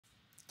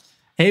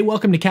Hey,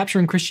 welcome to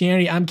Capturing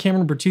Christianity. I'm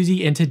Cameron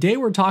Bertuzzi, and today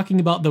we're talking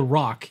about the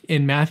rock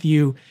in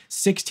Matthew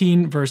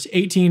 16, verse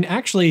 18.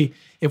 Actually,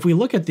 if we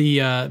look at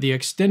the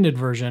extended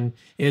version,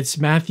 it's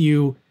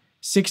Matthew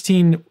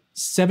 16,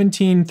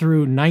 17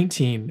 through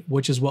 19,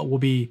 which is what we'll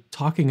be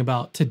talking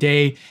about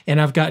today.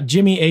 And I've got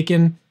Jimmy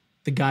Akin,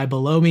 the guy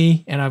below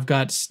me, and I've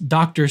got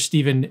Dr.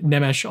 Stephen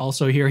Nemes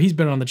also here. He's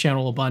been on the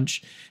channel a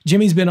bunch.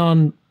 Jimmy's been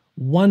on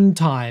one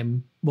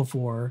time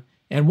before.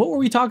 And what were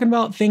we talking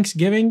about?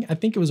 Thanksgiving? I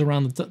think it was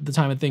around the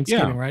time of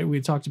Thanksgiving, right?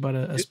 We talked about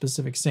a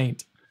specific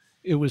saint.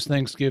 It was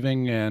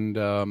Thanksgiving, and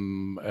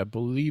I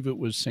believe it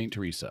was Saint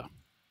Teresa.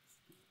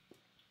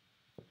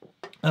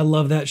 I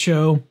love that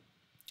show.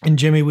 And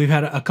Jimmy, we've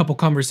had a couple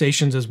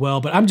conversations as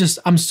well, but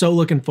I'm so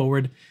looking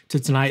forward to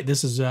tonight.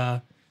 This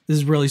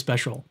is really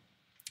special.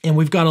 And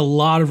we've got a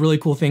lot of really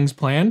cool things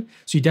planned.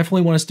 So you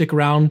definitely want to stick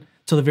around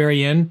till the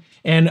very end.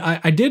 And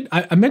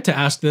I meant to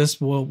ask this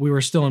while we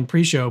were still in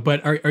pre-show,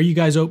 but are you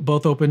guys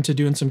both open to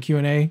doing some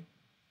Q&A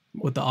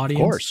with the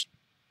audience? Of course.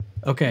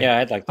 Okay. Yeah,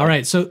 I'd like that. All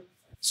right. So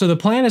the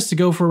plan is to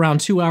go for around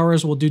 2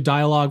 hours. We'll do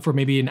dialogue for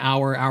maybe an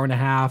hour, hour and a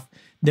half.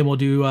 Then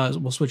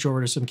we'll switch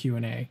over to some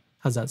Q&A.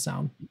 How's that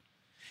sound?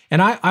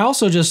 And I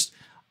also just,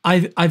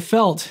 I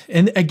felt,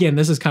 and again,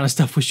 this is kind of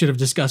stuff we should have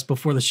discussed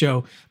before the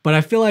show, but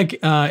I feel like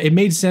it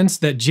made sense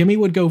that Jimmy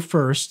would go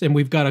first, and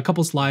we've got a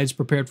couple slides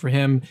prepared for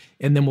him,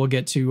 and then we'll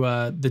get to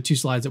the 2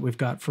 slides that we've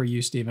got for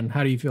you, Stephen.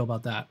 How do you feel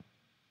about that?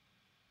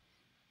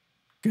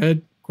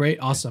 Good, great,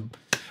 awesome.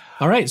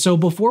 All right, so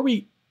before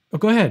we,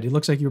 go ahead. It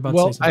looks like you're about to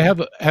say something.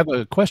 Well, I have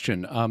a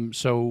question.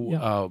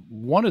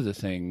 One of the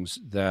things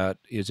that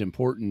is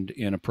important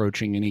in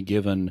approaching any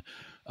given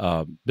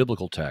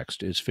biblical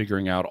text is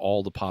figuring out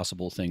all the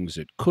possible things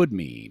it could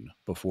mean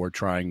before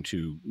trying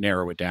to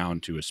narrow it down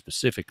to a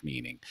specific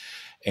meaning.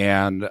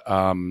 And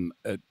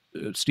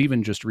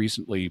Stephen just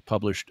recently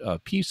published a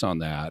piece on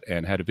that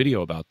and had a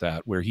video about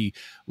that where he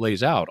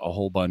lays out a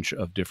whole bunch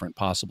of different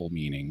possible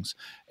meanings.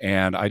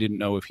 And I didn't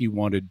know if he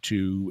wanted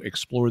to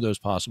explore those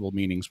possible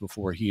meanings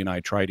before he and I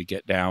try to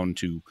get down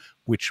to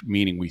which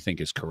meaning we think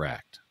is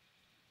correct.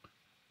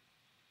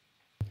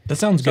 That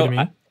sounds good to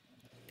me.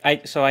 I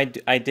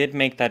did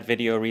make that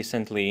video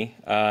recently.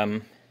 I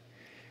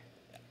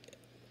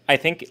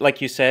think,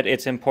 like you said,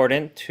 it's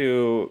important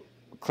to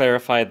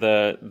clarify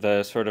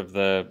the sort of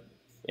the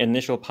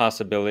initial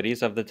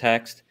possibilities of the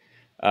text.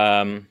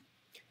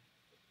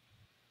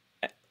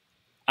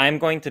 I'm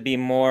going to be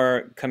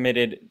more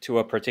committed to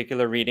a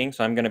particular reading,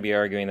 so I'm going to be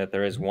arguing that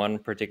there is one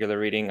particular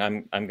reading.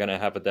 I'm going to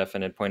have a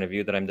definite point of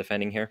view that I'm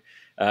defending here.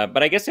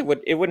 But I guess it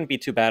wouldn't be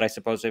too bad, I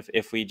suppose,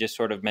 if we just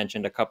sort of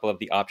mentioned a couple of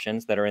the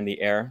options that are in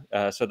the air.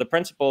 So the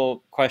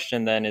principal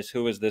question then is,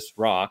 who is this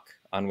rock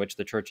on which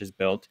the church is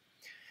built?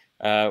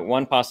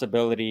 One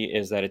possibility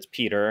is that it's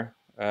Peter.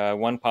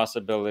 One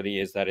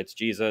possibility is that it's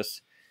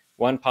Jesus.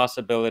 One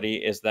possibility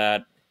is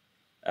that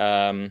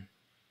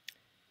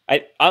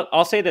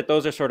I'll say that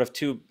those are sort of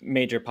 2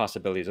 major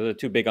possibilities. Those are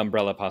 2 big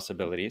umbrella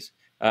possibilities.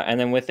 And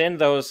then within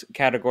those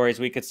categories,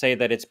 we could say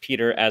that it's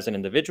Peter as an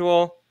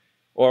individual,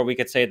 or we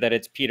could say that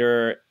it's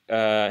Peter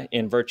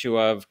in virtue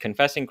of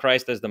confessing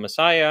Christ as the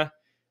Messiah.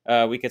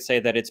 We could say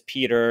that it's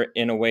Peter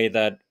in a way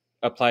that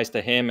applies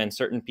to him and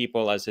certain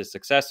people as his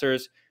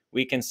successors.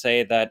 We can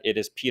say that it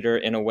is Peter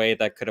in a way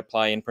that could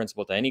apply in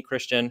principle to any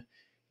Christian.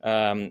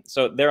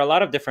 So there are a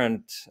lot of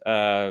different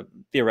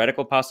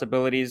theoretical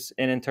possibilities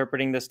in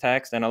interpreting this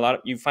text, and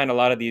you find a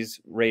lot of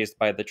these raised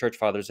by the church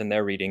fathers in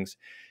their readings.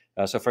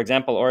 So, for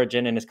example,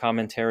 Origen in his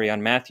commentary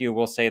on Matthew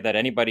will say that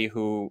anybody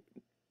who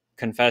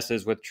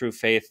confesses with true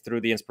faith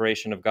through the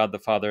inspiration of God the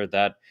Father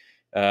that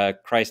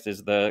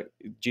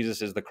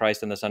Jesus is the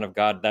Christ and the Son of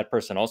God, that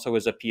person also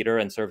is a Peter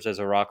and serves as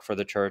a rock for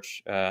the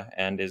church,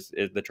 and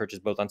the church is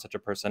built on such a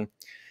person.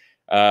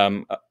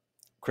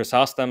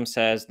 Chrysostom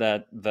says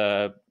that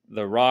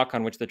the rock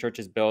on which the church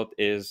is built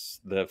is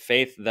the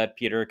faith that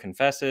Peter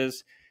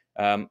confesses.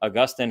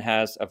 Augustine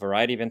has a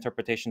variety of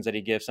interpretations that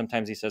he gives.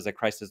 Sometimes he says that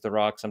Christ is the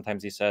rock.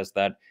 Sometimes he says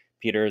that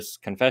Peter's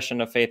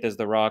confession of faith is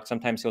the rock.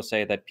 Sometimes he'll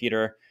say that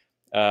Peter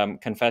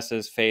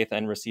confesses faith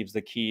and receives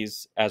the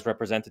keys as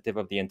representative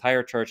of the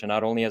entire church and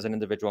not only as an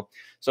individual.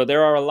 So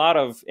there are a lot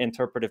of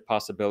interpretive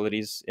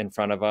possibilities in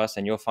front of us,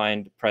 and you'll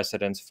find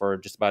precedents for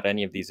just about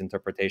any of these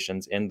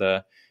interpretations in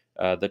the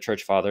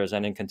church fathers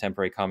and in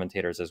contemporary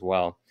commentators as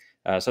well.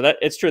 So that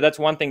it's true. That's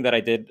one thing that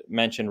I did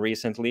mention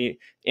recently.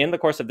 In the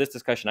course of this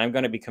discussion, I'm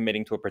going to be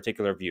committing to a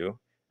particular view,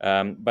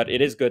 but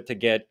it is good to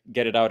get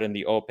it out in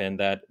the open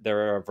that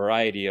there are a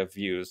variety of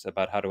views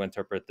about how to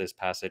interpret this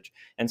passage.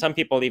 And some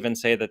people even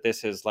say that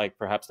this is like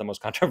perhaps the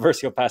most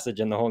controversial passage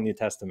in the whole New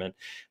Testament.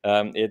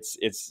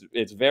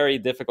 It's very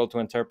difficult to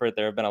interpret.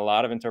 There have been a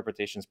lot of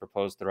interpretations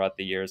proposed throughout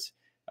the years.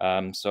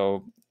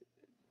 So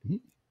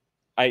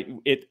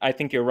I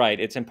think you're right.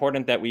 It's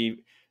important that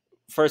we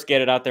first get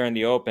it out there in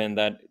the open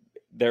that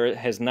there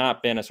has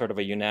not been a sort of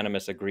a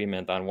unanimous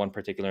agreement on one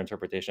particular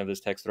interpretation of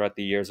this text throughout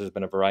the years. There's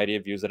been a variety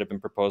of views that have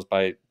been proposed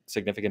by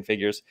significant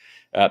figures.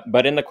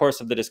 But in the course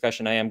of the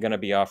discussion, I am going to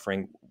be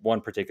offering one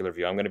particular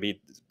view. I'm going to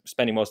be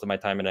spending most of my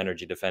time and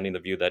energy defending the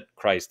view that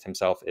Christ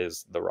himself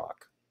is the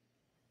rock.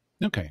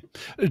 Okay.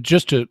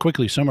 Just to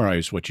quickly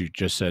summarize what you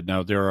just said,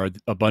 now there are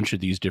a bunch of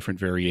these different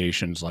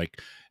variations,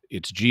 like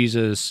it's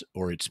Jesus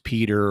or it's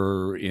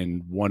Peter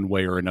in one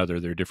way or another.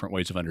 There are different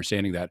ways of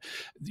understanding that.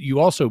 You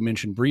also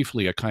mentioned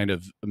briefly a kind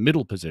of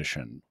middle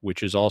position,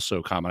 which is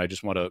also common. I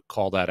just want to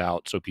call that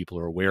out so people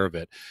are aware of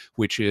it,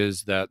 which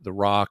is that the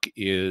rock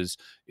it's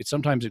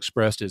sometimes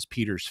expressed as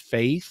Peter's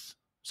faith.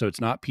 So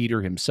it's not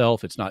Peter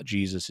himself, it's not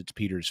Jesus, it's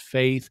Peter's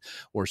faith,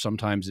 or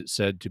sometimes it's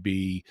said to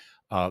be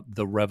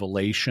the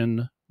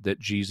revelation that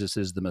Jesus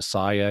is the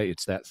Messiah.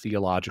 It's that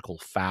theological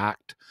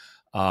fact,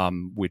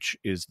 which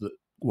is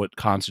what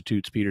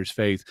constitutes Peter's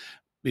faith.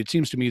 It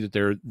seems to me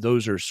that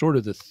those are sort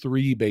of the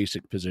three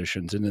basic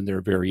positions, and then there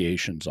are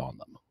variations on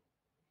them.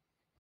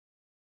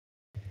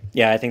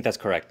 Yeah, I think that's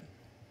correct.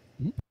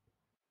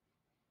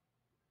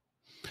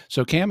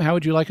 So, Cam, how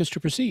would you like us to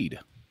proceed?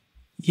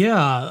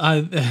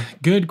 Yeah,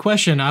 good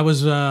question. I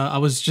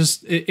was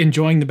just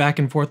enjoying the back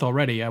and forth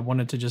already. I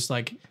wanted to just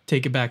like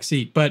take a back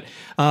seat. But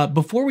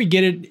before we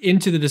get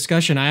into the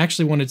discussion, I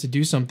actually wanted to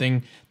do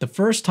something. The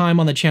first time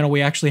on the channel,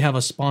 we actually have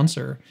a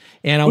sponsor.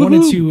 And I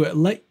wanted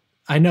to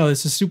I know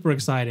this is super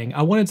exciting.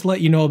 I wanted to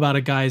let you know about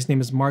a guy. His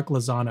name is Mark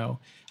Lozano.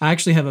 I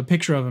actually have a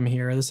picture of him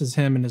here. This is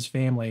him and his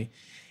family.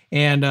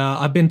 And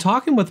I've been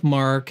talking with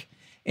Mark,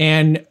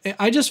 and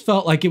I just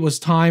felt like it was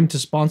time to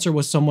sponsor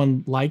with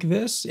someone like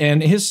this.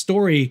 And his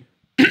story,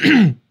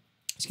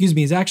 excuse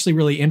me, is actually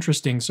really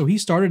interesting. So he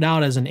started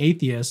out as an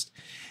atheist,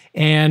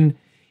 and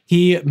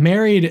he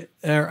married,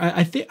 or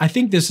I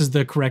think this is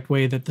the correct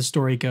way that the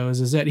story goes,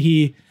 is that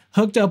he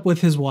hooked up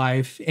with his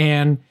wife,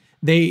 and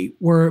they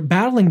were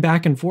battling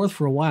back and forth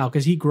for a while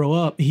because he grew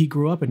up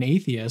an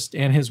atheist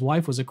and his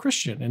wife was a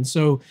Christian. And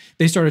so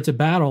they started to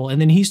battle,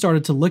 and then he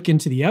started to look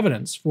into the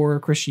evidence for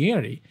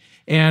Christianity.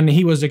 And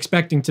he was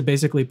expecting to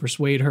basically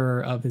persuade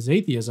her of his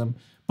atheism.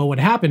 But what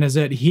happened is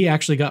that he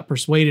actually got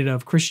persuaded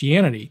of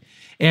Christianity.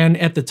 And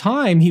at the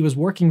time, he was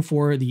working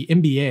for the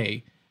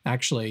NBA,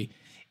 actually.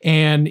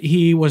 And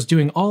he was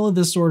doing all of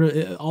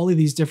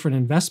these different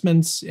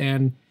investments,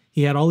 and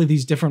he had all of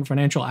these different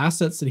financial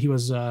assets that he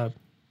was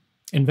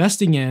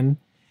investing in.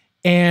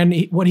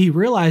 And what he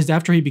realized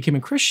after he became a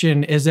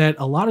Christian is that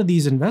a lot of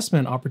these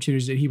investment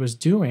opportunities that he was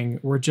doing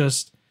were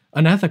just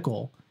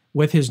unethical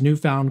with his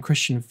newfound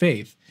Christian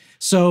faith.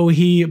 So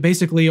he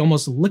basically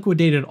almost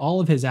liquidated all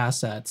of his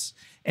assets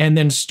and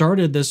then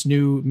started this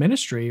new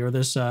ministry, or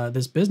this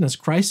business,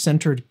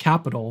 Christ-Centered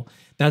Capital.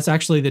 That's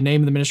actually the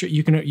name of the ministry.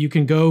 You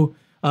can go.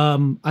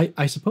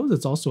 I suppose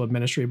it's also a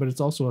ministry, but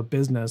it's also a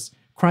business.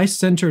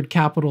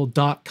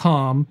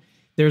 ChristCenteredCapital.com.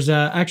 There's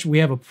actually we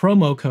have a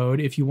promo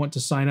code if you want to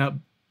sign up.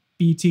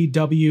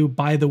 BTW,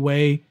 by the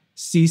way,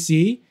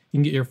 CC. You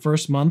can get your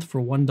first month for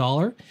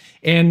 $1.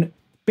 And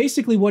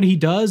basically, what he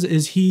does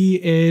is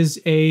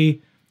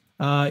he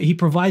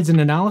provides an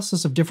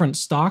analysis of different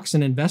stocks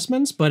and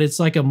investments, but it's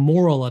like a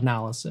moral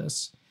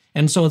analysis.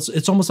 And so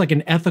it's almost like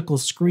an ethical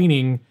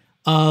screening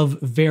of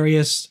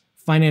various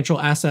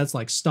financial assets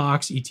like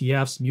stocks,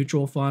 ETFs,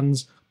 mutual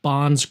funds,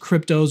 bonds.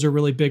 Cryptos are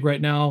really big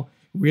right now.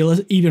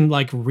 Even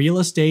like real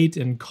estate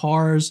and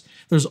cars.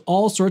 There's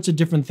all sorts of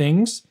different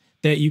things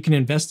that you can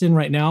invest in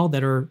right now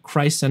that are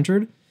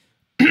Christ-centered.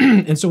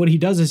 And so what he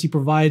does is he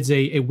provides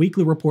a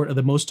weekly report of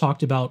the most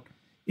talked about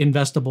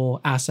investable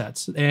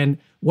assets. And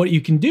what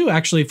you can do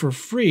actually for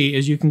free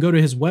is you can go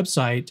to his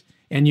website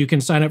and you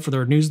can sign up for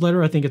their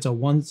newsletter. I think it's a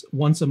once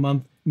a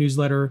month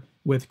newsletter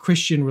with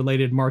Christian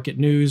related market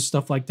news,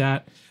 stuff like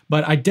that.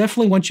 But I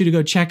definitely want you to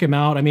go check him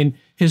out. I mean,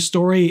 his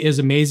story is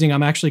amazing.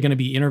 I'm actually going to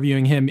be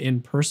interviewing him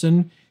in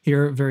person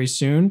here very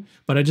soon.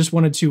 But I just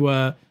wanted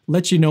to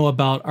let you know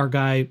about our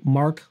guy,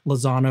 Mark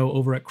Lozano,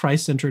 over at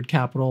Christ-Centered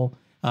Capital.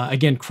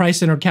 Again,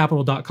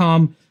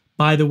 ChristCenteredCapital.com.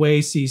 By the way,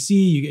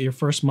 CC, you get your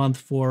first month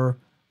for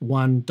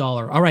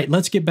 $1. All right,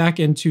 let's get back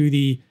into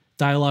the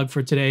dialogue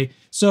for today.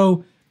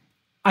 So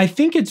I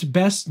think it's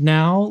best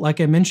now, like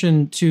I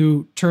mentioned,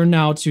 to turn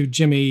now to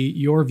Jimmy,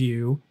 your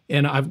view.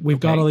 And we've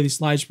got all of these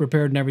slides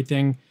prepared and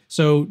everything.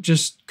 So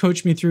just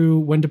coach me through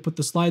when to put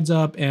the slides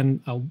up,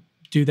 and I'll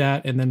do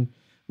that. And then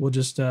we'll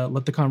just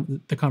let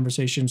the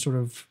conversation sort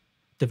of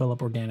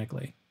develop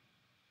organically.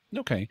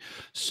 Okay.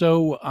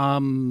 So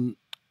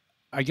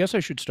I guess I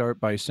should start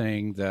by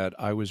saying that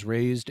I was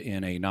raised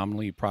in a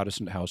nominally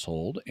Protestant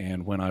household,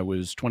 and when I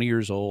was 20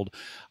 years old,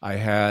 I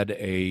had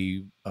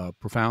a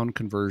profound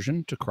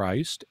conversion to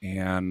Christ,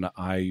 and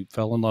I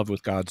fell in love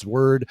with God's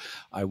Word.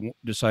 I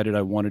decided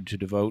I wanted to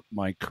devote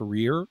my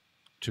career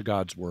to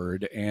God's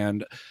Word,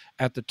 and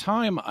at the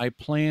time, I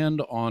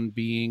planned on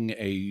being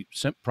a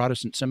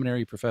Protestant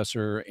seminary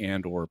professor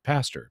and/or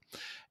pastor,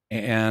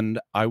 and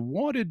I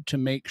wanted to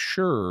make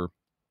sure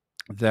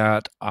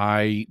that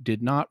I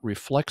did not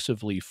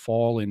reflexively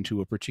fall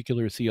into a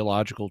particular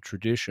theological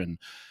tradition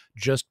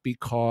just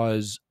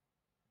because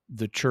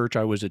the church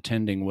I was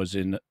attending was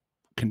in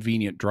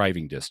convenient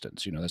driving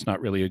distance. That's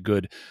not really a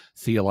good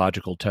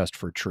theological test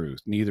for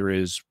truth. Neither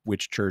is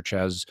which church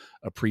has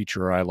a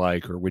preacher I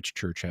like or which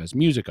church has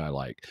music I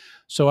like.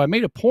 So I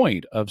made a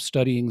point of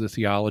studying the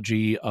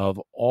theology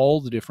of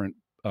all the different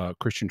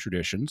Christian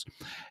traditions,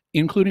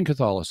 including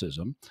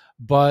Catholicism,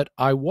 but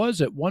I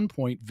was at one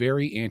point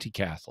very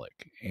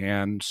anti-Catholic.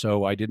 And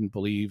so I didn't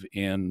believe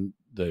in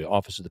the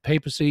office of the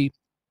papacy,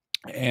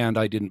 and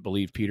I didn't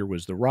believe Peter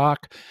was the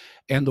rock.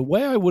 And the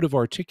way I would have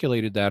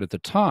articulated that at the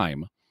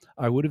time,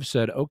 I would have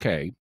said,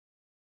 okay,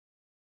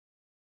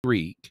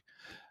 Greek,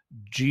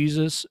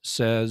 Jesus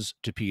says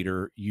to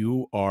Peter,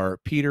 you are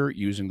Peter,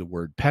 using the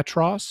word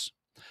Petros,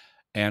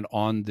 and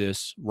on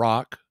this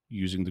rock,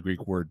 using the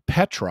Greek word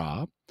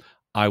Petra,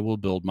 I will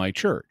build my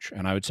church.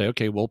 And I would say,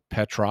 okay, well,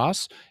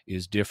 Petros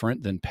is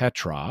different than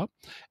Petra.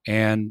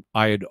 And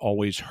I had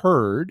always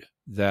heard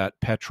that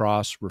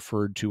Petros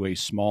referred to a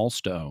small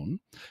stone,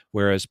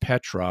 whereas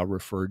Petra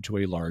referred to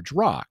a large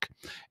rock.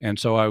 And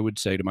so I would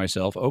say to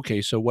myself, okay,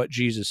 so what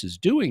Jesus is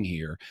doing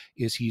here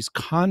is he's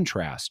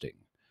contrasting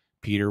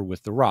Peter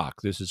with the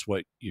rock. This is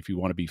what, if you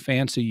want to be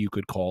fancy, you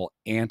could call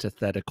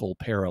antithetical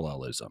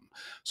parallelism.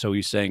 So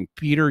he's saying,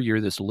 Peter,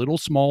 you're this little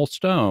small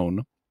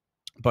stone,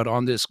 but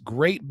on this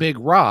great big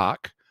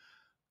rock,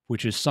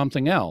 which is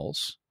something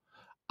else,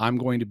 I'm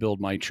going to build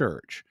my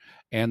church.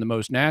 And the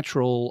most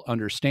natural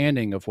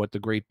understanding of what the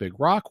great big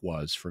rock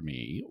was for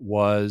me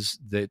was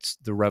that's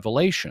the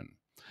revelation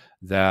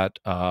that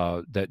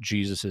that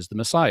Jesus is the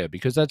Messiah,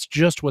 because that's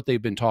just what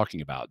they've been talking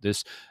about.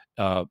 This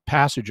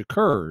passage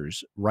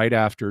occurs right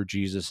after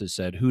Jesus has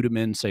said, "Who do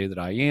men say that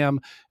I am?"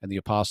 And the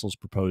apostles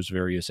propose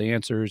various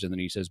answers. And then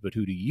he says, "But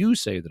who do you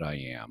say that I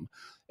am?"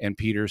 And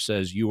Peter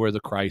says, "You are the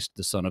Christ,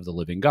 the Son of the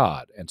living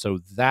God." And so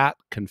that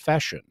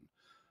confession,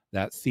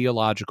 that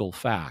theological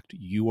fact,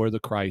 you are the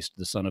Christ,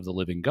 the Son of the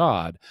living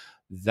God,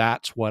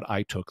 that's what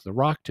I took the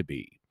rock to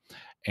be.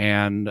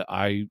 And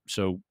I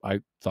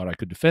thought I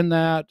could defend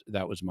that.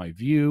 That was my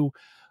view.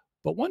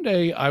 But one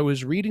day I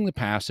was reading the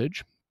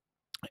passage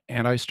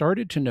and I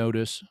started to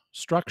notice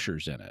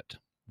structures in it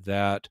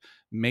that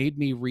made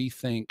me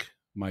rethink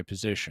my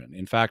position.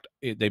 In fact,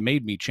 they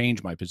made me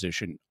change my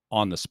position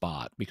on the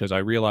spot, because I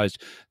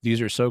realized these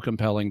are so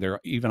compelling.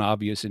 They're even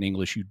obvious in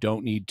English. You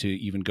don't need to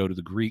even go to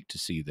the Greek to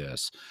see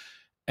this.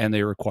 And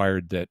they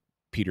required that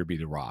Peter be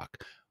the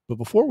rock. But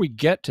before we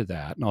get to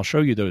that, and I'll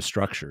show you those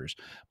structures,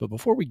 but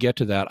before we get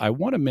to that, I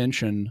want to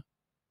mention,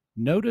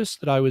 notice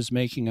that I was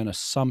making an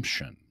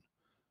assumption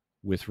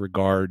with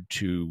regard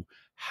to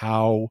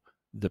how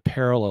the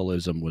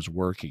parallelism was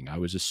working. I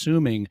was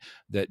assuming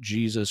that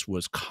Jesus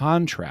was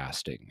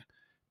contrasting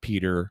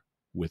Peter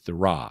with the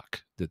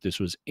rock, that this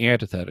was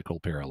antithetical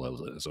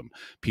parallelism.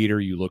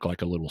 Peter, you look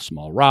like a little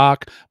small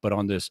rock, but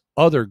on this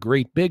other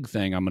great big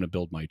thing, I'm going to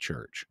build my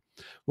church.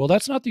 Well,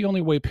 that's not the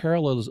only way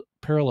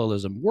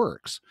parallelism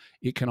works.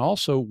 It can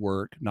also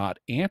work not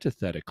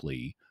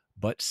antithetically,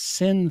 but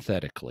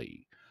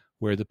synthetically,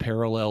 where the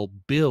parallel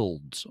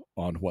builds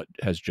on what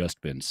has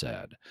just been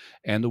said.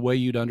 And the way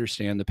you'd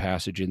understand the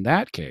passage in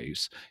that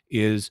case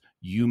is,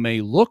 you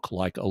may look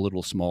like a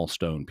little small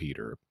stone,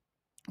 Peter,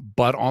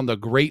 but on the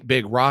great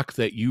big rock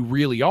that you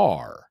really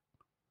are,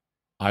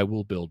 I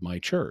will build my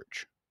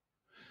church.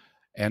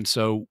 And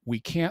so we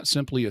can't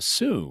simply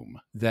assume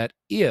that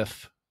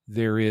if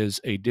there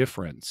is a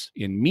difference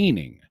in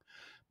meaning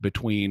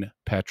between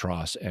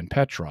Petros and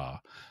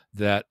Petra,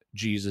 that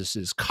Jesus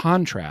is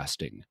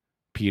contrasting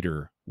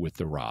Peter with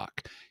the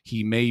rock.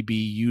 He may be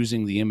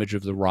using the image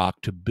of the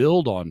rock to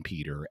build on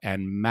Peter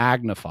and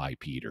magnify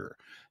Peter.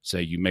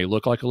 Say, you may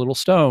look like a little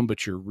stone,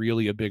 but you're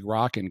really a big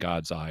rock in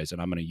God's eyes,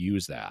 and I'm going to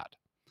use that.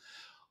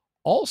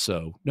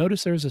 Also,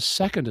 notice there's a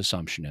second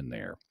assumption in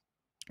there,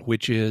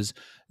 which is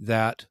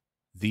that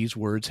these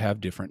words have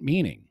different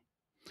meaning.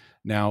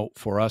 Now,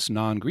 for us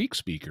non-Greek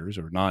speakers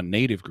or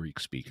non-native Greek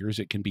speakers,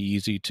 it can be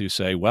easy to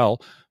say, well,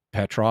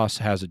 Petros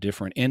has a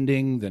different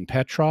ending than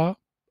Petra.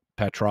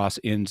 Petros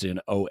ends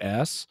in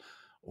OS,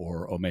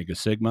 or Omega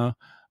Sigma,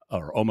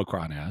 or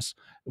Omicron S,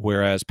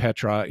 whereas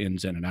Petra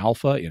ends in an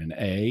alpha, in an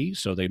A,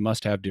 so they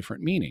must have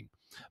different meaning.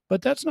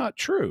 But that's not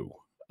true.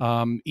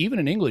 Even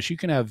in English, you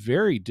can have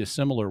very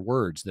dissimilar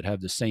words that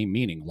have the same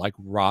meaning, like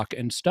rock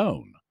and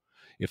stone.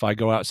 If I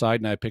go outside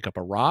and I pick up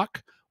a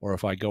rock, or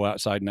if I go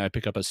outside and I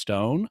pick up a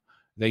stone,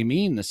 they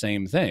mean the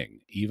same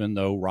thing, even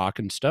though rock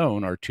and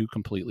stone are two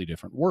completely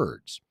different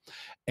words.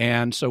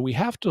 And so we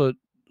have to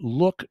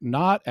look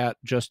not at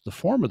just the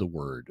form of the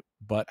word,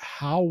 but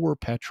how were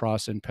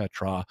Petros and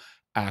Petra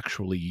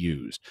actually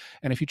used.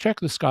 And if you check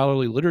the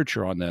scholarly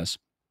literature on this,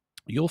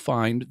 you'll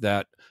find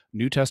that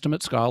New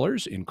Testament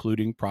scholars,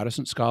 including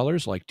Protestant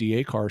scholars like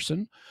D.A.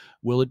 Carson,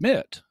 will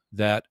admit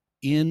that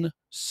in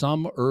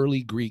some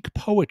early Greek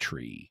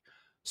poetry,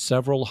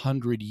 several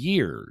hundred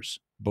years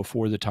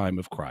before the time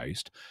of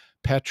Christ,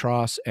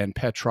 Petros and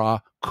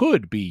Petra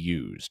could be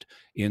used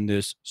in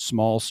this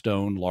small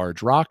stone,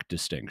 large rock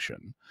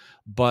distinction,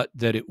 but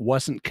that it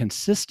wasn't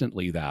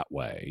consistently that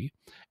way,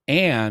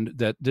 and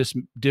that this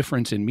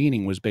difference in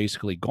meaning was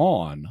basically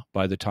gone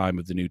by the time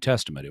of the New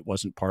Testament. It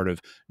wasn't part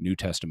of New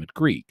Testament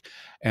Greek.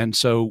 And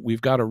so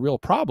we've got a real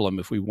problem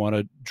if we want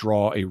to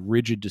draw a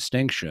rigid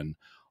distinction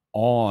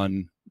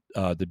on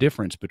the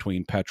difference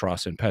between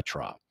Petros and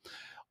Petra.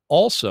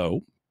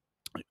 Also,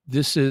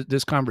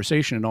 this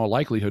conversation in all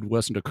likelihood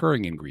wasn't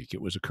occurring in Greek.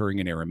 It was occurring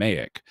in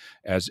Aramaic,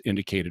 as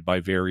indicated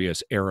by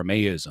various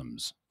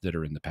Aramaisms that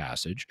are in the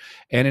passage.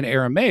 And in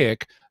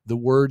Aramaic, the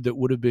word that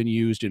would have been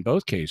used in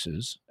both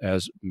cases,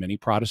 as many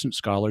Protestant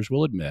scholars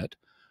will admit,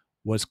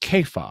 was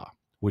Kepha,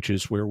 which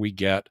is where we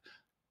get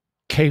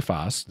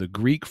Kephas, the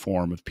Greek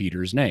form of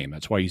Peter's name.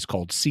 That's why he's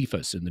called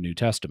Cephas in the New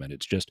Testament.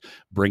 It's just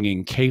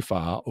bringing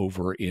Kepha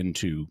over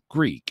into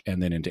Greek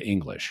and then into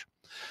English.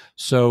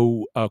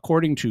 So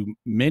according to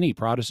many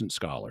Protestant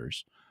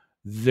scholars,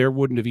 there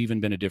wouldn't have even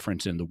been a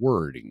difference in the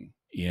wording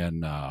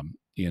in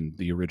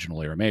the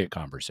original Aramaic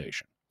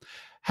conversation.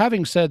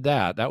 Having said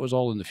that, that was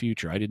all in the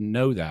future. I didn't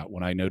know that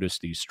when I noticed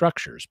these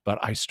structures, but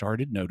I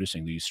started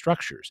noticing these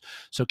structures.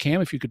 So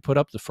Cam, if you could put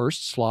up the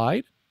first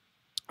slide,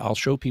 I'll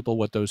show people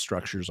what those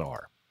structures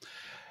are.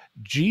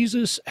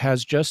 Jesus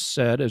has just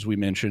said, as we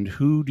mentioned,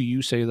 who do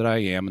you say that I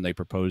am? And they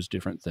propose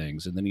different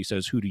things. And then he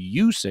says, who do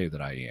you say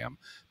that I am?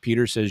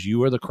 Peter says,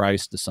 you are the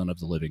Christ, the Son of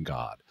the living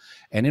God.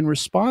 And in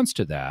response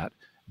to that,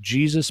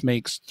 Jesus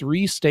makes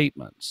three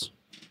statements,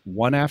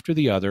 one after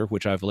the other,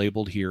 which I've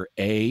labeled here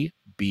A,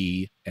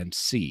 B, and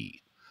C.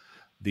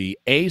 The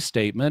A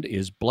statement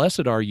is,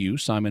 blessed are you,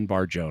 Simon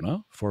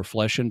Bar-Jonah, for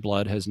flesh and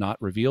blood has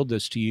not revealed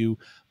this to you,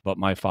 but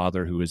my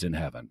Father who is in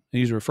heaven. And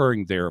he's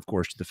referring there, of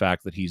course, to the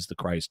fact that he's the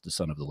Christ, the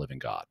Son of the living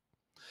God.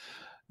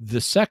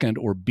 The second,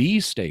 or B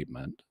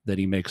statement, that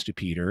he makes to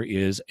Peter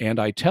is, and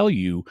I tell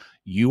you,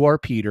 you are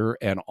Peter,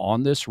 and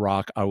on this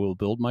rock I will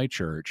build my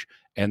church,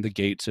 and the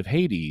gates of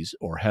Hades,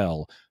 or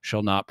hell,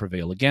 shall not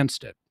prevail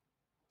against it.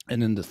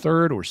 And then the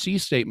third, or C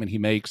statement he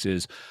makes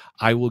is,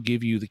 I will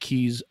give you the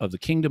keys of the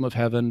kingdom of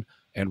heaven,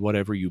 and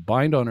whatever you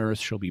bind on earth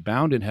shall be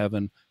bound in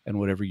heaven, and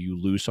whatever you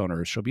loose on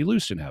earth shall be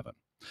loosed in heaven.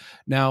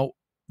 Now,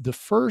 the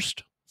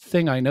first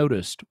thing I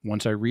noticed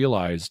once I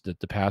realized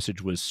that the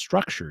passage was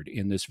structured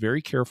in this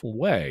very careful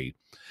way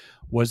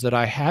was that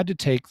I had to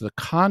take the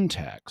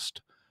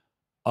context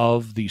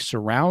of the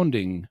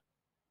surrounding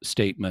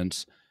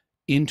statements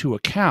into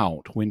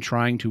account when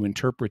trying to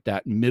interpret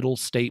that middle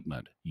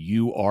statement,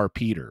 you are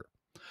Peter.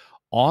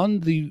 On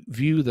the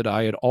view that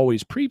I had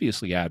always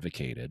previously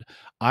advocated,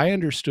 I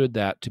understood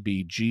that to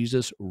be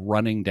Jesus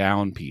running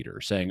down Peter,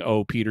 saying,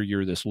 oh, Peter,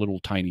 you're this little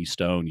tiny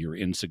stone, you're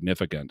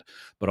insignificant,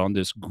 but on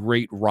this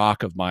great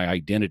rock of my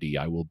identity,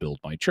 I will build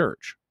my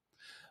church.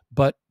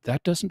 But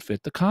that doesn't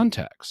fit the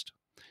context.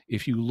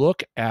 If you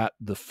look at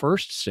the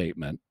first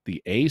statement,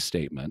 the A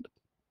statement,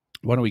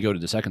 why don't we go to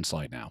the second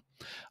slide now?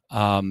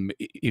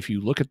 If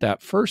you look at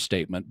that first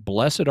statement,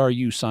 blessed are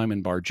you,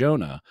 Simon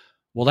Bar-Jonah,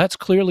 well, that's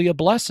clearly a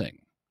blessing.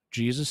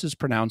 Jesus is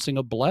pronouncing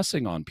a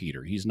blessing on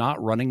Peter. He's not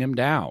running him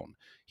down.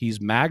 He's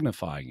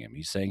magnifying him.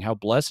 He's saying how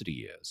blessed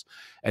he is.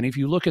 And if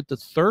you look at the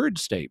third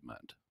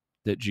statement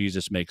that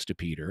Jesus makes to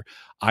Peter,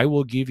 I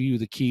will give you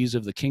the keys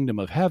of the kingdom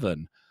of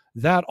heaven,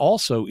 that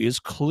also is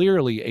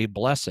clearly a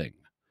blessing.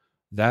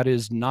 That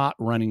is not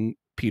running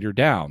Peter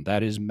down.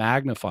 That is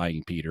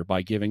magnifying Peter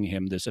by giving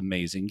him this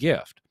amazing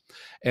gift.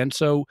 And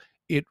so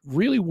it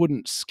really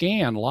wouldn't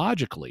scan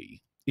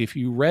logically if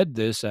you read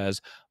this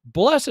as,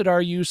 blessed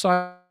are you,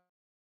 Simon.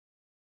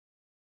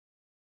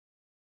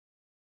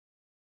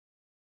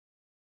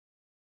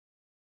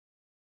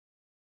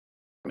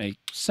 Make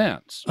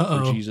sense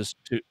for Jesus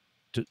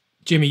to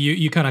Jimmy,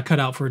 you kind of cut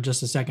out for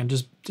just a second.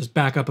 Just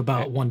back up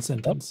about one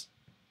sentence.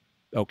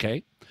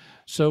 Okay.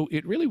 So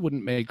it really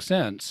wouldn't make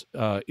sense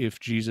if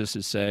Jesus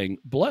is saying,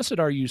 blessed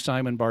are you,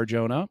 Simon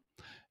Bar-Jonah,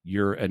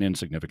 you're an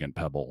insignificant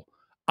pebble.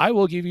 I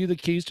will give you the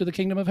keys to the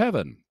kingdom of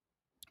heaven.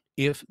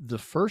 If the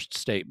first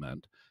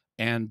statement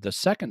and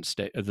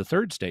the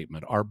third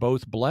statement are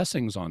both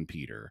blessings on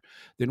Peter,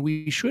 then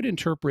we should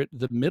interpret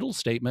the middle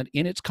statement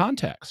in its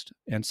context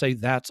and say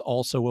that's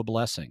also a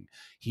blessing.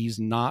 He's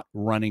not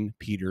running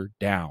Peter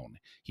down.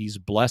 He's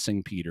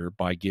blessing Peter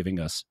by giving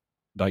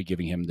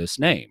him this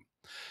name.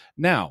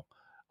 Now,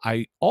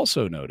 I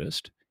also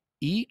noticed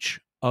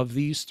each of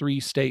these three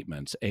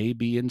statements, A,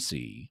 B, and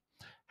C,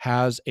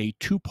 has a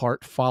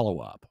two-part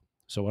follow-up.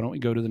 So why don't we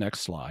go to the next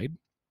slide?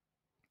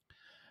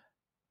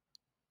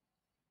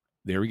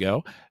 There we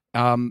go.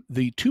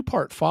 The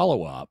two-part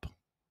follow-up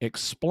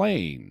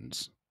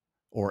explains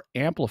or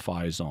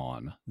amplifies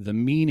on the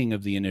meaning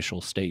of the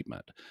initial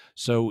statement.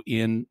 So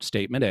in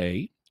statement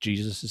A,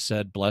 Jesus has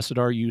said, blessed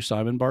are you,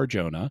 Simon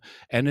Bar-Jonah.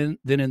 And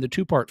then in the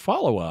two-part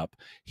follow-up,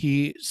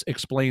 he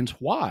explains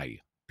why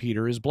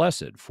Peter is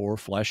blessed. For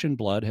flesh and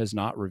blood has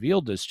not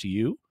revealed this to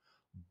you,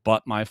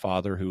 but my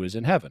Father who is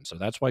in heaven. So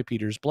that's why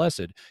Peter's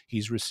blessed.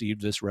 He's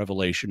received this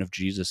revelation of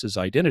Jesus's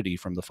identity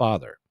from the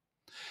Father.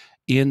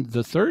 In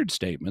the third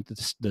statement,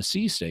 the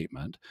C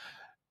statement,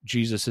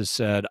 Jesus has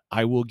said,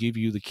 I will give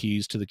you the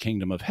keys to the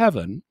kingdom of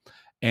heaven.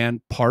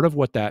 And part of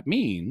what that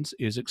means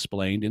is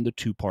explained in the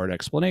two-part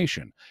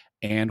explanation.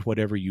 And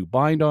whatever you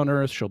bind on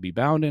earth shall be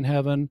bound in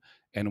heaven,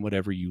 and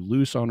whatever you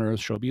loose on earth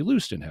shall be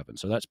loosed in heaven.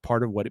 So that's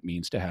part of what it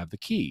means to have the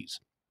keys.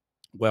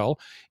 Well,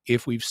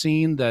 if we've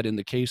seen that in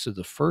the case of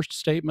the first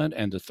statement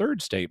and the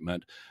third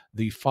statement,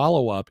 the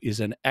follow-up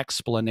is an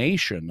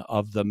explanation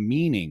of the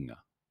meaning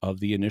of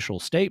the initial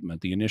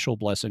statement, the initial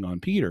blessing on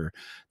Peter,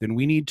 then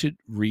we need to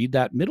read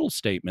that middle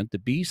statement, the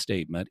B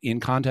statement, in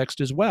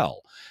context as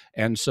well.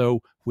 And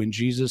so when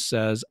Jesus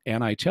says,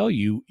 "And I tell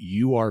you,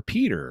 you are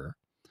Peter,"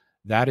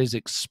 that is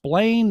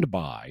explained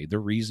by the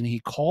reason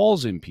he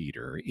calls him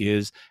Peter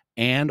is,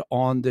 "And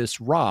on this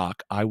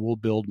rock I will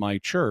build my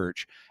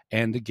church,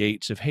 and the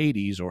gates of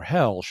Hades or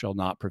hell shall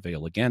not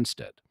prevail against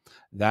it."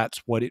 That's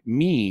what it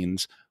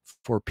means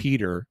for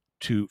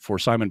for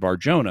Simon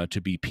Bar-Jonah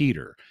to be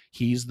Peter.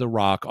 He's the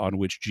rock on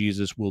which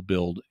Jesus will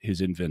build his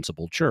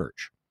invincible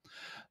church.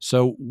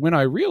 So when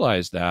I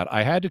realized that,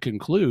 I had to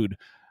conclude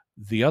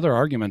the other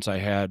arguments I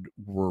had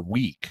were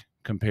weak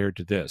compared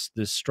to this.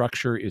 This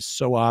structure is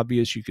so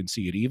obvious, you can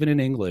see it even in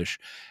English,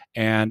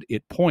 and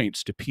it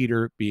points to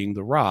Peter being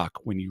the rock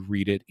when you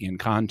read it in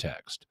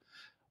context.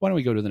 Why don't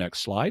we go to the next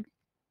slide?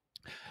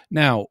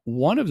 Now,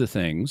 one of the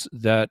things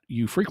that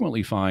you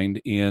frequently find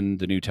in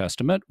the New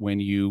Testament when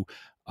you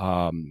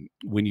are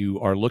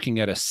looking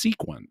at a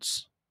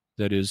sequence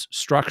that is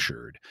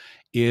structured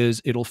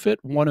is it'll fit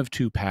one of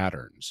two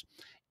patterns.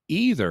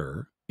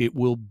 Either it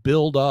will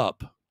build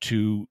up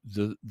to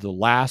the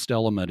last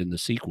element in the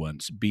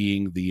sequence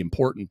being the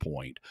important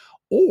point,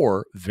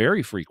 or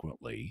very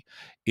frequently,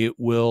 it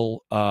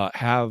will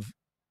have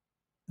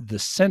the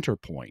center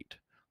point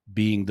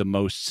being the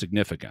most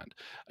significant.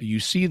 You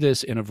see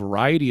this in a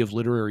variety of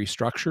literary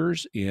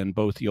structures in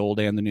both the Old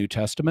and the New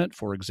Testament.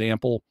 For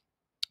example,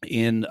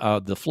 in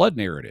the flood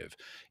narrative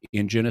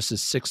in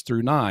Genesis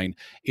 6-9,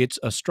 it's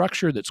a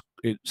structure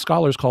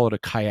scholars call it a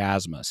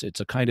chiasmus.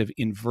 It's a kind of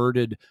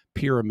inverted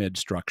pyramid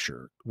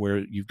structure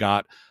where you've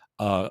got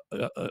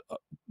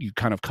you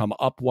kind of come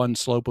up one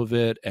slope of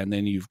it, and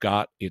then you've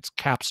got its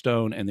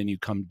capstone, and then you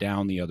come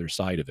down the other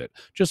side of it,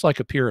 just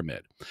like a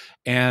pyramid.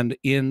 And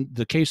in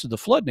the case of the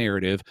flood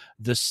narrative,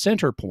 the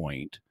center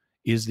point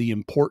is the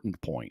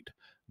important point.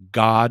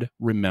 God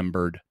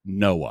remembered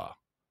Noah.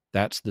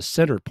 That's the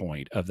center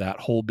point of that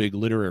whole big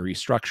literary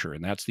structure.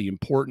 And that's the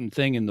important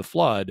thing in the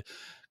flood.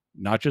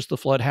 Not just the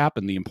flood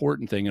happened, the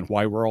important thing and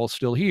why we're all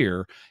still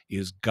here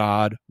is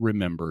God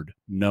remembered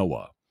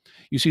Noah.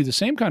 You see the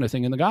same kind of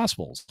thing in the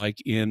Gospels, like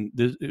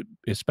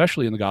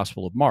especially in the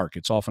Gospel of Mark.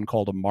 It's often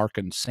called a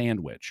Markan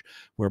sandwich,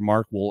 where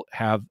Mark will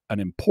have an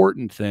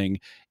important thing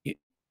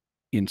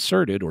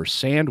inserted or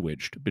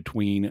sandwiched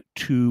between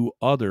two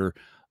other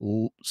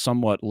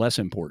somewhat less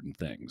important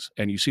things.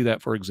 And you see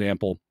that, for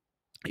example,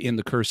 in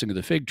the cursing of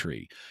the fig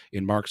tree.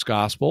 In Mark's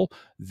gospel,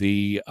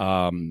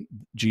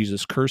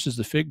 Jesus curses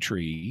the fig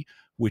tree,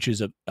 which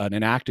is an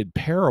enacted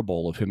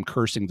parable of him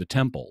cursing the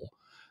temple.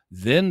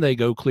 Then they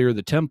go clear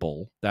the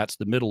temple. That's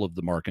the middle of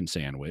the Markan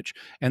sandwich.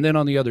 And then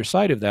on the other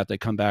side of that, they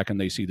come back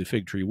and they see the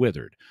fig tree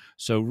withered.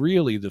 So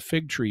really, the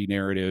fig tree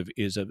narrative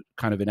is a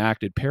kind of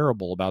enacted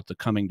parable about the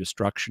coming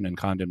destruction and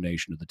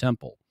condemnation of the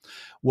temple.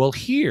 Well,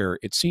 here,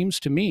 it seems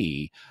to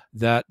me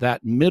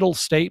that middle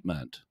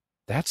statement,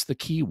 that's the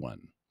key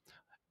one.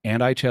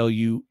 And I tell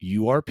you,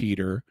 you are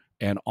Peter,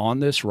 and on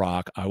this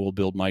rock I will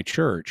build my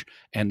church,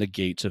 and the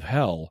gates of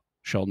hell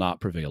shall not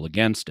prevail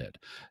against it.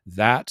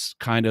 That's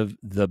kind of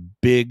the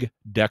big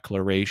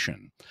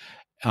declaration.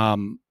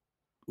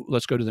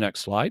 Let's go to the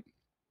next slide.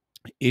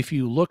 If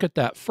you look at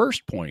that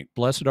first point,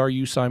 blessed are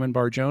you, Simon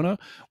Bar-Jonah,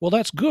 well,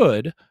 that's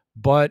good,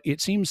 but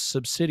it seems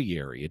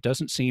subsidiary. It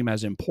doesn't seem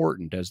as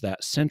important as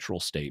that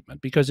central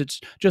statement because it's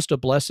just a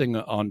blessing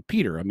on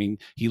Peter. I mean,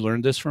 he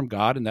learned this from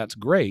God, and that's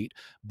great,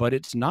 but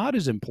it's not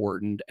as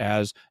important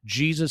as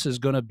Jesus is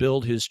going to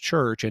build his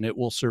church and it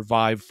will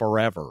survive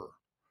forever.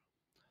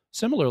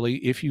 Similarly,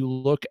 if you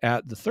look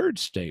at the third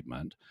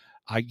statement,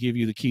 I give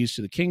you the keys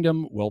to the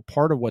kingdom. Well,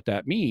 part of what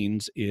that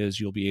means is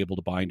you'll be able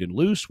to bind and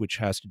loose, which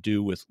has to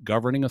do with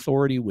governing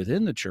authority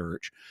within the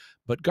church.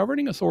 But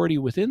governing authority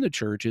within the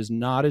church is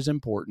not as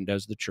important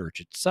as the church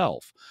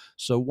itself.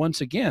 So once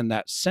again,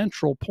 that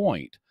central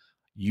point,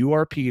 you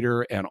are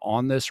Peter, and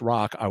on this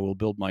rock I will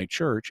build my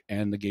church,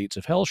 and the gates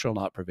of hell shall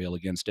not prevail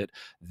against it.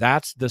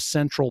 That's the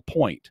central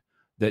point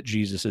that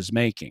Jesus is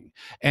making.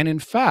 And in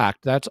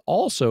fact, that's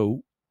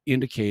also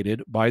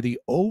indicated by the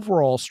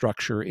overall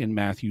structure in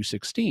Matthew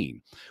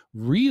 16.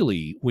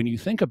 Really, when you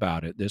think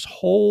about it, this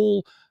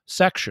whole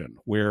section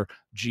where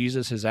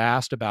Jesus has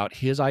asked about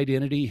his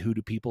identity, who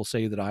do people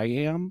say that I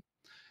am?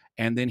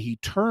 And then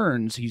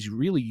he's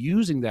really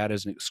using that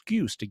as an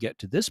excuse to get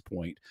to this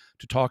point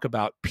to talk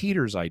about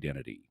Peter's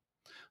identity.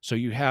 So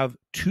you have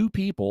two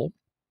people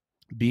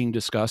being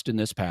discussed in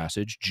this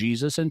passage,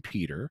 Jesus and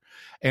Peter.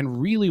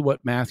 And really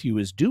what Matthew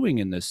is doing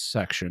in this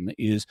section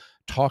is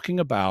talking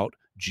about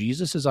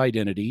Jesus's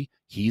identity.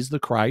 He's the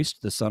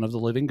Christ, the Son of the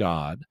living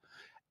God.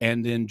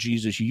 And then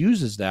Jesus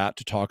uses that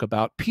to talk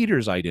about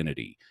Peter's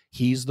identity.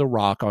 He's the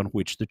rock on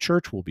which the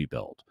church will be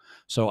built.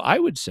 So I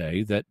would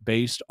say that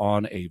based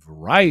on a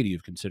variety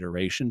of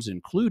considerations,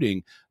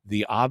 including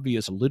the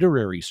obvious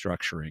literary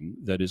structuring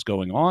that is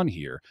going on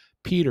here,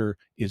 Peter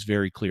is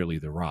very clearly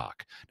the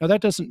rock. Now,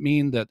 that doesn't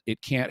mean that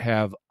it can't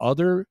have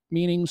other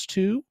meanings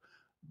too.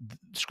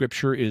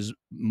 Scripture is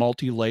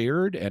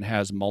multi-layered and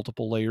has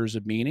multiple layers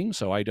of meaning,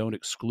 so I don't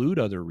exclude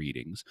other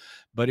readings.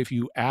 But if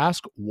you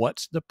ask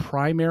what's the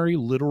primary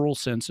literal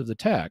sense of the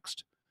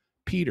text,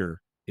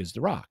 Peter is the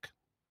rock.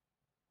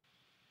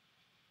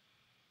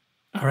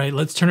 All right,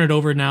 let's turn it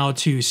over now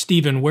to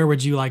Stephen. Where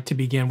would you like to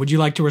begin? Would you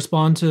like to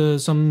respond to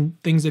some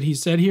things that he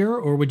said here,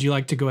 or would you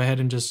like to go ahead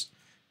and just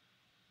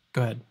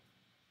go ahead?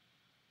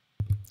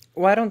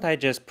 Why don't I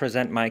just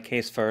present my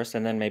case first,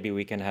 and then maybe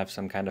we can have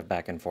some kind of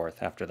back and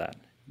forth after that.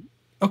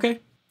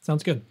 Okay,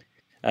 sounds good.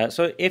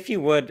 So if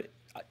you would,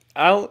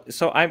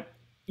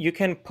 you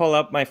can pull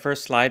up my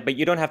first slide, but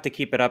you don't have to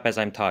keep it up as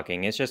I'm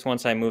talking. It's just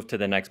once I move to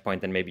the next point,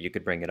 then maybe you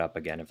could bring it up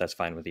again, if that's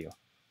fine with you.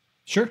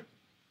 Sure.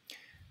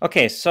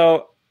 Okay,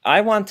 so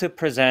I want to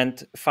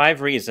present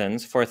 5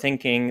 reasons for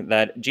thinking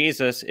that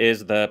Jesus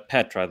is the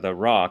Petra, the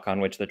rock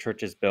on which the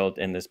church is built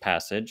in this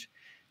passage.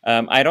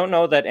 I don't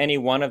know that any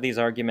one of these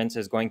arguments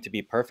is going to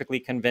be perfectly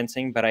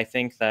convincing, but I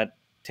think that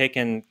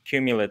taken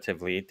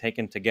cumulatively,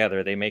 taken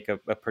together, they make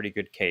a pretty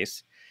good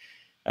case.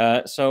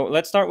 So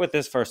let's start with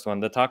this first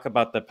one, to talk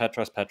about the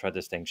Petros-Petra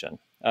distinction.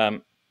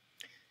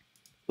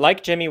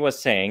 Like Jimmy was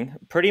saying,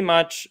 pretty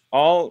much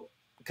all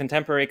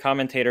contemporary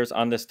commentators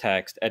on this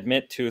text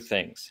admit 2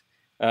 things.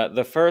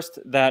 The first,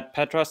 that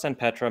Petros and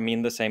Petra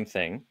mean the same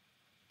thing.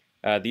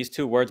 These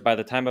 2 words, by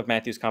the time of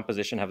Matthew's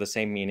composition, have the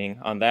same meaning.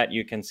 On that,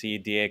 you can see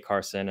D.A.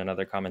 Carson and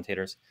other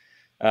commentators.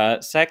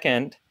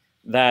 Second,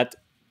 that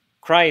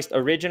Christ,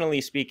 originally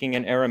speaking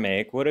in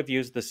Aramaic, would have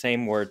used the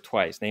same word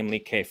twice, namely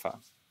Kepha.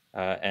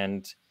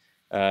 And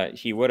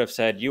he would have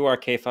said, "You are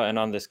Kepha, and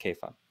on this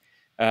Kepha."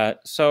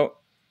 So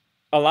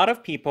a lot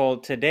of people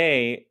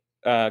today,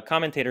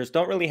 commentators,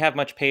 don't really have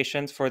much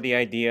patience for the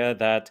idea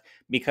that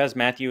because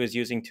Matthew is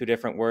using 2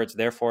 different words,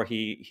 therefore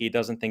he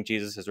doesn't think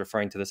Jesus is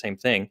referring to the same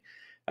thing.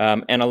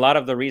 And a lot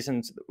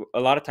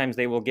of times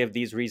they will give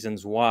these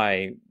reasons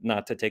why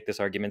not to take this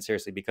argument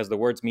seriously, because the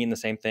words mean the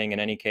same thing in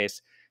any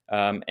case,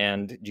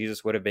 and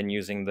Jesus would have been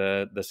using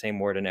the same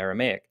word in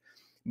Aramaic.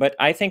 But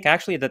I think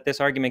actually that this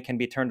argument can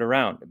be turned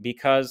around,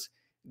 because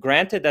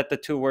granted that the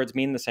 2 words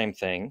mean the same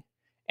thing,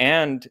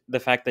 and the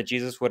fact that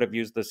Jesus would have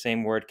used the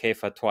same word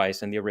Kepha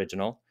twice in the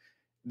original,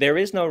 there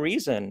is no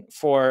reason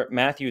for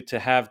Matthew to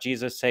have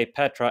Jesus say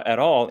Petra at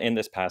all in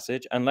this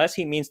passage, unless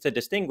he means to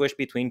distinguish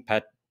between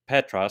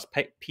Petros,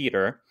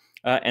 Peter,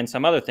 and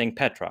some other thing,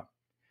 Petra.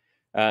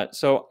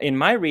 So in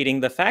my reading,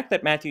 the fact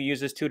that Matthew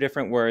uses 2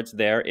 different words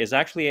there is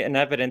actually an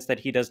evidence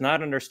that he does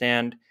not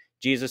understand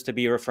Jesus to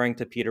be referring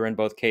to Peter in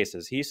both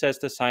cases. He says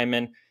to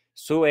Simon,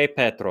 "Sue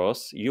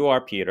Petros, you are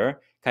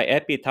Peter, kai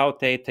epi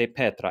taute te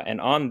Petra,"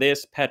 and on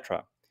this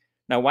Petra.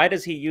 Now, why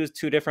does he use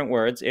 2 different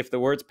words if the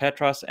words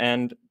Petros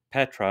and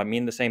Petra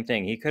mean the same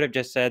thing? He could have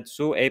just said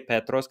 "Sue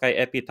Petros kai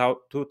epi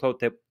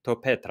to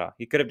Petra."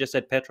 He could have just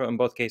said Petra in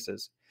both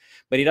cases,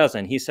 but he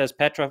doesn't. He says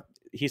Petra.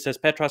 He says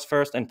Petros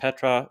first and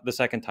Petra the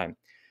second time.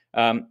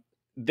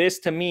 This,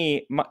 to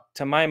me,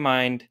 to my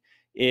mind,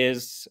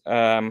 is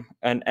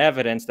an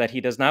evidence that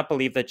he does not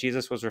believe that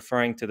Jesus was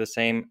referring to the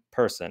same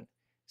person.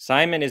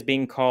 Simon is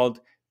being called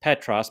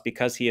Petros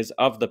because he is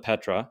of the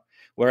Petra,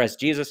 whereas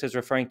Jesus is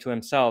referring to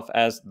himself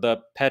as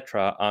the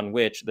Petra on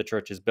which the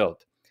church is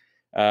built.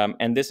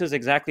 And this is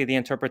exactly the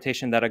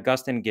interpretation that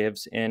Augustine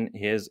gives in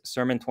his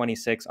Sermon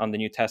 26 on the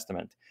New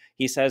Testament.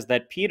 He says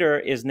that Peter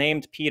is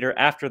named Peter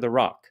after the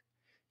rock,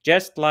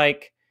 just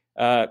like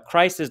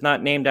Christ is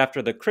not named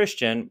after the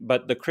Christian,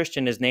 but the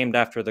Christian is named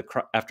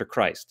after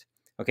Christ.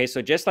 Okay,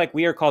 so just like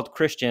we are called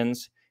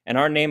Christians, and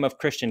our name of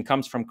Christian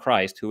comes from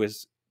Christ, who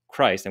is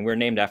Christ, and we're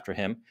named after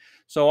him,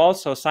 so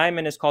also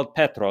Simon is called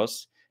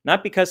Petros,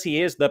 not because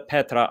he is the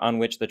Petra on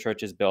which the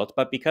church is built,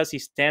 but because he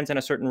stands in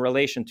a certain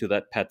relation to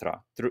that Petra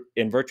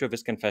in virtue of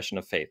his confession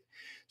of faith.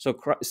 So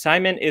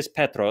Simon is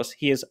Petros,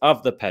 he is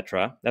of the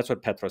Petra, that's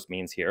what Petros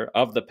means here,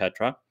 of the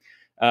Petra,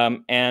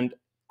 and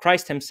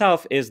Christ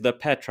himself is the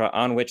Petra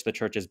on which the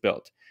church is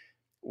built.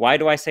 Why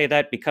do I say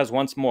that? Because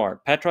once more,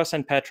 Petros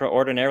and Petra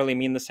ordinarily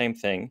mean the same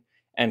thing,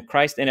 and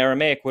Christ in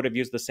Aramaic would have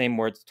used the same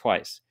words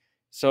twice.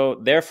 So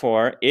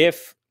therefore,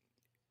 if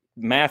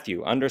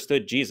Matthew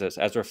understood Jesus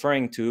as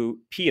referring to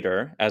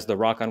Peter as the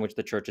rock on which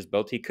the church is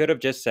built, he could have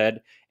just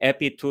said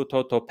epi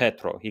touto to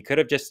Petro. He could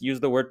have just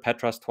used the word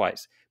Petros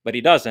twice, but he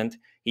doesn't.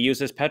 He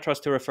uses Petros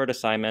to refer to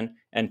Simon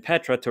and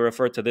Petra to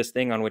refer to this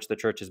thing on which the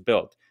church is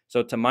built.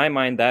 So to my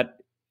mind, that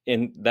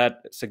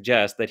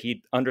suggests that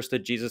he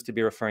understood Jesus to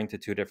be referring to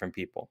 2 different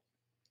people,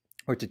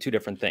 or to 2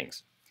 different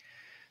things.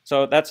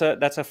 So that's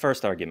a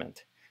first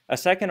argument. A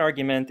second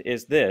argument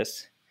is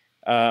this.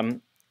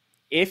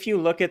 If you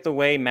look at the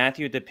way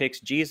Matthew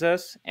depicts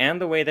Jesus and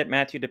the way that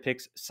Matthew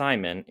depicts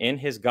Simon in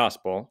his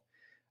gospel,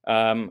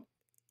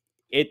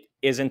 it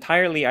is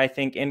entirely, I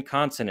think,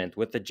 inconsonant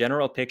with the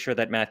general picture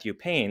that Matthew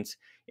paints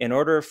in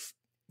order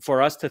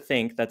for us to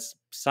think that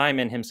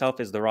Simon himself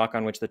is the rock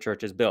on which the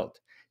church is built.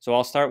 So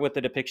I'll start with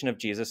the depiction of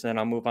Jesus, and then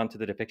I'll move on to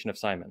the depiction of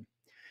Simon.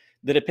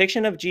 The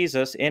depiction of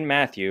Jesus in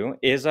Matthew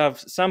is of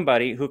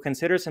somebody who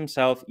considers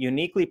himself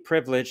uniquely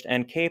privileged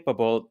and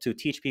capable to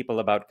teach people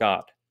about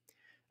God.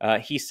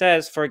 He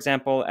says, for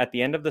example, at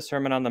the end of the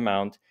Sermon on the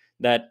Mount,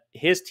 that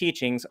his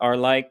teachings are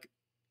like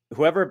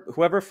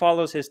whoever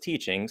follows his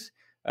teachings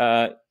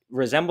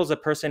resembles a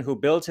person who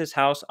builds his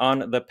house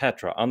on the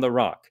Petra, on the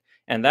rock.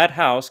 And that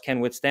house can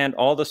withstand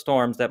all the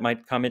storms that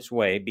might come its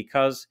way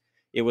because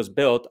it was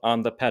built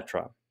on the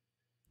Petra.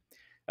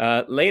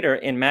 Later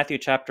in Matthew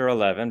chapter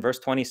 11, verse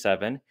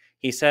 27,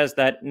 he says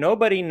that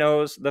nobody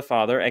knows the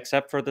Father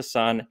except for the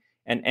Son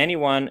and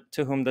anyone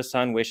to whom the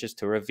Son wishes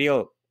to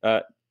reveal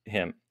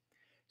him.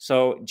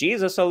 So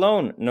Jesus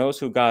alone knows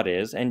who God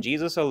is, and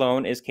Jesus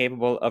alone is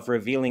capable of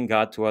revealing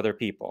God to other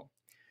people.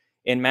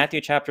 In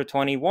Matthew chapter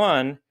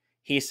 21,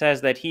 he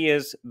says that he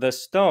is the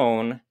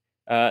stone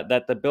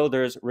that the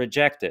builders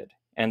rejected,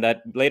 and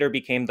that later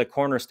became the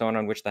cornerstone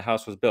on which the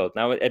house was built.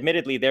 Now,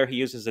 admittedly, there he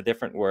uses a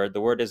different word. The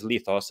word is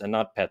lithos and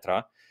not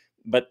petra,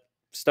 but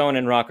stone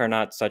and rock are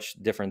not such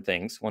different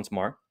things, once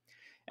more.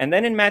 And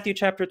then in Matthew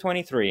chapter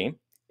 23,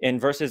 in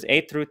verses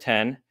 8 through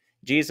 10,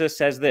 Jesus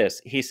says this.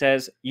 He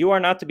says, you are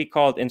not to be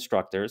called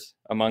instructors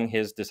among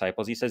his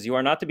disciples. He says, you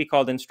are not to be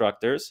called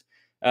instructors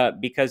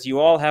because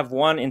you all have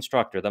one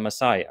instructor, the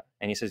Messiah.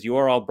 And he says, you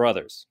are all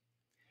brothers.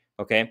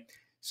 Okay,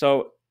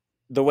 so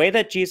the way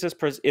that Jesus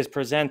is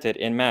presented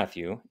in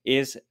Matthew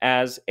is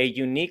as a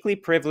uniquely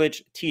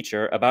privileged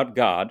teacher about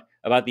God,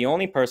 about the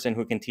only person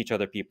who can teach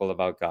other people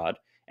about God.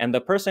 And the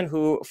person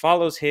who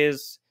follows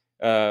his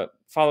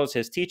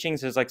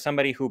teachings is like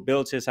somebody who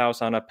builds his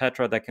house on a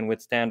Petra that can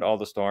withstand all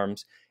the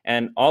storms.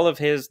 And all of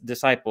his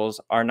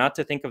disciples are not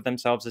to think of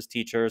themselves as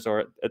teachers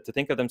or to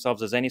think of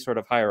themselves as any sort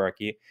of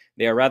hierarchy.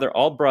 They are rather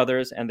all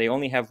brothers, and they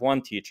only have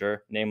one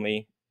teacher,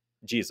 namely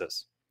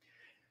Jesus.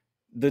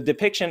 The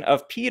depiction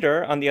of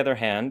Peter, on the other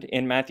hand,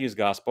 in Matthew's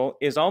gospel,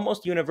 is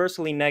almost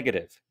universally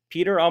negative.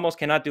 Peter almost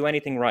cannot do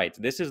anything right.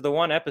 This is the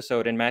one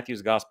episode in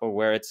Matthew's gospel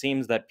where it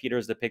seems that Peter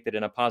is depicted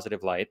in a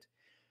positive light.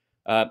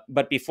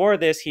 But before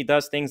this, he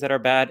does things that are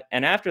bad.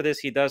 And after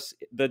this,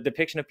 the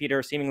depiction of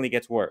Peter seemingly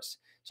gets worse.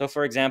 So,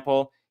 for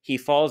example, he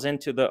falls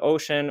into the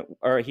ocean,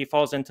 or he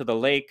falls into the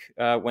lake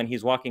when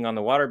he's walking on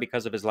the water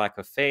because of his lack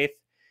of faith.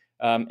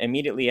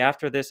 Immediately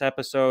after this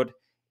episode,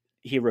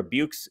 he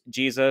rebukes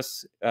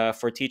Jesus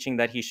for teaching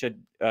that he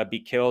should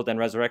be killed and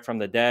resurrect from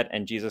the dead,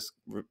 and Jesus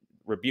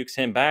rebukes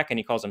him back, and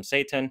he calls him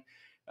Satan.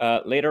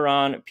 Later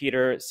on,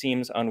 Peter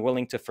seems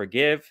unwilling to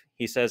forgive.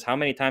 He says, how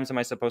many times am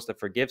I supposed to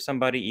forgive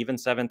somebody? Even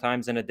 7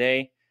 times in a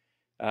day.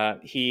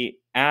 He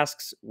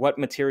asks what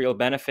material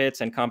benefits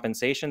and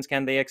compensations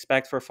can they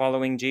expect for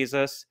following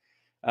Jesus.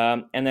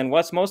 And then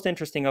what's most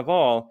interesting of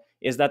all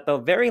is that the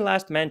very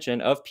last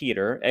mention of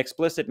Peter,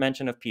 explicit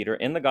mention of Peter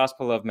in the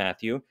Gospel of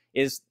Matthew,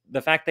 is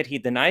the fact that he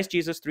denies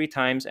Jesus 3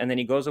 times and then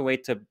he goes away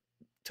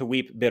to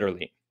weep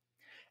bitterly.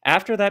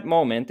 After that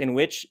moment in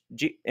which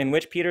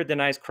Peter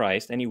denies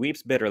Christ and he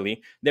weeps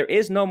bitterly, there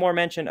is no more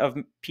mention of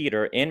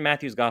Peter in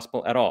Matthew's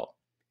Gospel at all.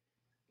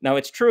 Now,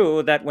 it's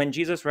true that when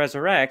Jesus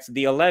resurrects,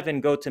 the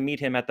 11 go to meet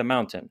him at the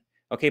mountain.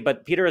 Okay,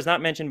 but Peter is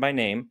not mentioned by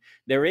name.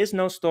 There is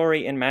no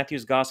story in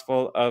Matthew's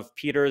Gospel of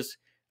Peter's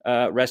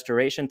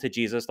restoration to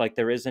Jesus like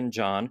there is in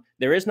John.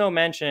 There is no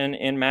mention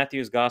in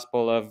Matthew's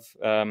Gospel of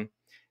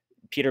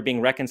Peter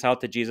being reconciled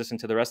to Jesus and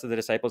to the rest of the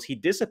disciples. He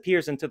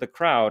disappears into the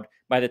crowd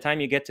by the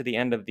time you get to the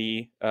end of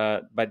the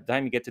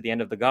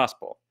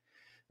Gospel.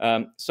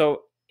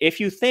 So if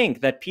you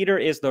think that Peter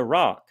is the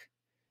rock,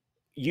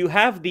 you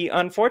have the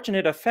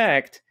unfortunate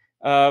effect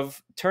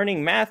of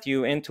turning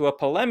Matthew into a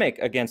polemic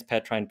against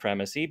Petrine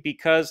primacy,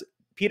 because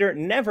Peter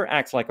never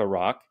acts like a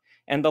rock.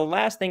 And the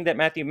last thing that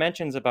Matthew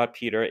mentions about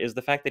Peter is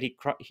the fact that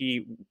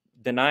he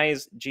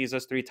denies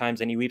Jesus 3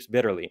 times and he weeps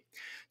bitterly.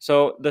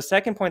 So the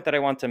second point that I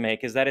want to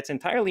make is that it's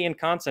entirely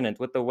inconsonant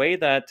with the way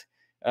that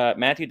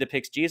Matthew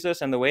depicts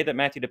Jesus and the way that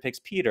Matthew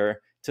depicts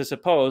Peter to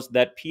suppose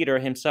that Peter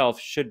himself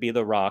should be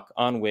the rock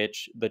on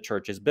which the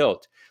church is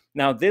built.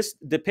 Now, this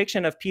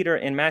depiction of Peter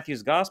in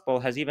Matthew's gospel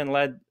has even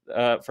led,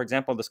 for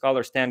example, the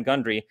scholar Stan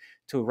Gundry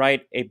to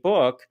write a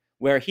book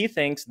where he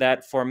thinks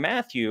that for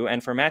Matthew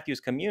and for Matthew's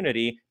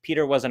community,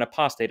 Peter was an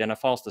apostate and a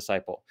false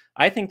disciple.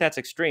 I think that's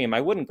extreme. I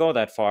wouldn't go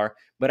that far,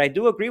 but I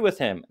do agree with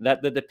him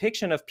that the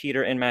depiction of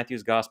Peter in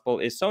Matthew's gospel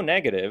is so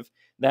negative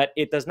that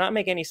it does not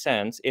make any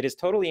sense. It is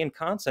totally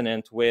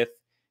inconsonant with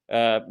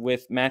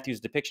Matthew's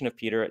depiction of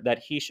Peter, that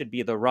he should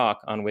be the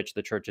rock on which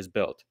the church is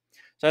built.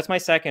 So that's my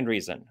second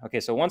reason. Okay,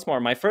 so once more,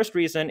 my first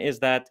reason is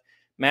that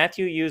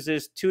Matthew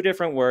uses 2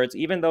 different words,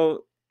 even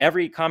though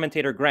every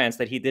commentator grants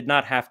that he did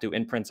not have to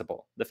in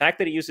principle. The fact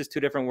that he uses 2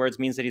 different words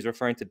means that he's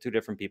referring to 2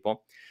 different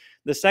people.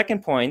 The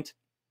second point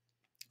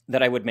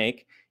that I would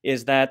make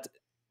is that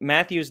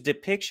Matthew's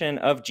depiction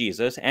of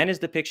Jesus and his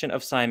depiction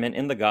of Simon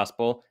in the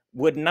gospel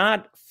would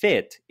not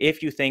fit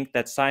if you think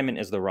that Simon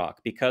is the rock,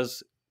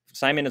 because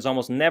Simon is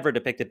almost never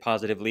depicted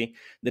positively.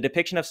 The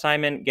depiction of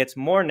Simon gets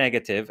more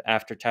negative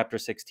after chapter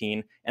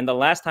 16. And the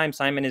last time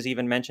Simon is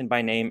even mentioned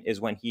by name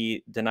is when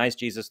he denies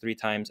Jesus 3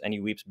 times and he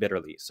weeps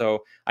bitterly. So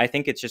I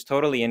think it's just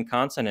totally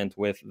inconsonant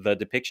with the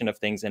depiction of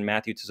things in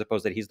Matthew to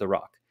suppose that he's the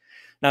rock.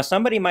 Now,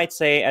 somebody might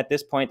say at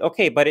this point,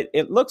 okay, but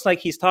it looks like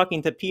he's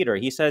talking to Peter.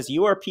 He says,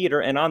 you are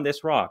Peter and on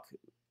this rock.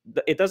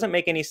 It doesn't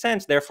make any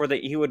sense, therefore,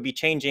 that he would be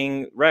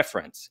changing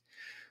reference.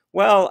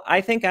 Well,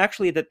 I think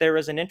actually that there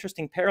is an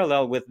interesting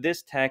parallel with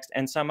this text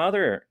and some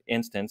other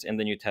instance in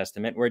the New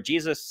Testament where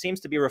Jesus seems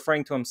to be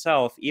referring to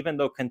himself, even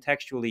though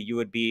contextually you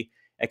would be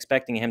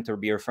expecting him to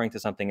be referring to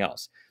something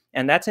else.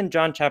 And that's in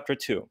John chapter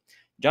 2.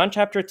 John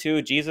chapter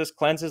 2, Jesus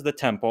cleanses the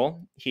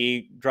temple.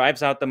 He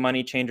drives out the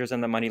money changers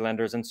and the money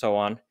lenders and so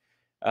on.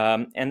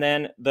 And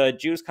then the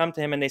Jews come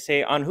to him and they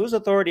say, on whose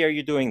authority are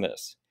you doing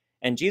this?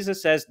 And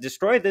Jesus says,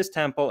 destroy this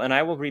temple and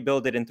I will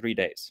rebuild it in 3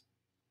 days.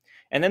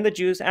 And then the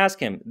Jews ask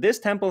him, this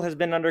temple has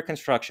been under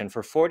construction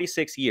for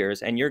 46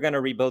 years and you're going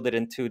to rebuild it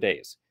in 2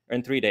 days or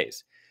in 3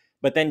 days.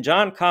 But then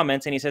John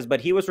comments and he says,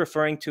 but he was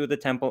referring to the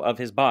temple of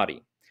his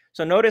body.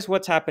 So notice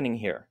what's happening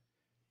here.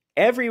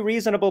 Every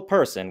reasonable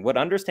person would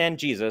understand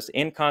Jesus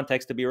in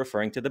context to be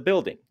referring to the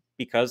building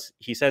because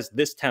he says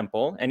this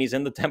temple and he's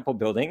in the temple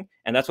building.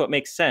 And that's what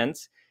makes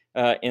sense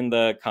in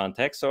the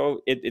context.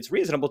 So it's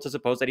reasonable to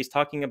suppose that he's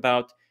talking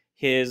about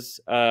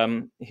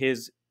the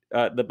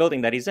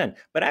building that he's in.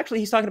 But actually,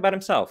 he's talking about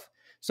himself.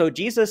 So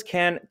Jesus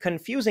can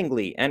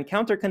confusingly and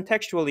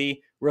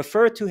counter-contextually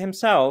refer to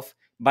himself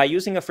by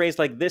using a phrase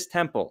like this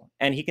temple.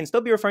 And he can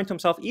still be referring to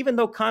himself, even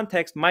though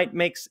context might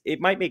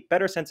make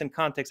better sense in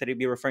context that he'd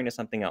be referring to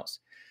something else.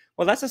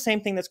 Well, that's the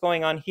same thing that's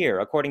going on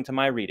here, according to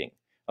my reading.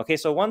 Okay,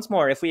 so once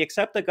more, if we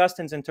accept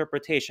Augustine's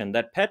interpretation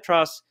that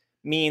Petros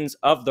means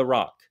of the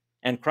rock,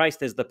 and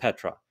Christ is the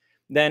Petra,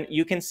 then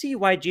you can see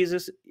why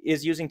Jesus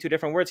is using 2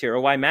 different words here, or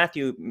why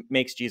Matthew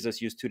makes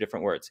Jesus use 2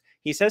 different words.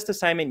 He says to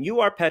Simon, you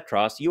are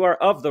Petros, you are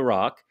of the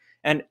rock,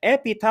 and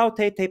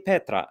epitaute te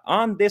Petra,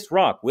 on this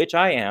rock, which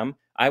I am,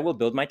 I will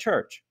build my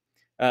church.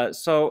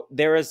 So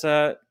there is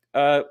a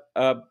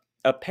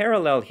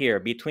parallel here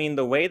between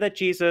the way that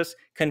Jesus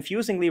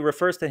confusingly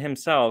refers to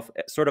himself,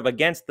 sort of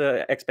against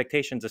the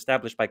expectations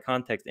established by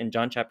context in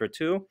John chapter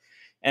 2,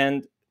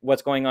 and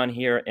what's going on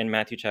here in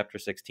Matthew chapter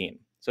 16.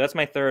 So that's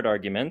my third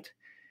argument.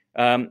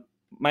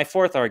 My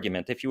fourth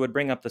argument, if you would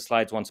bring up the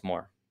slides once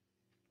more,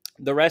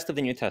 the rest of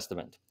the New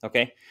Testament.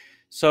 Okay,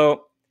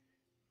 so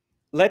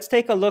let's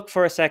take a look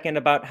for a second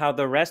about how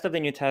the rest of the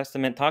New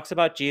Testament talks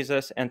about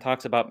Jesus and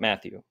talks about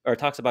Matthew, or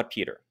talks about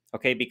Peter.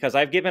 Okay, because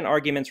I've given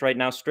arguments right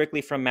now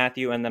strictly from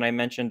Matthew, and then I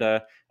mentioned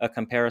a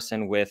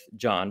comparison with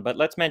John, but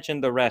let's mention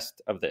the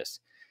rest of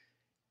this.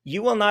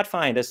 You will not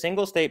find a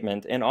single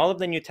statement in all of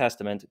the New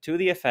Testament to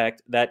the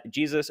effect that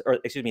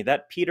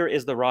that Peter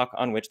is the rock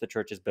on which the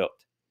church is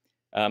built.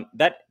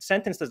 That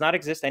sentence does not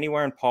exist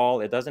anywhere in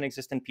Paul. It doesn't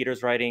exist in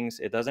Peter's writings.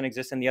 It doesn't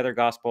exist in the other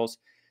Gospels.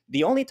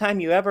 The only time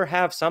you ever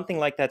have something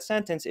like that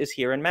sentence is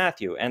here in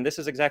Matthew, and this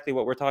is exactly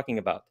what we're talking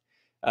about.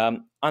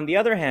 On the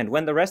other hand,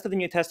 when the rest of the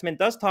New Testament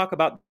does talk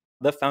about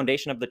the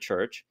foundation of the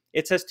church,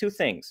 it says 2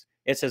 things.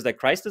 It says that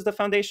Christ is the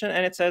foundation,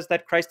 and it says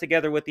that Christ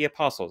together with the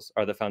apostles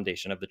are the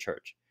foundation of the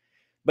church.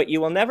 But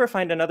you will never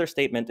find another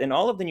statement in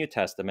all of the New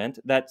Testament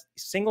that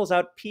singles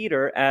out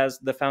Peter as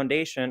the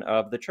foundation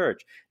of the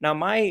church. Now,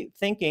 my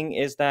thinking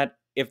is that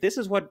if this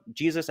is what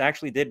Jesus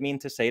actually did mean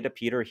to say to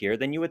Peter here,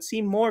 then you would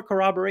see more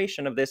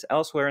corroboration of this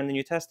elsewhere in the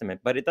New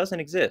Testament, but it doesn't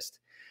exist.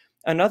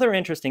 Another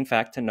interesting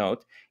fact to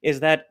note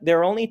is that there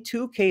are only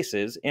 2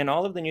 cases in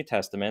all of the New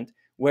Testament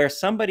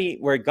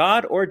where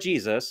God or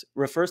Jesus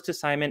refers to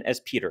Simon as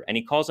Peter, and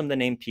he calls him the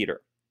name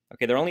Peter.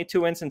 Okay, there are only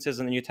 2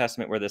 instances in the New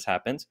Testament where this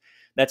happens.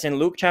 That's in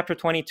Luke chapter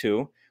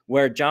 22,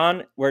 where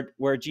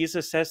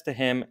Jesus says to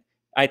him,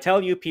 I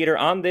tell you, Peter,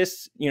 on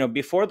this,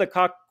 before the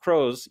cock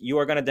crows, you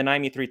are going to deny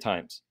me 3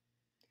 times.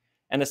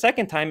 And the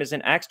second time is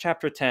in Acts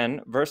chapter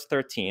 10, verse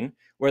 13,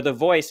 where the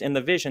voice in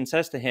the vision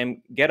says to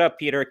him, get up,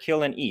 Peter,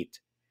 kill and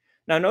eat.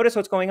 Now, notice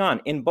what's going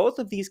on. In both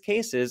of these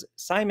cases,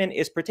 Simon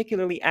is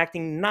particularly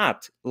acting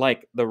not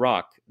like the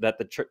rock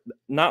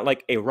not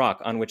like a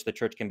rock on which the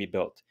church can be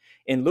built.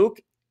 In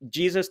Luke,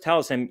 Jesus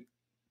tells him,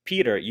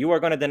 Peter, you are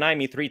going to deny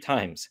me 3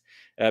 times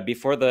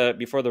before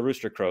the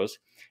rooster crows.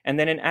 And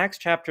then in Acts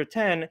chapter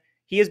 10,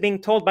 he is being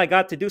told by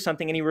God to do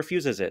something and he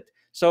refuses it.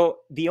 So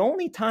the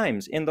only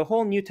times in the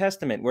whole New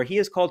Testament where he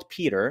is called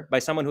Peter by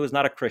someone who is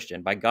not a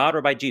Christian, by God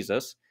or by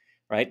Jesus,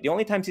 right? The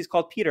only times he's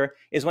called Peter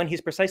is when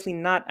he's precisely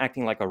not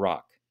acting like a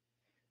rock.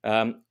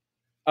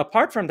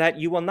 Apart from that,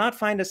 you will not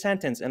find a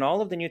sentence in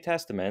all of the New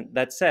Testament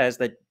that says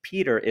that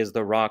Peter is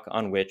the rock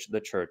on which the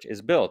church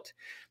is built.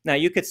 Now,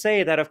 you could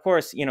say that, of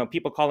course,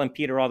 people call him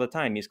Peter all the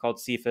time. He's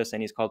called Cephas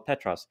and he's called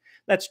Petros.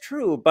 That's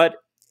true, but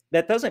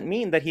that doesn't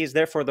mean that he's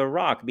therefore the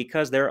rock,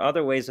 because there are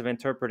other ways of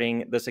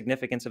interpreting the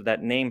significance of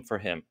that name for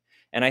him.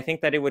 And I think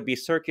that it would be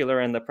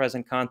circular in the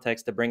present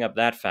context to bring up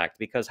that fact,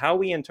 because how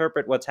we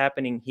interpret what's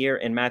happening here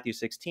in Matthew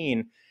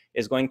 16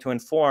 is going to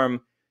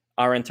inform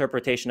our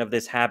interpretation of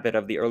this habit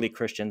of the early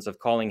Christians of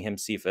calling him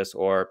Cephas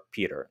or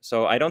Peter.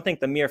 So I don't think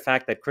the mere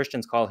fact that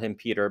Christians call him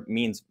Peter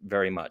means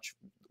very much.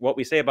 What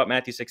we say about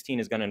Matthew 16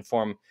 is going to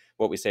inform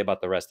what we say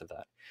about the rest of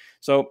that.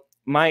 So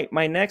my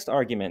next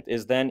argument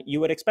is then you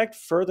would expect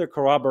further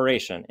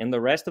corroboration in the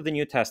rest of the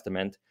New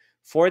Testament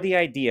for the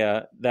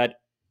idea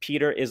that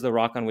Peter is the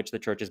rock on which the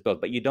church is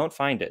built, but you don't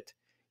find it.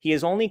 He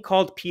is only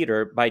called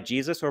Peter by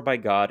Jesus or by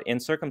God in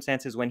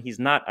circumstances when he's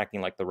not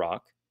acting like the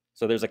rock.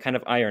 So there's a kind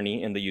of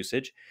irony in the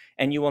usage.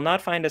 And you will not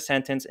find a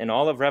sentence in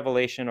all of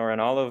Revelation or in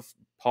all of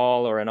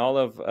Paul or in all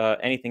of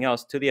anything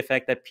else to the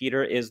effect that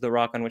Peter is the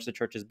rock on which the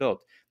church is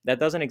built. That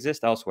doesn't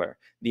exist elsewhere.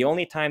 The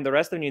only time the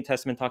rest of the New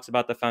Testament talks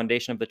about the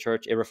foundation of the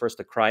church, it refers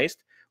to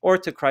Christ or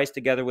to Christ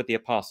together with the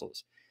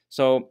apostles.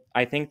 So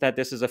I think that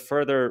this is a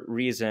further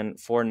reason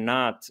for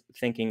not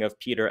thinking of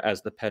Peter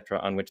as the Petra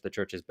on which the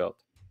church is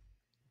built.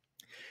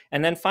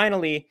 And then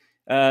finally,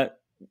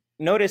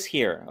 notice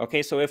here,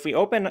 okay, so if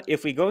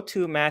we go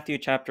to Matthew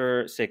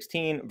chapter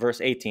 16, verse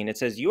 18, it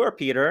says, you are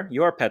Peter,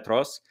 you are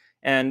Petros,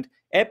 and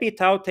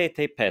epitaute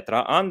te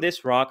Petra, on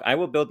this rock I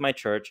will build my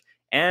church,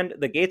 and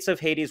the gates of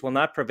Hades will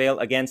not prevail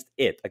against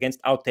it, against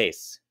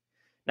autes.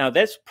 Now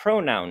this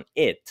pronoun,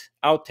 it,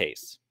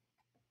 autes,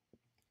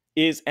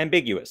 is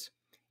ambiguous.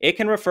 It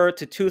can refer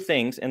to two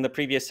things in the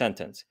previous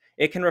sentence.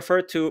 It can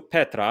refer to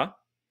Petra,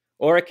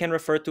 or it can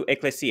refer to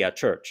ecclesia,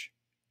 church,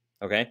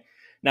 okay?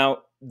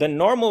 Now, the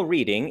normal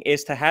reading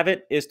is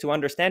to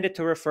understand it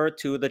to refer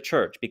to the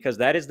church, because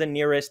that is the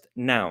nearest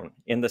noun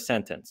in the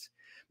sentence.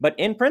 But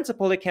in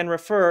principle, it can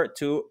refer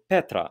to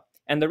Petra.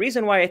 And the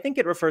reason why I think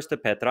it refers to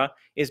Petra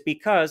is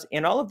because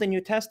in all of the New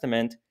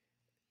Testament,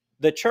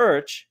 the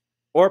church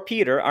or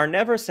Peter are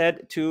never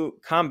said to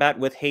combat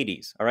with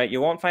Hades. All right, you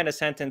won't find a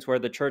sentence where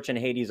the church and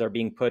Hades are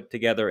being put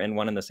together in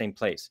one and the same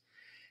place.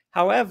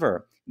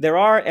 However, there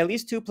are at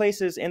least two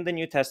places in the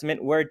New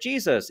Testament where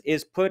Jesus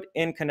is put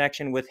in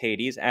connection with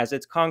Hades as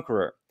its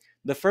conqueror.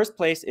 The first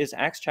place is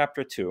Acts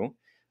chapter 2,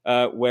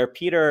 where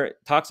Peter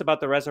talks about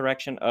the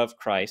resurrection of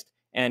Christ,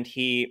 and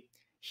he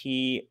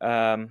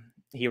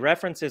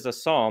references a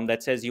psalm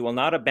that says, "You will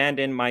not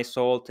abandon my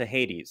soul to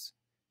Hades."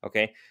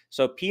 Okay,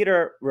 so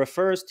Peter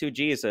refers to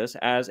Jesus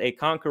as a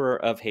conqueror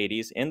of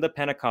Hades in the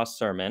Pentecost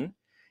sermon.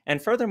 And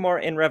furthermore,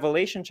 in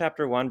Revelation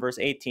chapter 1, verse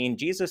 18,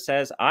 Jesus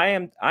says,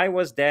 I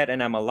was dead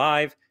and am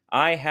alive.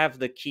 I have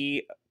the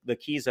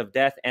keys of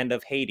death and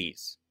of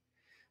Hades.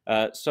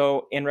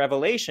 So in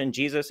Revelation,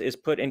 Jesus is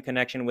put in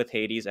connection with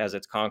Hades as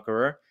its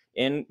conqueror.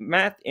 In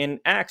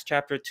Acts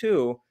chapter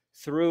 2,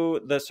 through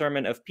the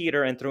sermon of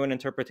Peter and through an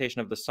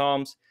interpretation of the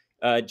Psalms,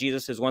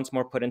 Jesus is once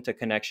more put into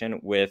connection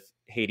with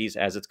Hades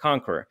as its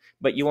conqueror.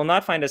 But you will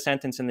not find a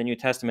sentence in the New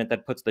Testament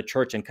that puts the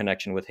church in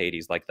connection with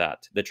Hades like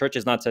that. The church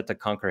is not set to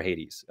conquer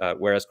Hades,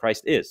 whereas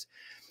Christ is.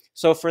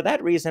 So for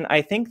that reason,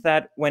 I think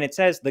that when it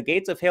says the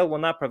gates of hell will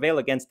not prevail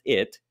against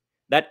it,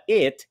 that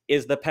it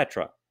is the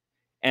Petra.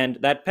 And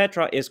that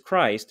Petra is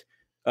Christ,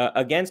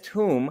 against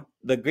whom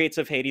the gates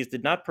of Hades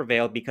did not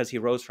prevail because he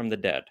rose from the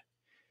dead.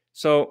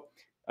 So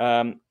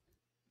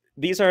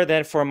these are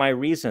therefore my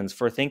reasons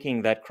for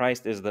thinking that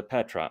Christ is the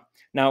Petra.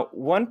 Now,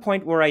 one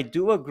point where I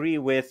do agree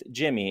with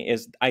Jimmy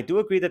is I do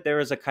agree that there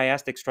is a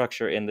chiastic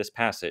structure in this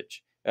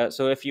passage.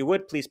 So if you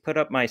would please put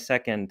up my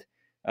second,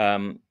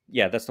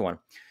 yeah, that's the one.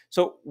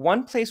 So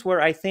one place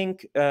where I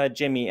think,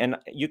 Jimmy, and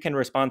you can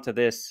respond to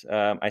this,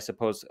 I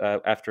suppose,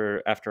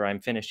 after I'm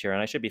finished here,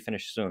 and I should be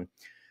finished soon.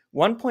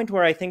 One point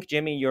where I think,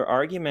 Jimmy, your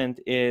argument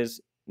is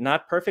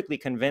not perfectly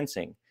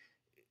convincing.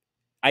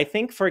 I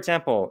think, for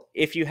example,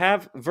 if you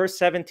have verse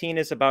 17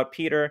 is about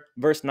Peter,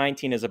 verse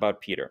 19 is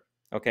about Peter,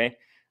 okay?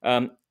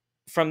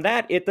 From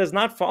that, it does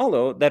not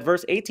follow that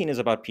verse 18 is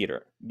about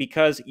Peter,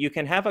 because you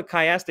can have a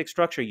chiastic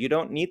structure. You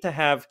don't need to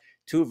have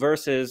two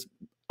verses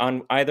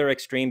on either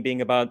extreme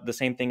being about the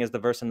same thing as the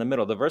verse in the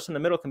middle. The verse in the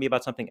middle can be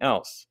about something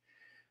else.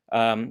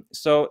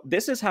 So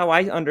this is how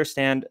I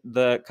understand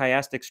the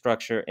chiastic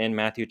structure in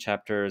Matthew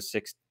chapter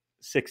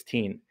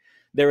 16.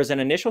 There is an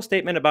initial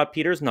statement about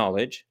Peter's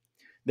knowledge.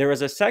 There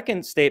is a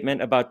second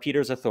statement about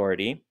Peter's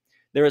authority.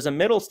 There is a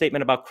middle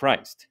statement about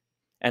Christ.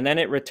 And then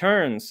it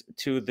returns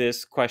to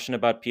this question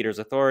about Peter's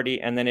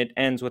authority, and then it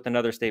ends with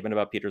another statement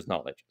about Peter's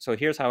knowledge. So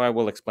here's how I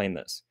will explain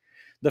this.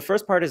 The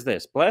first part is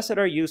this: Blessed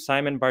are you,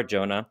 Simon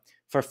Bar-Jonah,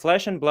 for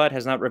flesh and blood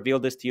has not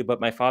revealed this to you, but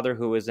my Father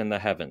who is in the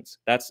heavens.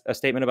 That's a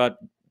statement about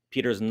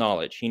Peter's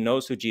knowledge. He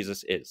knows who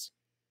Jesus is.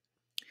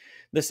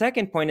 The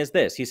second point is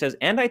this. He says,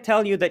 and I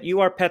tell you that you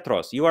are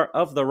Petros, you are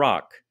of the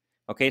rock.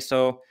 Okay,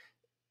 so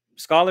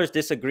scholars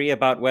disagree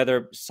about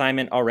whether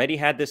Simon already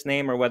had this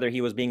name or whether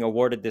he was being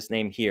awarded this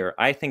name here.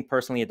 I think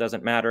personally it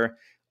doesn't matter.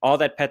 All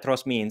that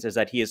Petros means is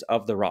that he is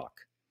of the rock.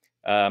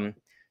 The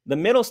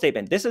middle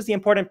statement, this is the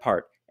important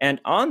part. And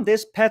on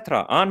this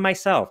Petra, on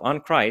myself, on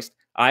Christ,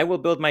 I will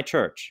build my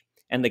church,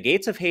 and the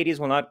gates of Hades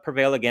will not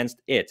prevail against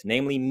it,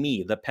 namely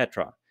me, the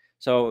Petra.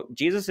 So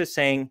Jesus is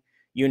saying,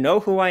 you know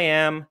who I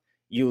am.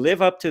 You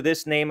live up to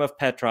this name of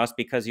Petros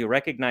because you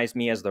recognize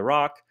me as the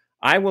rock.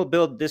 I will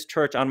build this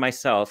church on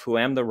myself, who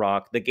am the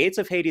rock. The gates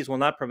of Hades will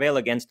not prevail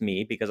against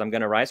me because I'm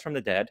going to rise from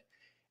the dead.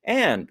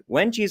 And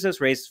when Jesus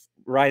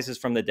rises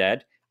from the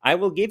dead, I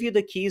will give you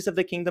the keys of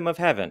the kingdom of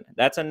heaven.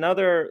 That's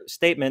another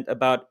statement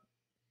about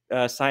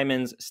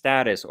Simon's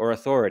status or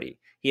authority.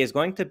 He is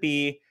going to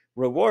be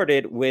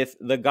rewarded with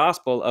the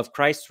gospel of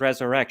Christ's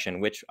resurrection,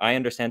 which I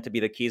understand to be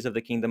the keys of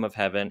the kingdom of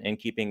heaven, in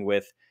keeping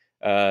with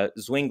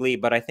Zwingli.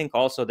 But I think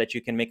also that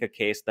you can make a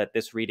case that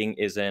this reading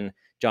is in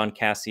John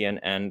Cassian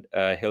and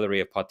Hilary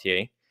of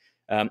Poitiers.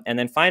 And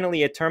then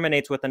finally, it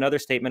terminates with another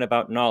statement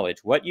about knowledge.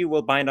 What you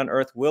will bind on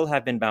earth will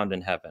have been bound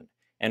in heaven,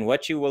 and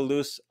what you will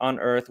loose on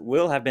earth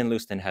will have been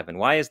loosed in heaven.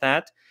 Why is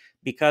that?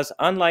 Because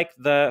unlike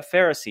the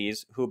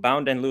Pharisees, who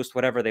bound and loosed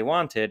whatever they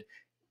wanted,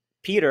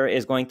 Peter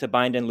is going to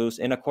bind and loose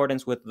in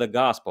accordance with the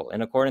gospel,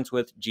 in accordance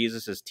with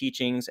Jesus's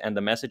teachings and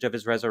the message of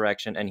his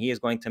resurrection, and he is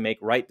going to make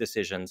right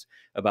decisions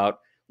about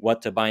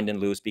what to bind and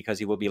loose, because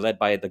he will be led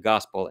by the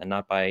gospel and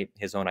not by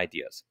his own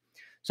ideas.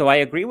 So I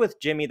agree with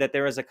Jimmy that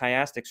there is a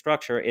chiastic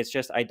structure. It's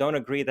just I don't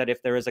agree that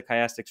if there is a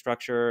chiastic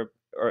structure,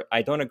 or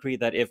I don't agree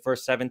that if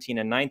verse 17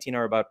 and 19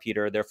 are about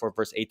Peter, therefore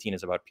verse 18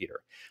 is about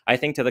Peter. I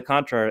think to the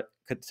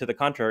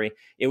contrary,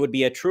 it would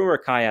be a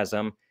truer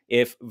chiasm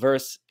if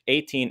verse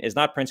 18 is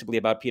not principally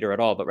about Peter at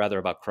all, but rather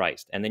about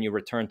Christ. And then you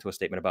return to a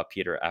statement about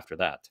Peter after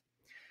that.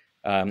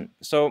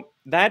 So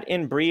that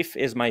in brief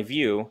is my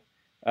view.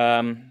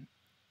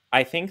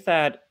 I think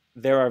that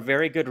there are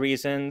very good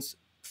reasons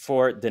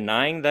for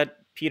denying that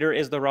Peter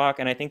is the rock,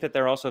 and I think that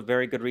there are also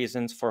very good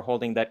reasons for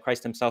holding that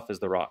Christ himself is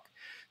the rock.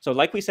 So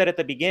like we said at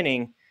the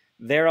beginning,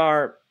 there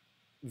are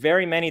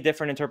very many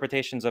different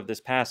interpretations of this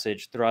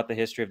passage throughout the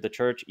history of the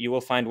church. You will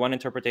find one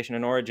interpretation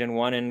in Origen,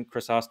 one in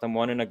Chrysostom,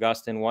 one in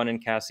Augustine, one in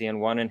Cassian,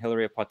 one in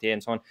Hilary of Poitiers,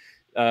 and so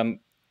on.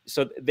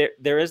 So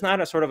there is not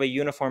a sort of a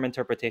uniform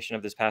interpretation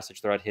of this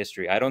passage throughout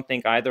history. I don't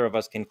think either of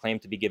us can claim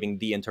to be giving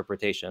the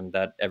interpretation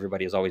that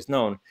everybody has always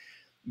known.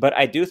 But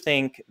I do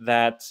think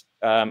that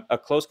a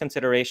close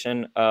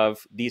consideration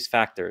of these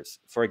factors,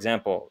 for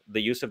example,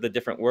 the use of the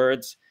different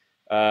words,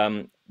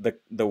 the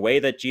way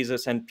that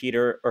Jesus and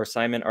Peter or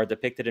Simon are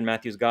depicted in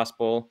Matthew's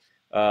gospel,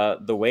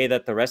 the way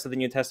that the rest of the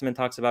New Testament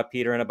talks about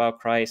Peter and about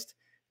Christ,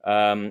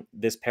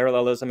 this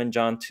parallelism in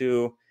John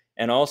 2,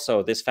 and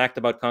also this fact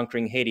about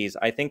conquering Hades.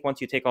 I think once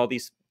you take all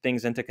these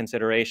things into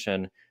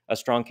consideration, a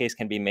strong case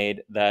can be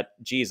made that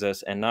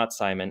Jesus and not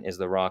Simon is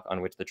the rock on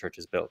which the church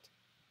is built.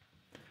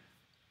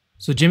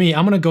 So Jimmy,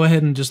 I'm going to go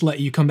ahead and just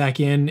let you come back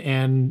in,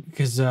 and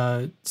because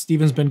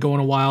Stephen's been going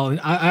a while, and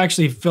I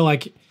actually feel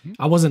like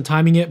I wasn't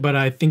timing it, but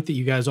I think that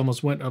you guys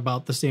almost went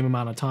about the same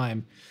amount of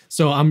time.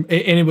 So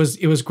it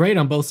was great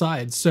on both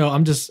sides. So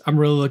I'm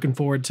really looking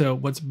forward to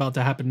what's about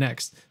to happen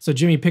next. So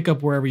Jimmy, pick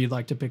up wherever you'd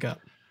like to pick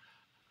up.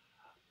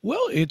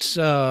 Well,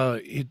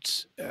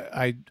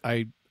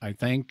 I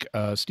thank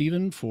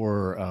Stephen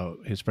for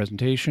his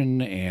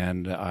presentation,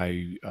 and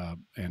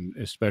and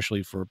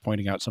especially for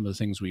pointing out some of the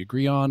things we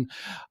agree on.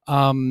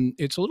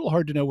 It's a little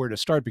hard to know where to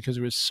start because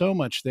there was so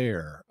much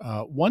there.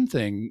 One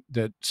thing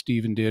that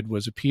Stephen did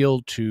was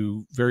appeal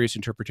to various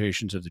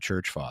interpretations of the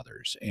Church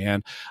Fathers,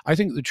 and I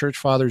think the Church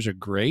Fathers are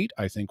great.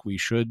 I think we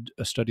should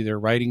study their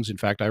writings. In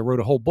fact, I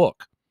wrote a whole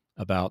book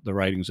about the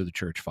writings of the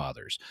Church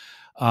Fathers.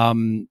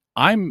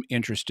 I'm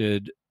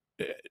interested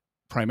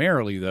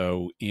primarily,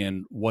 though,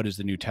 in what does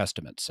the New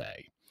Testament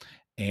say?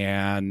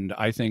 And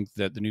I think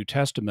that the New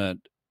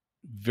Testament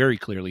very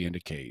clearly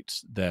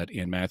indicates that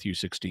in Matthew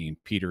 16,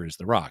 Peter is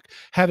the rock.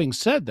 Having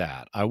said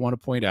that, I want to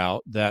point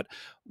out that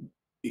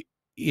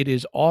it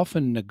is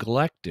often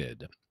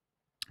neglected,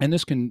 and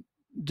this can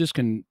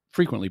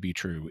frequently be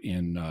true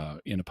in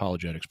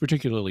apologetics,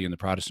 particularly in the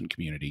Protestant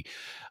community.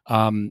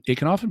 It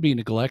can often be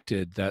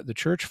neglected that the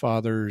Church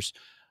Fathers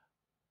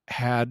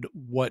had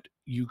what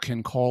you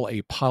can call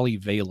a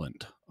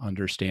polyvalent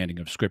understanding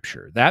of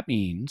Scripture. That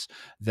means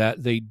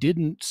that they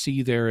didn't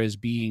see there as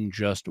being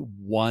just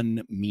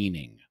one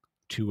meaning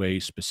to a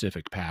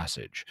specific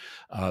passage.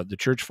 The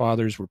Church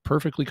Fathers were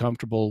perfectly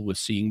comfortable with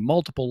seeing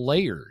multiple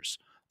layers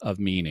of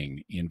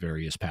meaning in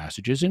various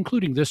passages,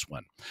 including this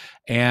one.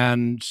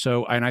 And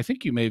so, and I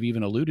think you may have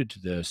even alluded to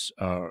this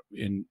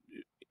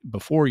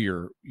before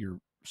your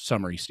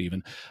summary,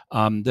 Stephen,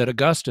 that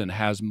Augustine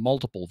has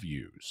multiple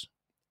views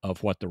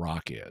of what the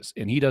rock is,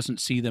 and he doesn't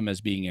see them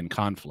as being in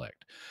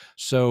conflict.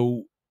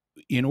 So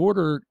in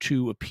order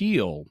to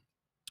appeal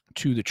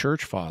to the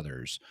Church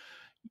Fathers,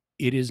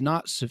 it is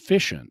not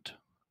sufficient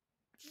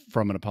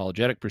from an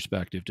apologetic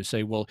perspective to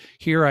say, well,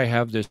 here I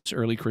have this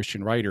early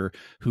Christian writer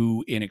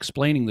who, in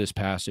explaining this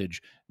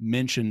passage,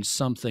 mentions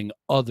something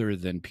other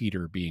than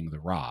Peter being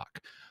the rock,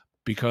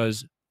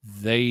 because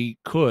they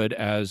could,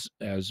 as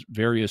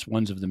various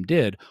ones of them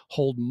did,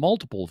 hold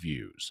multiple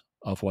views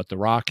of what the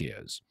rock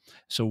is.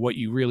 So what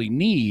you really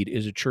need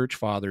is a church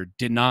father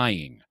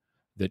denying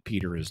that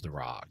Peter is the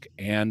rock.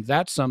 And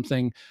that's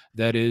something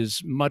that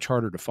is much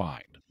harder to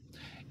find.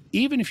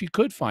 Even if you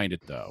could find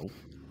it, though,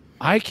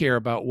 I care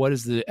about what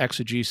does the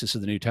exegesis of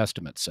the New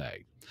Testament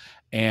say.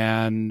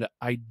 And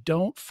I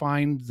don't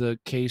find the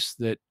case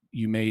that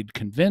you made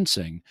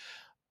convincing,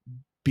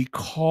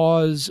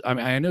 because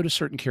I notice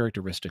certain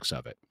characteristics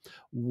of it.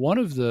 One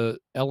of the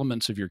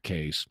elements of your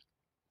case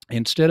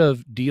instead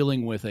of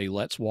dealing with a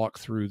let's walk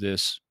through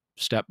this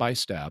step by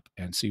step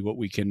and see what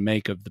we can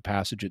make of the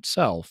passage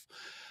itself,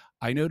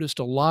 I noticed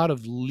a lot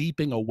of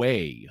leaping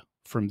away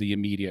from the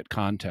immediate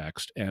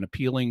context and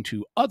appealing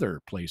to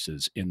other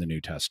places in the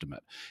New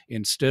Testament.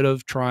 Instead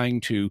of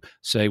trying to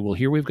say, well,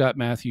 here we've got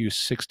Matthew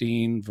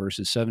 16,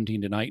 verses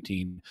 17 to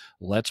 19.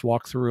 Let's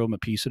walk through them a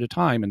piece at a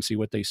time and see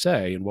what they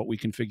say and what we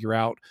can figure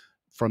out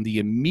from the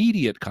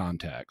immediate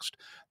context.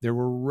 There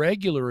were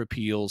regular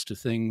appeals to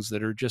things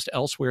that are just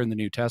elsewhere in the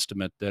New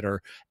Testament that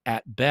are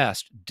at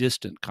best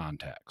distant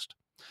context.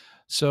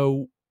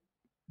 So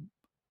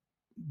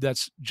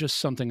that's just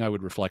something I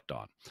would reflect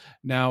on.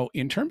 Now,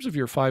 in terms of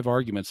your 5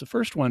 arguments, the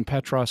first one,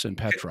 Petros and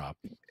Petra.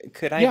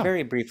 Could I Yeah,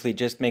 very briefly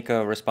just make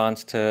a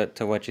response to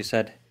what you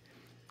said?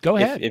 go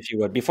ahead. If you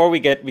would, before we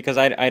get, because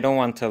I don't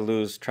want to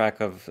lose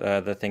track of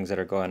the things that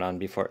are going on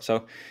before.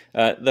 So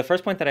the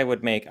first point that I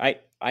would make, I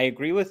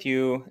agree with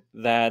you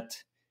that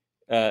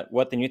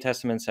what the New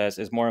Testament says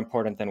is more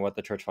important than what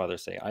the church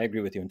fathers say. I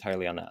agree with you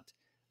entirely on that.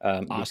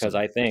 Because Awesome.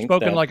 I think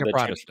Spoken that like a the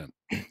church, Protestant.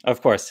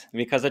 of course,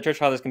 because the church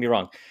fathers can be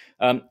wrong.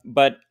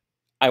 But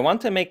I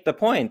want to make the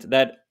point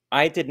that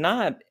I did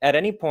not at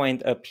any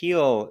point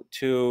appeal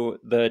to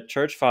the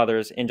church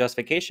fathers in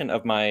justification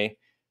of my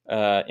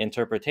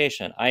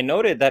interpretation. I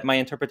noted that my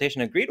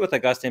interpretation agreed with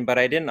Augustine, but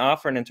I didn't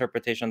offer an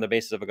interpretation on the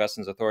basis of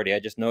Augustine's authority. I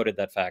just noted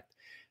that fact.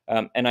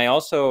 And I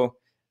also,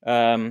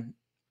 for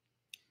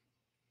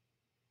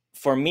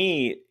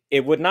me,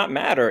 it would not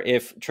matter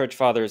if church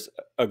fathers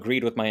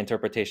agreed with my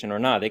interpretation or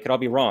not. They could all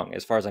be wrong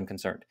as far as I'm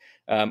concerned.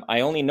 I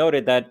only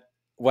noted that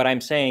what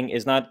I'm saying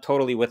is not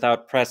totally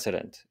without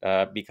precedent,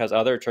 because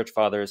other church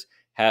fathers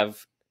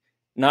have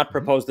not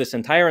proposed this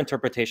entire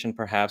interpretation,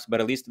 perhaps,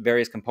 but at least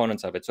various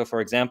components of it. So,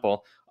 for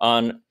example,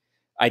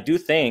 I do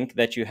think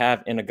that you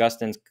have in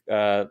Augustine's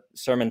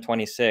Sermon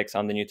 26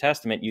 on the New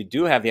Testament, you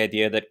do have the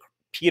idea that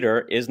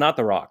Peter is not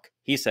the rock.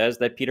 He says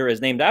that Peter is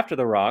named after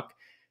the rock,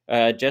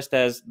 just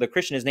as the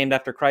Christian is named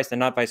after Christ and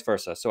not vice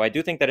versa. So I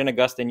do think that in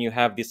Augustine you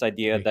have this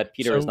idea that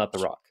Peter is not the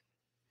rock.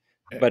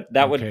 But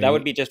that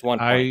would be just one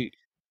point.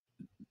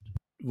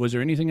 Was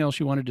there anything else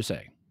you wanted to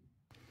say?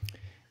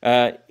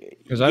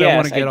 Because I don't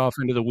want to get off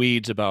into the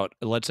weeds about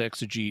let's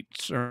exegete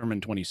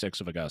Sermon 26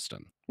 of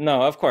Augustine.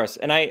 No, of course,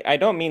 and I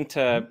don't mean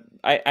to.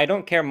 I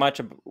don't care much.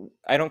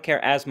 I don't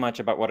care as much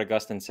about what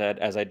Augustine said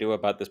as I do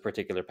about this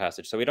particular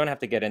passage. So we don't have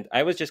to get in.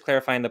 I was just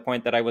clarifying the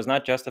point that I was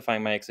not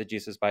justifying my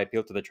exegesis by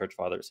appeal to the church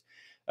fathers.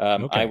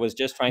 I was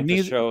just trying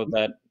to show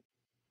that.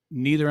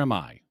 Neither am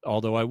I.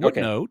 Although I would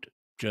note,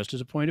 just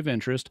as a point of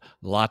interest,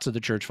 lots of the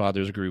church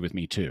fathers agree with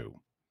me too.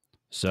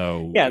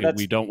 So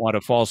we don't want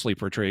to falsely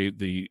portray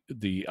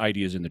the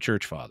ideas in the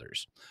church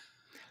fathers.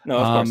 No,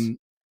 of course.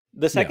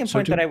 The second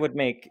point that I would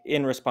make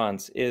in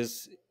response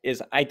is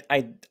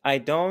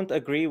I don't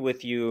agree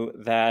with you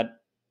that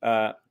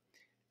I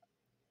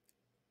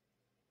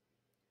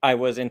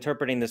was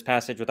interpreting this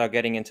passage without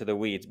getting into the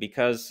weeds,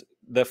 because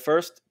the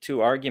first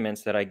 2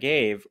 arguments that I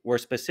gave were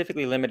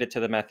specifically limited to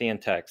the Matthean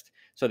text.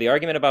 So the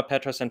argument about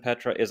Petros and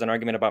Petra is an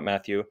argument about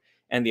Matthew,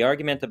 and the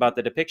argument about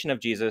the depiction of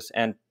Jesus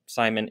and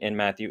Simon in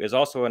Matthew is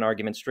also an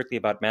argument strictly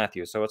about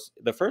Matthew. So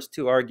the first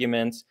 2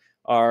 arguments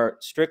are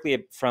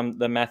strictly from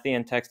the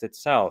Matthean text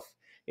itself.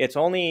 It's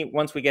only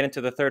once we get into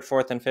the 3rd,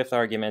 4th, and 5th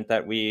argument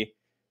that we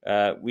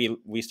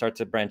start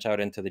to branch out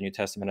into the New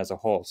Testament as a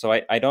whole. So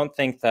I don't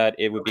think that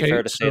it would be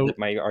fair to say that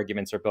my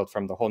arguments are built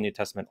from the whole New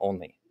Testament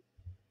only.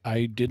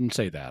 I didn't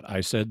say that.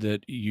 I said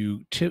that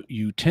you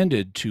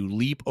tended to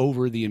leap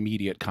over the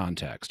immediate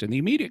context. And the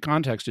immediate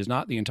context is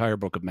not the entire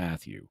book of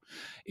Matthew.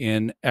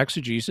 In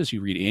exegesis, you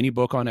read any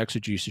book on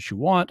exegesis you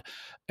want,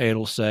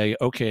 it'll say,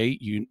 okay,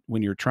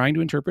 when you're trying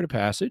to interpret a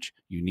passage,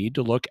 you need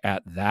to look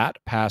at that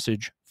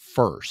passage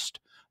first.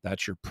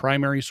 That's your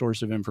primary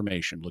source of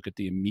information. Look at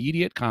the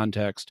immediate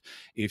context.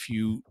 If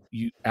you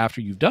after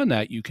you've done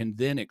that, you can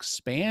then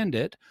expand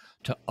it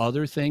to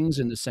other things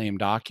in the same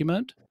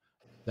document.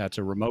 That's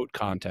a remote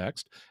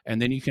context. And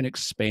then you can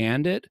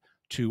expand it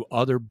to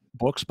other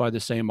books by the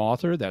same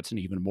author. That's an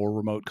even more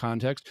remote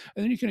context.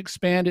 And then you can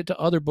expand it to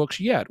other books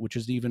yet, which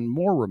is even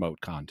more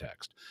remote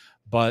context.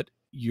 But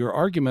your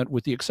argument,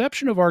 with the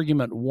exception of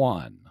argument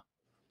 1,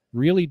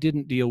 really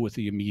didn't deal with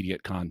the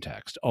immediate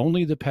context.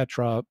 Only the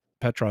Petros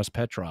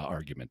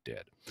argument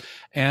did.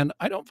 And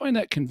I don't find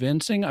that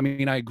convincing. I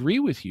mean, I agree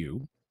with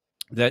you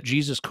that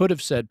Jesus could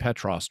have said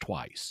Petros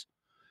twice,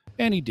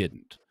 and he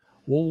didn't.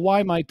 Well,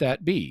 why might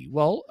that be?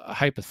 Well,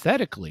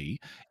 hypothetically,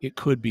 it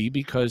could be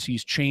because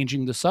he's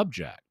changing the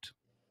subject.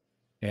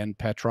 And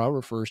Petra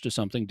refers to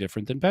something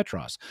different than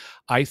Petros.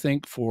 I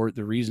think for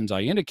the reasons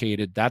I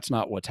indicated, that's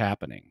not what's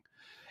happening.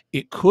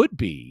 It could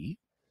be,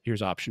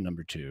 here's option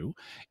number 2,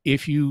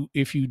 if you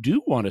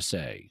do want to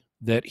say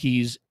that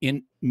he's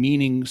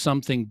meaning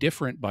something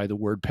different by the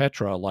word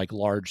Petra, like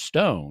large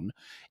stone,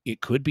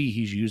 it could be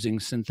he's using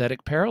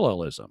synthetic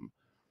parallelism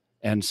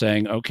and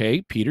saying, okay,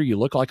 Peter, you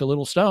look like a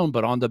little stone,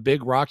 but on the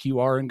big rock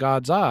you are in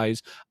God's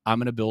eyes, I'm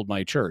going to build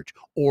my church.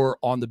 Or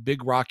on the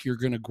big rock you're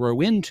going to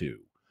grow into,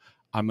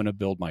 I'm going to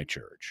build my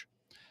church.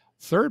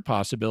 Third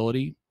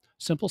possibility,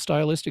 simple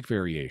stylistic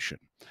variation.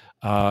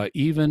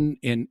 Even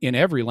in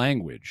every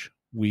language,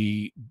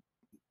 we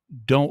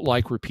don't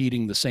like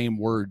repeating the same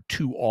word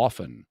too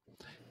often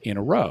in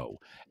a row.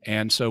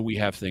 And so we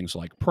have things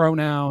like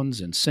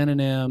pronouns and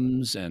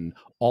synonyms and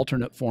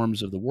alternate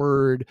forms of the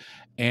word.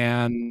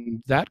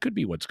 And that could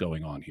be what's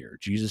going on here.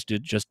 Jesus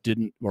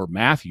didn't, or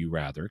Matthew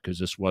rather, because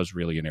this was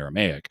really in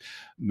Aramaic,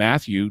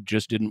 Matthew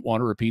just didn't want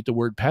to repeat the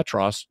word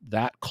Petros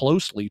that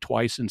closely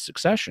twice in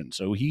succession.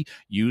 So he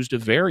used a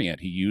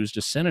variant, he used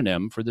a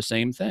synonym for the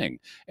same thing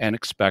and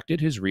expected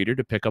his reader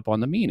to pick up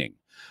on the meaning.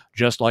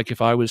 Just like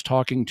if I was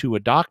talking to a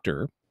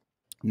doctor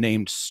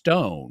named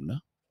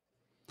Stone,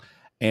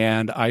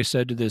 and I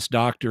said to this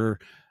doctor,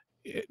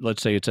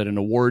 let's say it's at an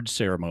awards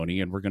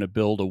ceremony and we're going to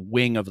build a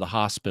wing of the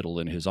hospital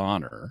in his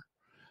honor.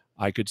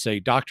 I could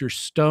say, Dr.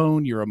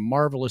 Stone, you're a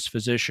marvelous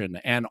physician.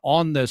 And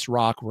on this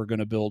rock, we're going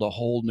to build a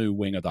whole new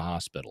wing of the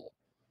hospital.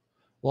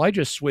 Well, I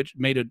just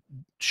made a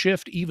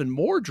shift even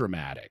more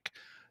dramatic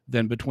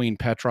than between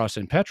Petros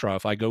and Petra.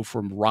 If I go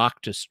from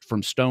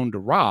stone to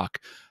rock,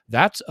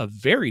 that's a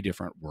very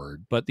different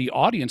word, but the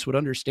audience would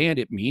understand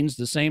it means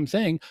the same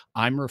thing.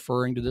 I'm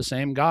referring to the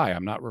same guy.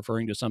 I'm not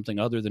referring to something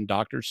other than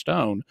Dr.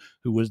 Stone,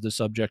 who was the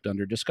subject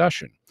under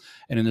discussion.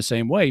 And in the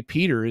same way,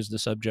 Peter is the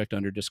subject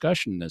under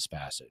discussion in this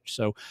passage.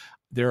 So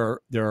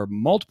there are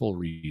multiple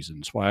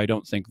reasons why I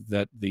don't think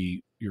that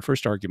your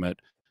first argument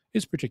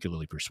is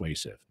particularly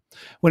persuasive.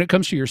 When it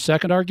comes to your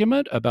second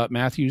argument about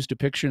Matthew's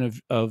depiction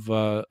of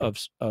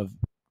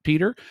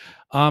Peter,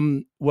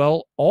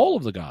 well, all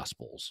of the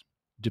Gospels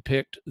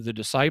depict the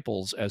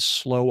disciples as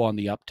slow on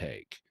the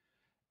uptake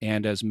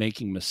and as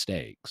making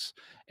mistakes.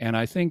 And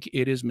I think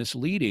it is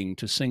misleading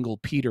to single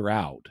Peter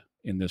out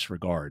in this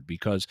regard,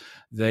 because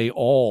they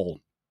all,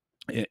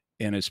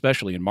 and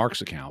especially in Mark's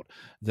account,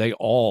 they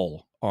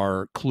all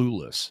are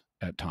clueless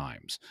at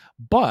times.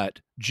 But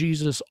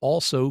Jesus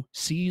also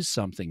sees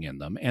something in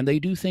them and they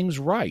do things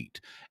right.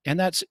 And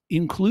that's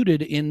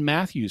included in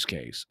Matthew's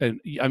case.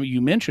 And I mean, you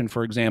mentioned,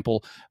 for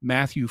example,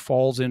 Matthew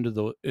falls into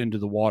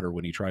the water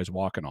when he tries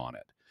walking on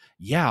it.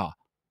 Yeah,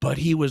 but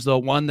he was the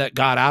one that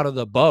got out of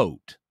the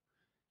boat.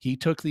 He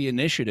took the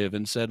initiative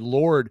and said,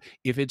 Lord,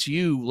 if it's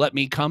you, let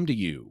me come to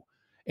you.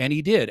 And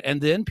he did. And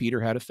then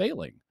Peter had a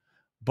failing.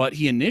 But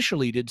he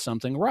initially did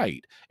something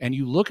right. And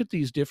you look at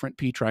these different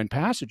Petrine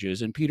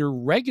passages, and Peter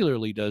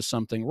regularly does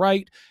something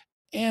right,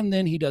 and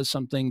then he does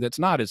something that's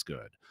not as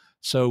good.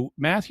 So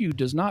Matthew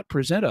does not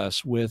present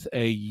us with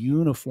a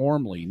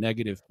uniformly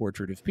negative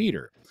portrait of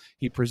Peter.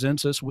 He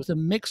presents us with a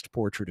mixed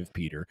portrait of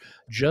Peter,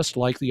 just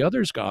like the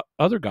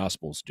other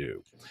Gospels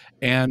do.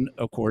 And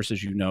of course,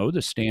 as you know,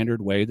 the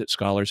standard way that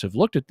scholars have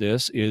looked at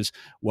this is,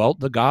 well,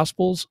 the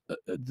Gospels,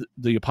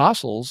 the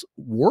apostles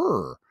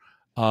were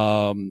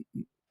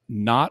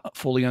not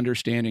fully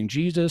understanding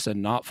Jesus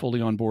and not fully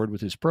on board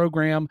with his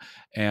program,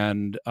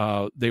 and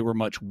they were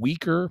much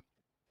weaker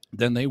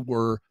than they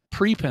were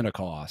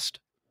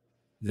pre-Pentecost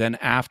than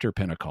after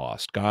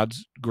Pentecost.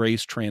 God's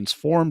grace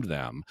transformed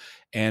them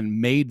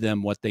and made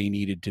them what they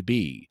needed to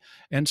be.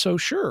 And so,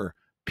 sure,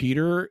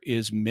 Peter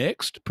is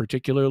mixed,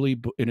 particularly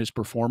in his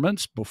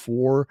performance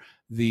before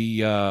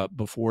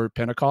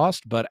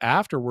Pentecost, but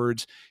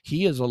afterwards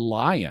he is a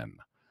lion.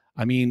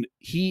 I mean,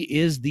 he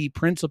is the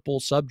principal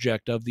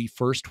subject of the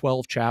first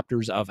 12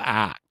 chapters of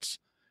Acts.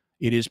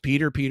 It is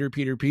Peter, Peter,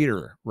 Peter,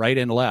 Peter, right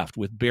and left,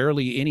 with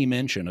barely any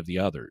mention of the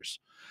others.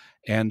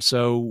 And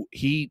so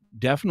he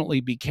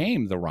definitely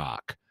became the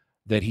rock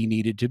that he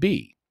needed to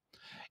be.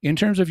 In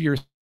terms of your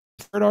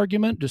third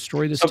argument,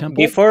 destroy this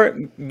temple.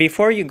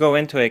 Before you go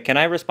into it, can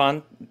I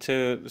respond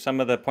to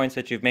some of the points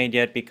that you've made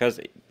yet? Because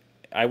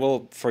I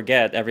will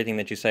forget everything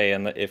that you say,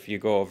 and if you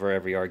go over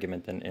every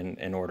argument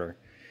in order.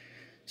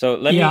 So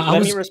let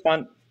me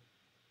respond.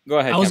 Go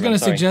ahead. I was going to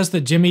suggest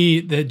that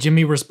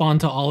Jimmy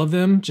respond to all of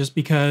them, just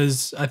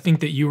because I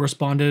think that you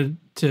responded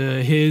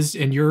to his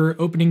in your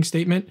opening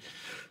statement.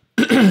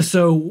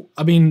 So,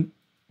 I mean,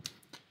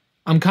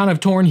 I'm kind of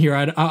torn here.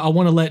 I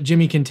want to let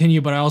Jimmy continue,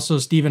 but I also,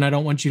 Stephen, I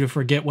don't want you to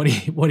forget what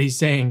he's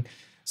saying.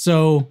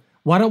 So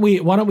why don't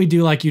we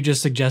do like you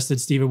just suggested,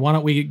 Stephen? Why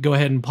don't we go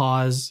ahead and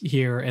pause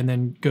here and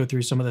then go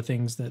through some of the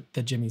things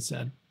that Jimmy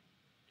said?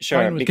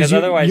 Sure, because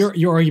otherwise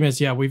your arguments,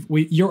 yeah,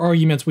 your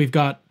arguments we've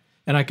got,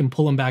 and I can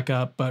pull them back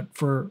up. But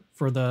for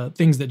the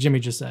things that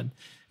Jimmy just said,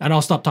 and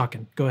I'll stop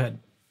talking. Go ahead.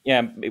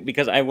 Yeah,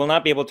 because I will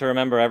not be able to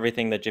remember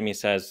everything that Jimmy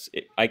says.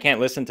 I can't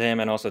listen to him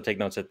and also take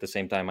notes at the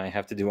same time. I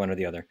have to do one or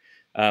the other.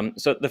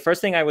 So the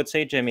first thing I would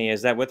say, Jimmy,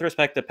 is that with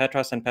respect to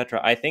Petros and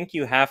Petra, I think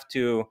you have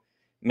to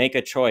make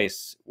a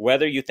choice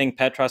whether you think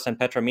Petros and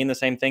Petra mean the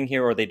same thing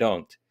here or they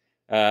don't.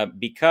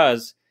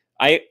 Because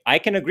I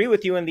can agree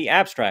with you in the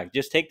abstract.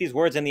 Just take these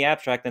words in the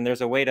abstract, and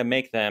there's a way to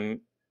make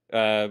them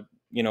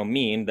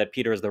mean that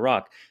Peter is the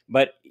rock.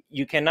 But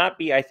you cannot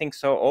be, I think,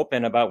 so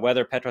open about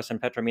whether Petros and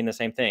Petra mean the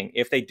same thing.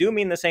 If they do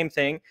mean the same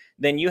thing,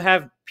 then you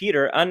have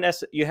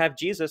you have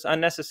Jesus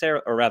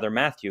unnecessarily, or rather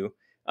Matthew,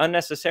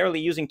 unnecessarily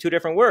using two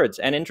different words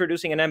and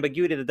introducing an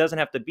ambiguity that doesn't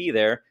have to be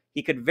there.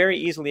 He could very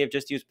easily have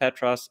just used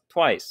Petros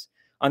twice.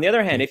 On the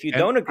other hand, if you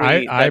don't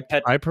agree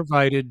I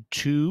provided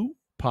two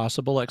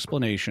possible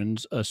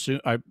explanations.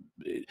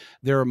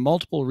 There are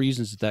multiple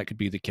reasons that could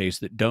be the case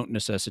that don't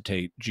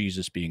necessitate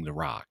Jesus being the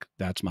rock.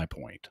 That's my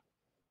point.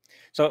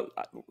 So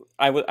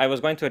I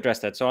was going to address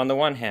that. So on the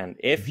one hand,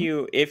 if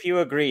you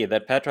agree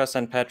that Petros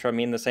and Petra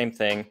mean the same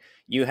thing,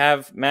 you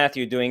have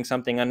Matthew doing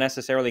something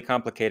unnecessarily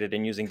complicated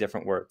and using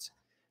different words.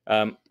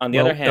 On the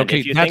other hand, okay,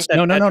 if you think that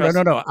no.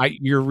 Petros,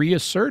 You're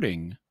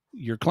reasserting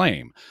your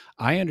claim.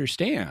 I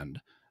understand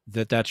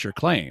that that's your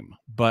claim,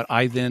 but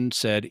I then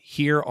said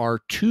here are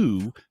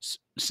two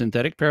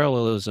synthetic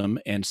parallelism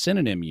and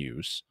synonym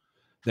use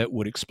that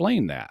would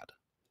explain that.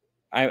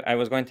 I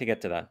was going to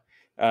get to that.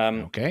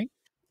 Okay.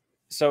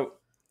 So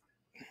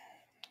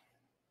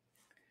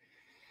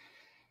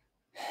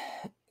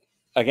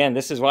again,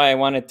 this is why I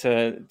wanted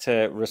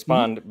to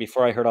respond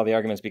before I heard all the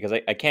arguments, because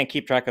I can't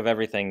keep track of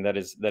everything that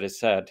is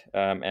said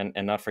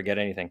and not forget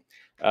anything.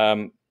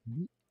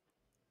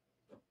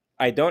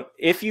 I don't.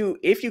 If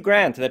you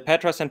grant that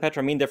Petros and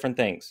Petra mean different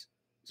things,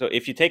 so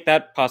if you take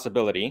that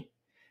possibility,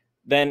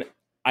 then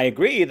I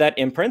agree that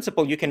in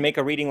principle you can make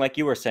a reading like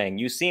you were saying.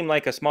 You seem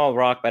like a small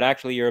rock, but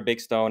actually you're a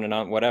big stone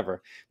and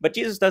whatever. But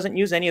Jesus doesn't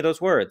use any of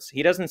those words.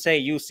 He doesn't say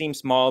you seem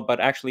small, but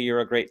actually you're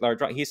a great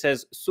large rock. He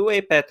says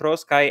sue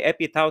Petros kai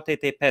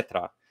epitaute te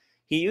Petra.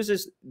 He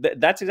uses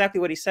that's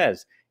exactly what he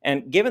says.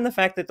 And given the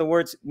fact that the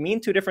words mean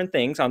two different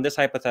things on this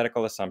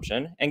hypothetical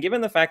assumption, and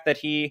given the fact that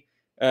he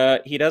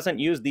doesn't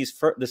use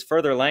this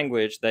further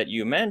language that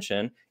you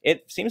mentioned,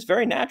 it seems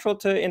very natural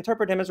to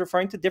interpret him as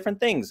referring to different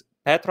things.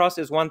 Petros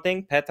is one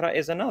thing, Petra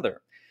is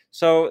another.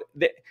 So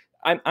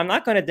I'm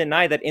not going to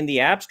deny that in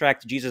the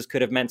abstract, Jesus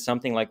could have meant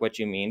something like what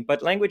you mean,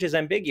 but language is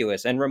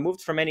ambiguous and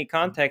removed from any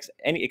context,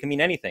 it can mean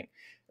anything.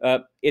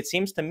 It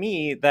seems to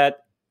me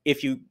that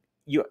if you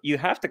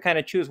have to kind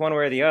of choose one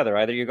way or the other.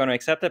 Either you're going to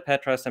accept that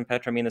Petros and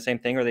Petra mean the same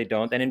thing or they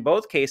don't. And in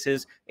both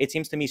cases, it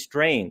seems to me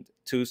strained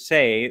to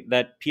say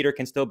that Peter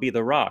can still be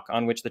the rock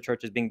on which the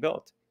church is being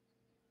built.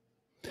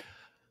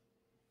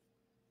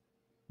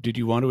 Did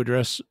you want to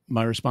address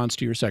my response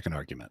to your second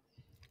argument?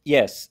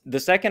 Yes. The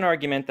second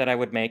argument that I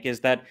would make is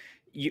that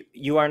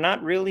you are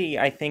not really,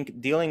 I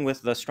think, dealing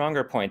with the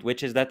stronger point,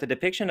 which is that the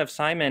depiction of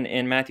Simon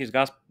in Matthew's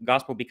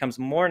gospel becomes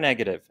more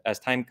negative as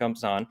time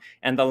comes on.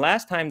 And the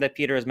last time that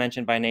Peter is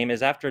mentioned by name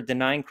is after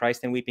denying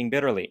Christ and weeping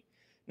bitterly.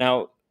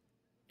 Now,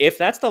 if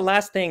that's the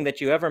last thing that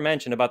you ever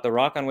mention about the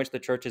rock on which the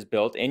church is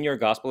built in your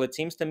gospel, it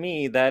seems to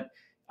me that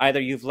either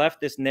you've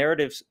left this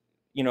narrative,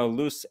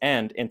 loose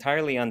end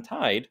entirely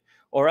untied,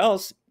 or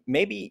else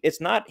maybe it's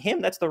not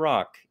him that's the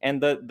rock.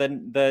 And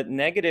the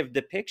negative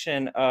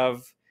depiction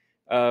of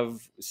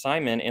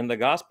Simon in the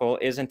gospel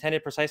is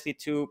intended precisely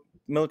to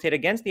militate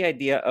against the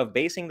idea of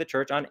basing the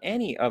church on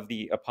any of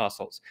the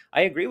apostles.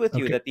 I agree with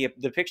you that the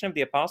depiction of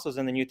the apostles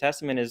in the New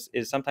Testament is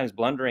sometimes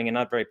blundering and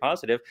not very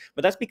positive,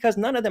 but that's because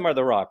none of them are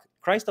the rock.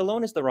 Christ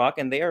alone is the rock,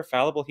 and they are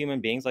fallible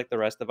human beings like the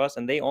rest of us,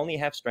 and they only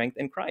have strength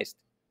in Christ.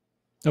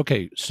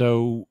 Okay,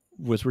 so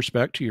with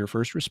respect to your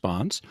first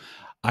response,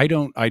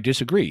 I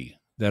disagree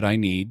that I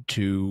need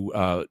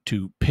to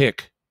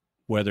pick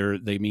whether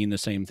they mean the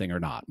same thing or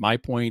not. My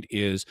point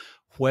is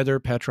whether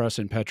Petros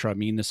and Petra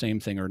mean the same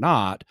thing or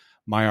not,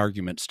 my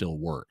argument still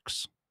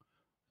works.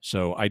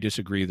 So I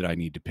disagree that I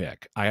need to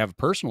pick. I have a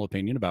personal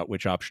opinion about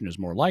which option is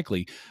more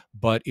likely,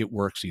 but it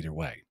works either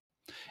way.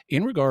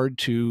 In regard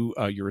to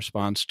your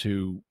response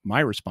to my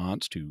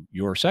response to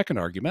your second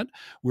argument,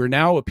 we're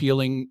now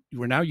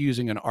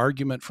using an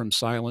argument from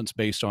silence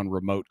based on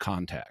remote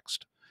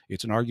context.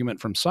 It's an argument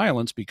from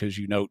silence because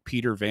you note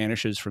Peter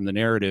vanishes from the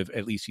narrative.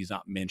 At least he's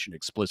not mentioned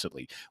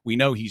explicitly. We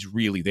know he's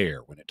really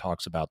there when it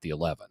talks about the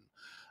 11.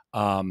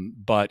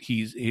 But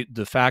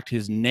the fact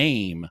his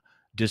name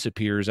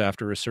disappears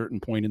after a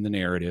certain point in the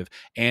narrative,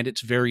 and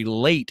it's very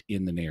late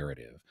in the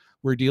narrative.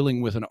 We're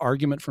dealing with an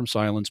argument from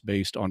silence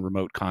based on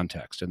remote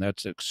context, and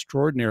that's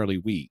extraordinarily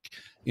weak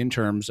in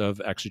terms of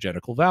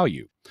exegetical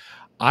value.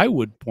 I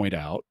would point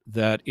out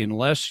that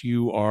unless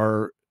you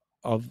are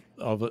of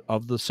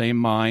the same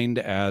mind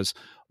as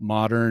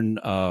modern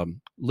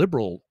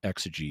liberal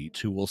exegetes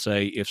who will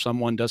say if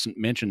someone doesn't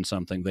mention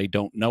something, they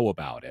don't know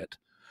about it,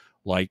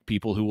 like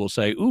people who will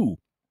say, ooh,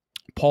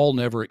 Paul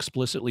never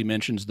explicitly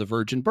mentions the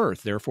virgin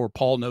birth, therefore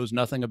Paul knows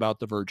nothing about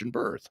the virgin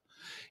birth.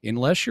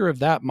 Unless you're of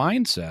that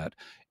mindset,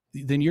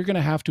 then you're going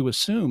to have to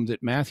assume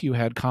that Matthew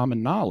had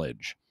common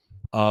knowledge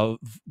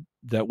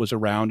that was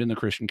around in the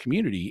Christian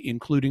community,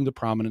 including the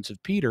prominence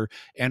of Peter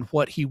and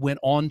what he went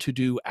on to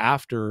do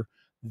after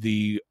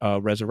the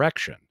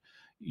resurrection.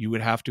 You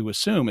would have to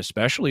assume,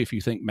 especially if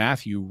you think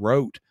Matthew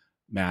wrote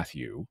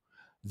Matthew,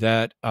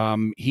 that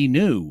he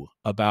knew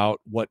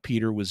about what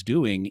Peter was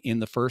doing in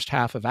the first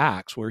half of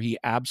Acts, where he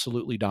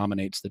absolutely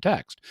dominates the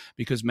text,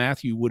 because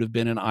Matthew would have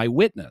been an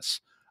eyewitness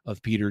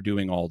of Peter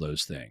doing all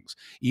those things.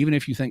 Even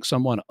if you think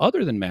someone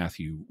other than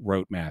Matthew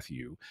wrote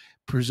Matthew,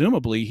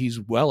 presumably he's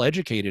well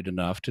educated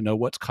enough to know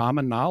what's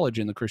common knowledge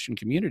in the Christian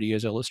community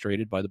as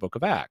illustrated by the book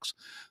of Acts.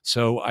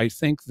 So I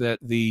think that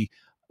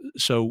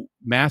so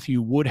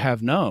Matthew would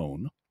have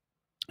known,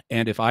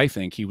 and if I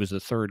think he was the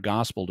third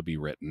gospel to be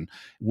written,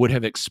 would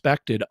have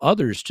expected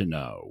others to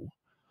know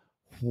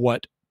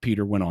what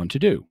Peter went on to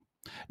do.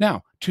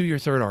 Now, to your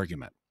third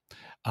argument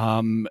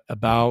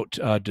about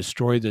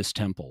destroy this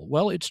temple.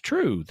 Well, it's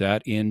true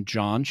that in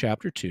John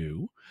chapter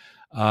 2,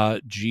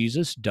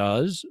 Jesus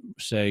does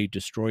say,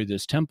 destroy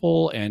this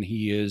temple, and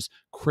he is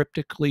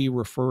cryptically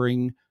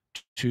referring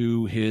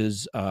to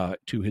his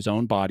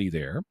own body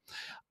there.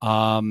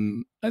 I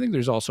think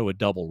there's also a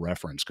double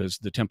reference because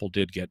the temple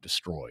did get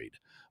destroyed.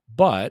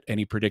 And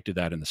he predicted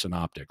that in the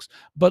synoptics.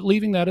 But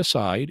leaving that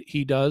aside,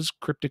 he does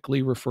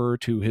cryptically refer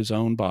to his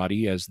own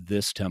body as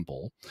this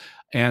temple.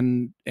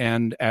 And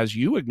as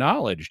you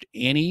acknowledged,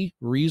 any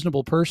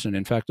reasonable person,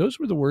 in fact, those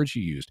were the words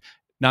you used,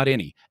 not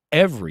any,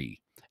 every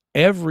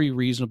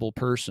reasonable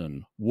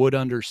person would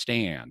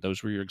understand,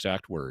 those were your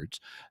exact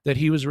words, that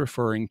he was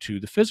referring to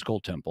the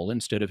physical temple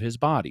instead of his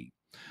body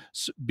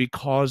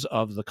because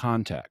of the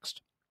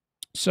context.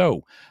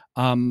 So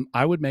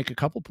I would make a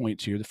couple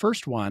points here. The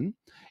first one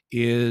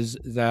is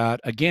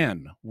that,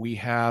 again, we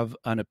have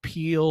an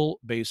appeal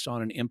based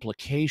on an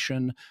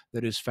implication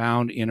that is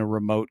found in a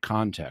remote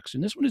context.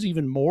 And this one is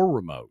even more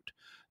remote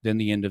than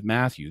the end of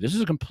Matthew. This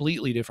is a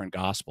completely different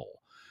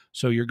gospel.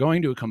 So you're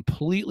going to a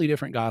completely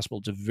different gospel.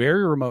 It's a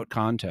very remote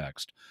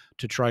context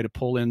to try to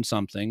pull in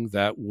something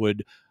that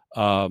would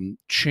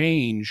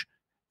change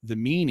the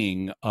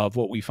meaning of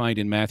what we find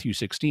in Matthew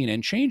 16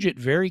 and change it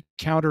very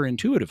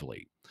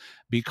counterintuitively.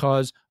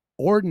 Because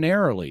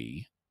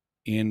ordinarily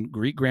in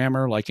Greek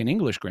grammar, like in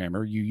English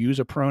grammar, you use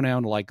a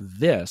pronoun like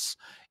this.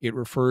 It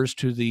refers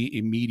to the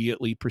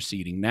immediately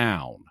preceding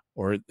noun,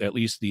 or at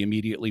least the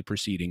immediately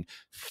preceding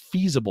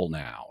feasible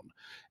noun.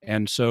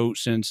 And so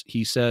since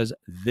he says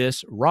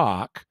this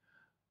rock,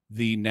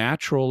 the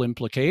natural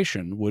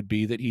implication would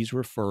be that he's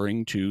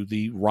referring to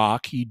the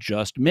rock he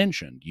just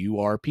mentioned. You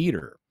are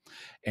Peter.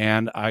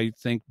 And I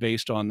think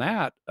based on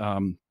that,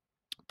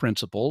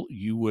 principle,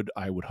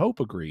 I would hope,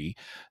 agree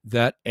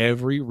that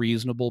every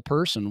reasonable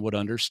person would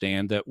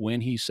understand that when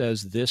he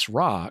says this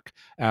rock,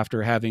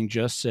 after having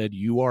just said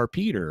you are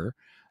Peter,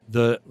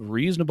 the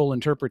reasonable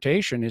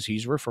interpretation is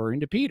he's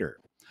referring to Peter.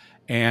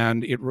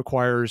 And it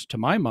requires, to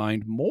my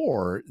mind,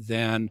 more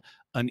than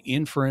an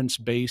inference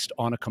based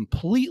on a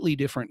completely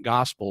different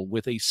gospel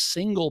with a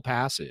single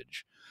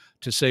passage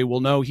to say, well,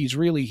 no, he's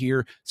really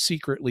here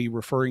secretly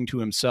referring to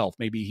himself.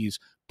 Maybe he's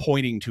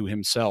pointing to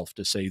himself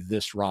to say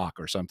this rock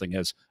or something,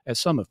 as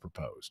some have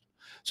proposed.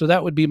 So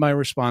that would be my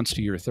response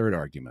to your third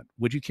argument.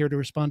 Would you care to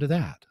respond to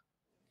that?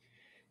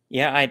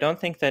 Yeah, I don't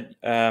think that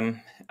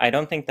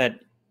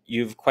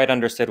you've quite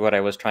understood what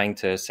I was trying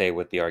to say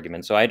with the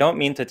argument. So I don't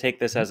mean to take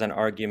this as an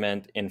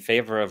argument in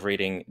favor of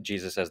reading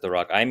Jesus as the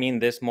rock. I mean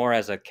this more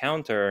as a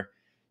counter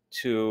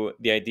to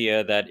the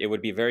idea that it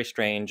would be very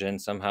strange and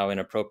somehow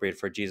inappropriate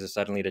for Jesus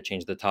suddenly to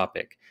change the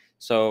topic.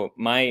 So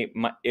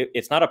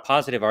it's not a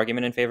positive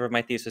argument in favor of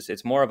my thesis.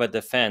 It's more of a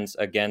defense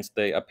against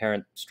the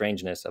apparent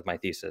strangeness of my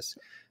thesis.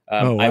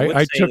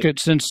 I took it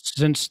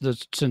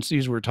since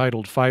these were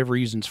titled 5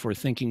 Reasons for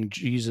Thinking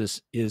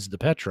Jesus is the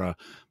Petra,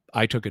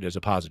 I took it as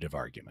a positive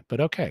argument,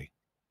 but okay.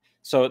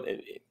 So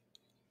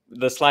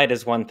the slide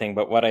is one thing,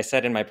 but what I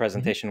said in my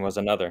presentation was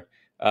another.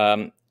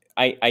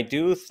 I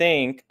do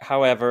think,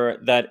 however,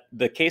 that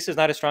the case is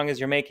not as strong as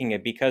you're making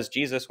it, because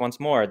Jesus, once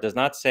more, does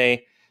not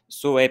say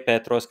sue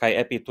Petros kai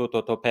epi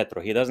tuto to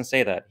Petro. He doesn't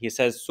say that. He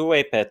says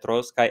sue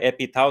Petros kai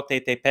epi taute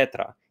te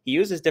Petra. He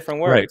uses different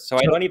words. Right. So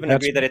I don't even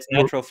agree that it's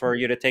natural for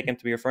you to take him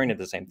to be referring to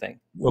the same thing.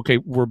 Okay,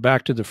 we're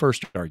back to the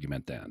first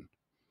argument then.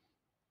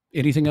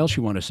 Anything else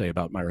you want to say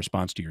about my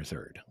response to your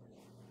third?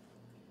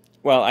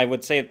 Well, I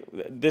would say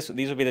these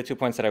would be the 2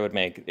 points that I would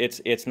make.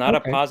 It's not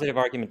a positive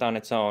argument on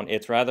its own.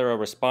 It's rather a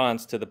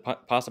response to the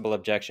possible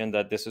objection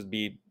that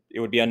it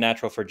would be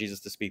unnatural for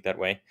Jesus to speak that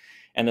way.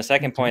 And the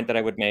second point that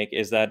I would make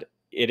is that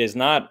it is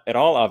not at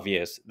all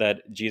obvious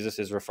that Jesus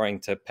is referring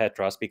to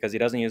Petros, because he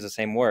doesn't use the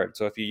same word.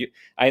 So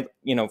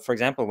for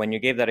example, when you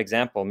gave that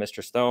example,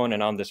 Mr. Stone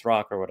and on this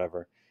rock or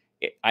whatever,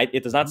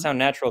 it does not sound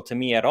natural to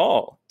me at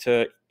all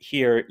to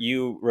hear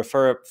you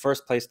refer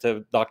first place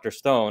to Dr.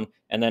 Stone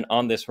and then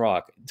on this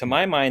rock. To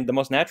my mind, the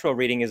most natural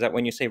reading is that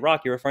when you say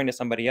rock, you're referring to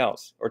somebody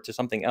else or to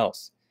something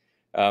else.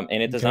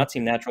 And it does not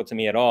seem natural to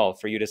me at all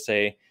for you to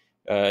say,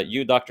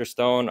 you, Dr.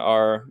 Stone,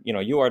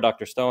 you are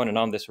Dr. Stone and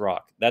on this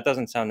rock. That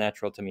doesn't sound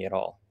natural to me at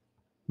all.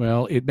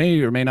 Well, it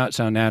may or may not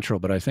sound natural,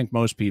 but I think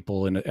most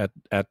people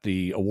at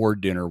the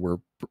award dinner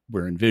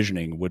we're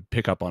envisioning would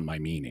pick up on my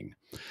meaning.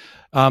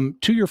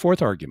 To your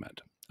fourth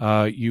argument,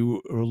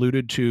 you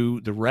alluded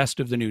to the rest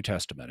of the New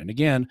Testament. And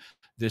again,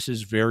 this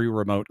is very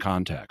remote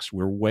context.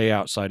 We're way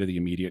outside of the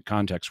immediate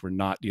context. We're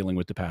not dealing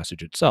with the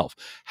passage itself.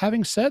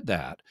 Having said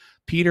that,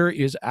 Peter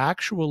is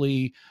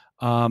actually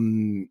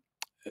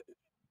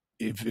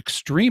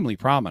extremely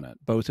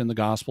prominent, both in the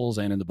Gospels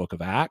and in the book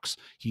of Acts.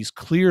 He's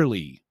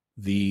clearly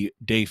the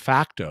de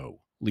facto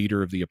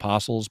leader of the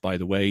apostles. By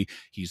the way,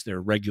 he's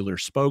their regular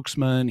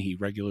spokesman. He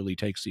regularly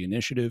takes the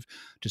initiative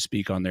to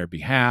speak on their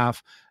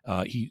behalf.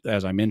 He,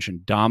 as I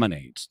mentioned,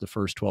 dominates the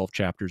first 12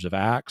 chapters of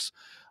Acts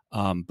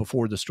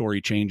before the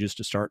story changes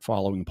to start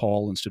following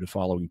Paul instead of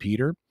following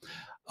Peter.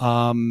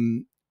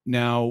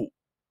 Now,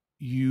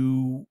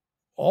 you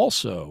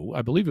also,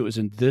 I believe it was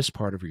in this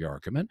part of your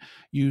argument,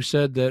 you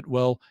said that,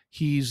 well,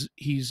 he's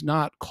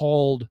not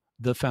called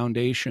the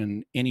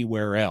foundation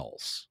anywhere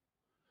else.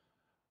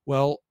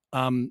 Well,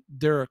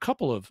 there are a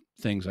couple of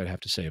things I'd have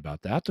to say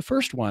about that. The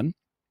first one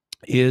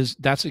is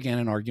that's again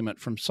an argument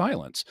from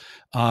silence.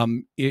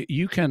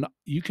 You can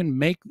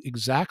make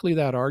exactly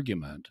that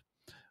argument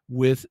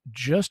with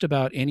just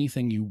about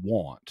anything you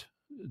want,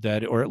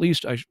 that, or at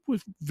least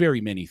with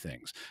very many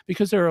things,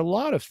 because there are a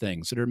lot of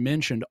things that are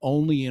mentioned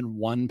only in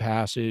one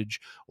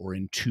passage or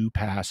in two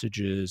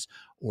passages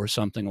or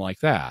something like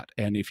that.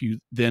 And if you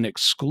then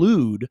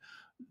exclude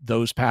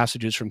those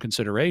passages from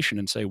consideration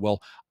and say,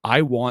 well,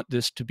 I want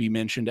this to be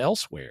mentioned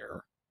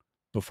elsewhere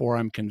before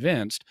I'm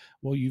convinced,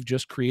 well, you've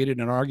just created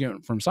an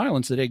argument from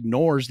silence that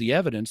ignores the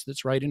evidence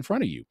that's right in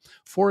front of you.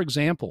 For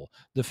example,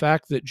 the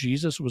fact that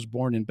Jesus was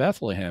born in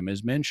Bethlehem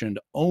is mentioned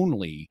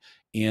only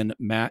in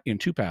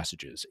two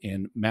passages,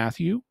 in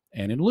Matthew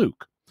and in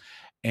Luke.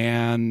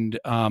 And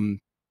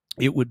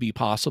it would be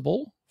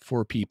possible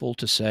for people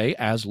to say,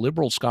 as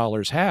liberal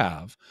scholars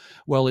have,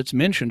 well, it's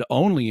mentioned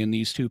only in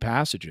these two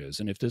passages.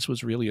 And if this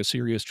was really a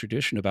serious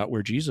tradition about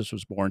where Jesus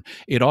was born,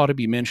 it ought to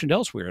be mentioned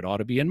elsewhere. It ought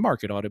to be in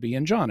Mark. It ought to be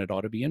in John. It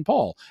ought to be in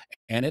Paul.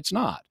 And it's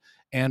not.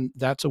 And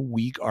that's a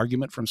weak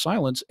argument from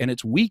silence. And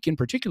it's weak in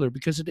particular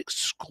because it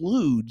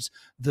excludes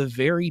the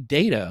very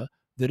data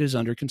that is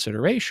under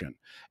consideration.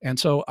 And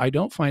so I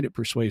don't find it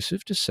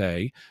persuasive to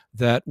say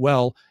that,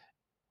 well,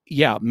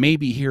 yeah,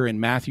 maybe here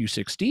in Matthew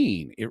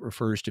 16, it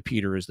refers to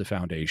Peter as the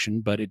foundation,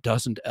 but it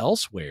doesn't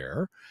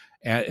elsewhere,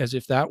 as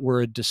if that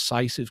were a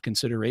decisive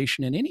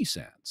consideration in any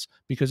sense,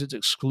 because it's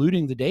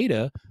excluding the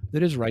data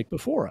that is right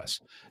before us.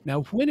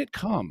 Now, when it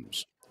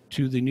comes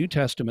to the New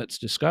Testament's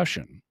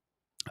discussion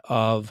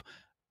of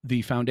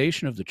the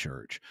foundation of the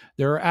church,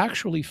 there are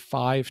actually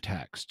 5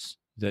 texts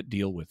that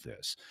deal with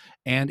this,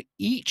 and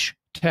each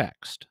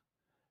text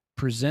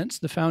presents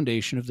the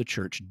foundation of the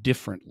church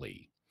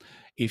differently.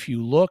 If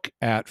you look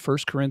at 1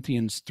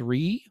 Corinthians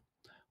 3,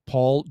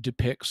 Paul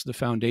depicts the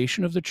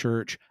foundation of the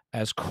church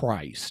as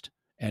Christ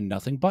and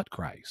nothing but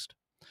Christ.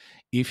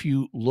 If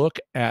you look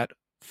at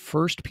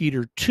 1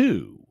 Peter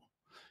 2,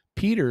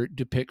 Peter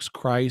depicts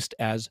Christ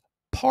as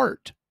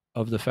part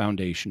of the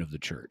foundation of the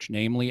church,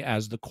 namely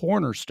as the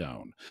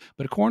cornerstone.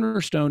 But a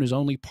cornerstone is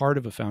only part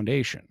of a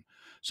foundation.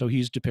 So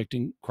he's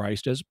depicting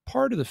Christ as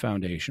part of the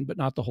foundation, but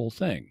not the whole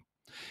thing.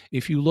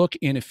 If you look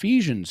in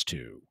Ephesians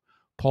 2,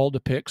 Paul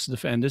depicts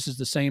and this is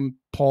the same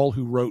Paul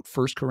who wrote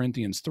 1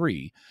 Corinthians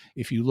 3.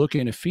 If you look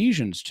in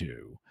Ephesians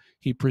 2,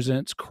 he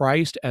presents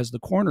Christ as the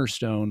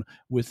cornerstone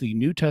with the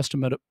New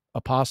Testament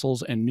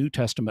apostles and New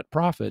Testament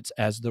prophets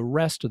as the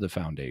rest of the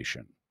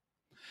foundation.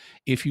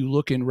 If you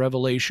look in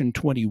Revelation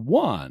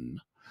 21,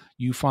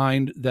 you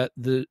find that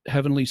the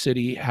heavenly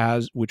city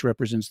which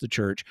represents the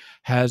church,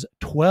 has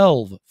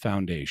 12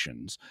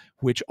 foundations,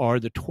 which are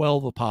the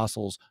 12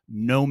 apostles,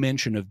 no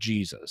mention of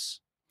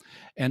Jesus.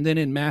 And then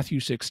in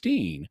Matthew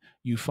 16,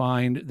 you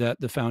find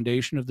that the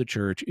foundation of the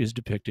church is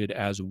depicted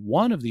as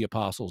one of the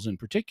apostles in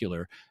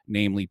particular,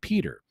 namely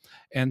Peter.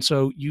 And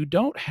so you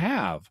don't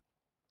have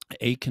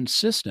a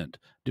consistent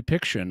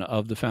depiction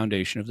of the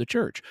foundation of the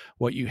church.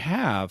 What you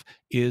have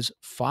is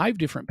 5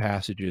 different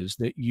passages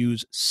that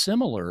use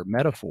similar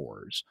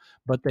metaphors,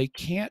 but they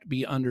can't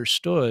be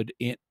understood,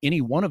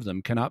 any one of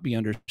them cannot be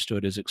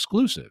understood as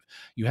exclusive.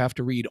 You have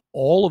to read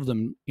all of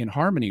them in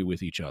harmony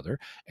with each other.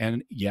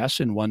 And yes,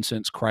 in one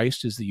sense,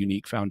 Christ is the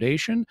unique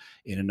foundation.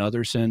 In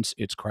another sense,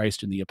 it's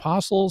Christ and the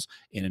apostles.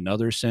 In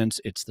another sense,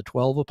 it's the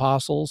 12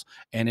 apostles.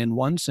 And in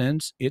one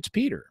sense, it's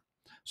Peter.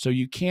 So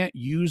you can't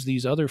use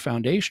these other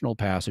foundational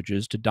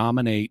passages to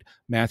dominate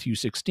Matthew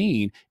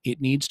 16. It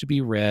needs to be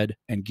read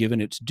and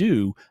given its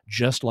due,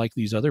 just like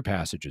these other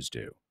passages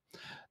do.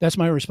 That's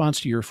my response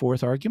to your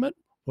 4th argument.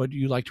 Would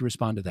you like to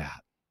respond to that?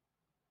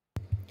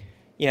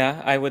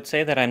 Yeah, I would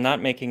say that I'm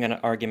not making an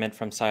argument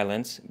from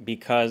silence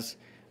because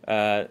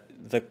at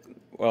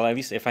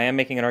least if I am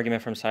making an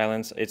argument from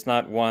silence, it's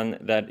not one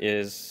that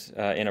is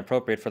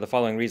inappropriate for the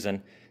following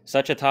reason.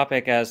 Such a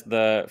topic as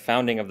the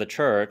founding of the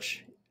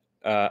church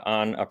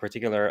on a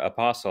particular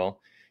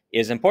apostle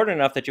is important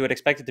enough that you would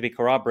expect it to be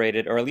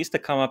corroborated, or at least to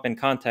come up in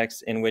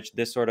contexts in which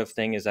this sort of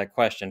thing is at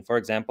question. For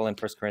example, in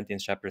 1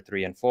 Corinthians chapter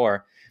 3 and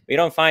 4, we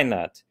don't find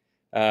that.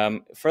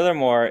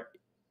 Furthermore,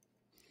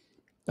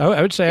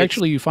 I would say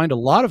actually you find a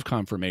lot of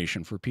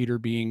confirmation for Peter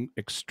being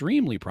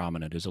extremely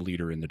prominent as a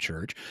leader in the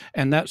church,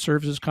 and that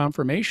serves as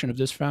confirmation of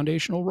this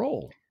foundational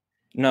role.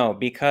 No,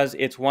 because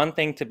it's one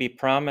thing to be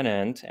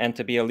prominent and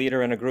to be a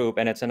leader in a group,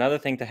 and it's another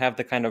thing to have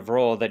the kind of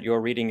role that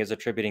your reading is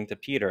attributing to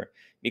Peter.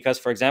 Because,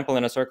 for example,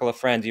 in a circle of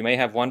friends, you may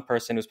have one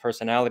person whose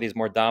personality is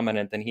more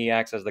dominant and he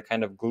acts as the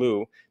kind of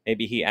glue.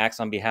 Maybe he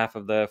acts on behalf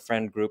of the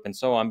friend group and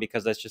so on,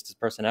 because that's just his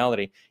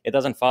personality. It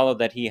doesn't follow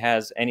that he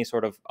has any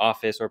sort of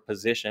office or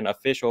position,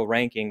 official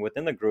ranking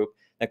within the group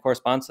that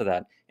corresponds to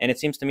that. And it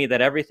seems to me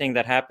that everything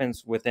that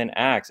happens within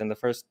Acts in the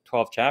first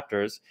 12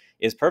 chapters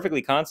is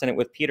perfectly consonant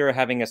with Peter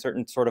having a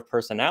certain sort of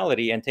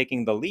personality and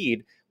taking the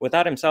lead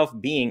without himself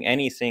being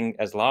anything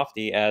as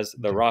lofty as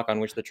the rock on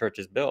which the church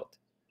is built.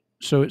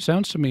 So it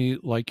sounds to me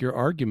like your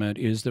argument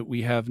is that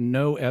we have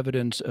no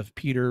evidence of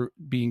Peter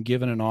being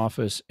given an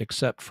office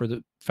except for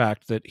the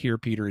fact that here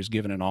Peter is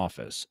given an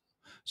office.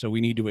 So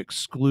we need to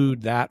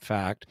exclude that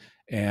fact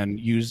and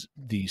use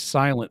the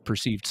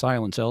perceived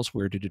silence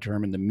elsewhere to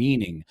determine the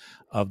meaning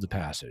of the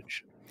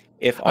passage.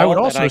 If I would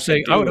all that also I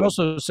say, can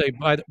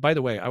do, by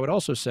the way, I would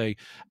also say,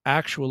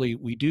 actually,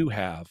 we do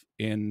have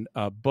in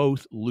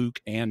both Luke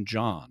and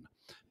John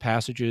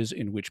passages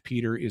in which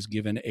Peter is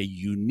given a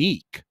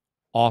unique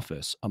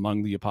office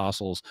among the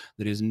apostles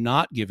that is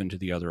not given to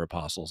the other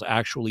apostles.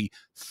 Actually,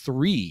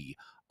 three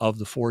of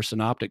the four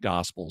synoptic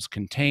gospels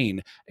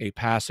contain a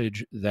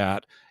passage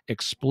that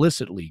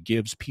explicitly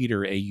gives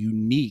Peter a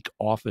unique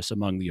office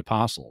among the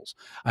apostles.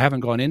 I haven't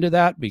gone into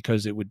that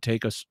because it would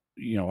take us,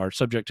 our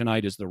subject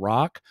tonight is the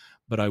rock,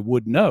 but I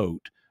would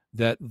note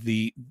that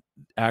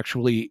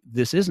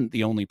this isn't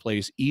the only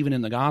place, even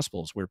in the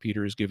Gospels, where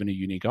Peter is given a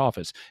unique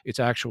office.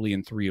 It's actually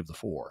in three of the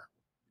four.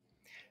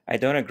 I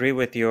don't agree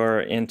with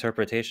your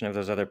interpretation of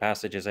those other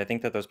passages. I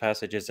think that those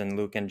passages in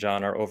Luke and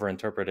John are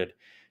overinterpreted.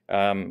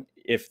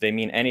 If they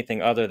mean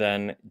anything other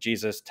than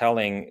Jesus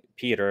telling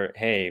Peter,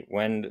 hey,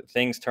 when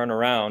things turn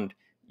around,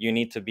 you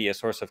need to be a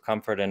source of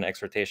comfort and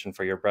exhortation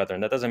for your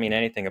brethren. That doesn't mean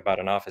anything about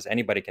an office.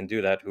 Anybody can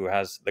do that who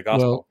has the Well,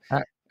 gospel.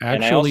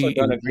 And I also actually,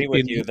 don't agree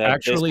with you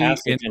that this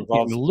passage in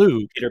involves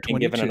Luke Peter being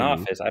given an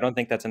 22, office. I don't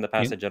think that's in the in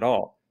passage at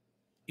all.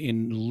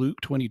 in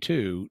Luke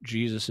 22,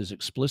 Jesus is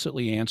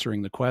explicitly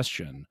answering the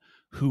question,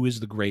 who is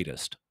the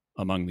greatest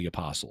among the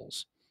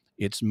apostles?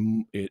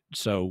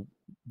 So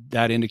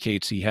that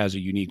indicates he has a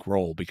unique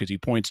role because he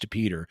points to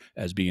Peter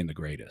as being the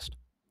greatest.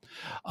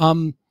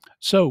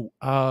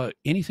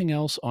 Anything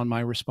else on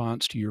my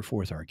response to your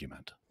fourth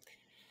argument?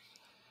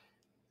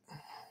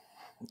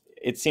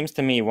 It seems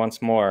to me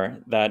once more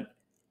that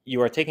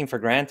you are taking for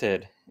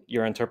granted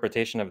your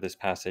interpretation of this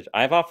passage.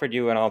 I've offered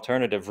you an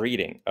alternative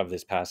reading of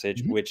this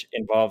passage, Mhm. which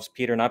involves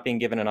Peter not being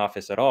given an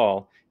office at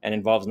all and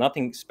involves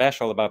nothing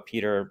special about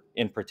Peter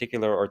in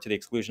particular or to the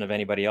exclusion of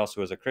anybody else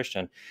who is a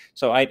Christian.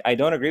 So I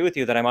don't agree with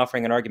you that I'm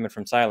offering an argument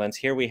from silence.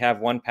 Here we have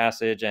one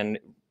passage and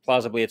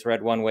plausibly it's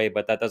read one way,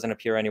 but that doesn't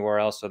appear anywhere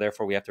else, so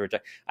therefore we have to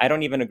reject. I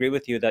don't even agree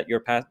with you that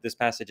this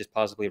passage is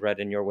plausibly read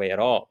in your way at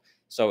all.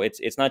 So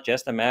it's not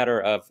just a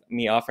matter of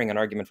me offering an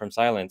argument from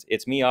silence.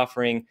 It's me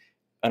offering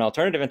an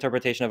alternative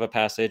interpretation of a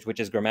passage, which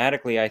is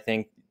grammatically, I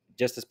think,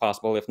 just as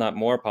possible, if not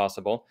more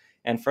possible,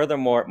 and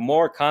furthermore,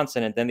 more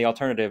consonant than the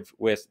alternative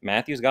with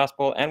Matthew's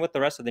gospel and with the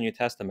rest of the New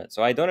Testament.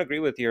 So I don't agree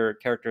with your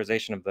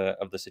characterization of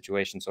the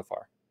situation so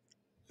far.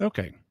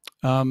 Okay.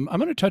 I'm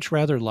going to touch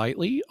rather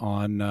lightly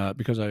on,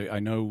 because I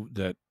know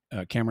that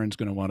Cameron's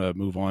going to want to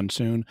move on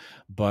soon,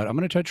 but I'm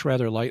going to touch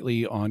rather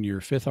lightly on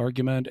your fifth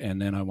argument, and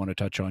then I want to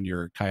touch on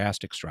your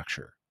chiastic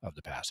structure of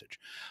the passage.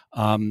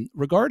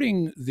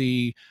 Regarding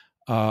the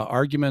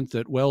argument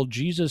that, well,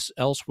 Jesus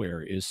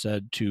elsewhere is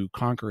said to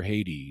conquer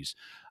Hades,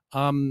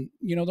 the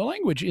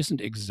language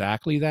isn't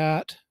exactly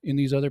that in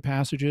these other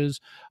passages,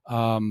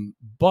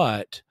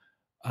 but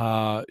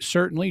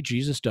certainly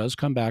Jesus does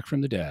come back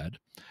from the dead.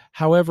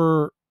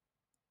 However,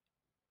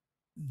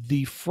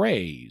 the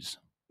phrase,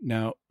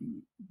 now,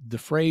 the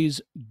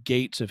phrase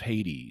gates of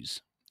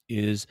Hades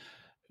is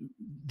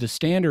the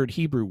standard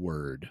Hebrew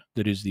word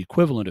that is the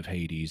equivalent of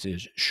Hades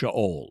is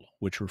Sheol,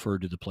 which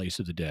referred to the place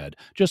of the dead,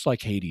 just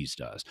like Hades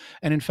does.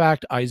 And in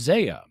fact,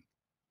 Isaiah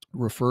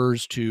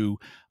refers to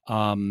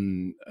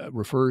the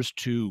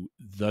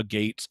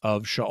gates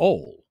of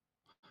Sheol,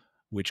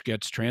 which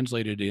gets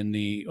translated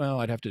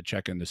I'd have to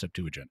check in the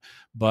Septuagint,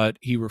 but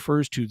he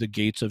refers to the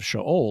gates of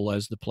Sheol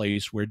as the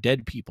place where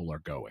dead people are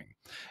going.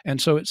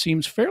 And so it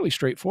seems fairly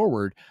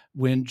straightforward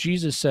when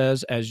Jesus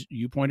says, as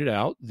you pointed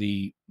out,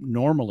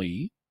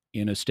 normally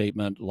in a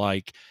statement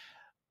like,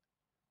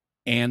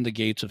 and the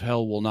gates of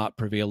hell will not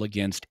prevail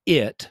against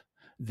it,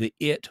 the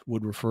it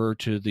would refer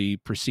to the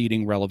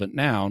preceding relevant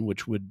noun,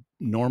 which would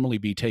normally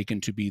be taken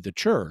to be the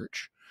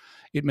church.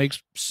 It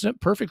makes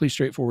perfectly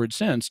straightforward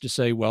sense to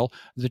say, well,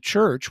 the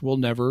church will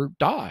never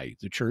die.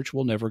 The church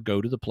will never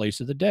go to the place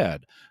of the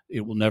dead.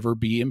 It will never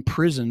be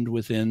imprisoned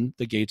within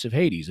the gates of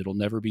Hades. It'll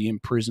never be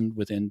imprisoned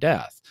within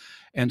death.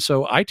 And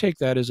so I take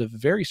that as a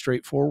very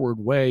straightforward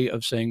way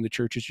of saying the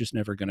church is just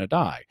never going to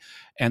die.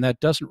 And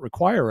that doesn't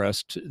require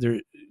us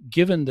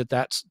given that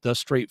that's the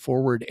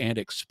straightforward and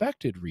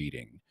expected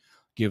reading,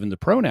 given the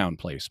pronoun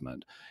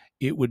placement,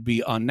 it would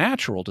be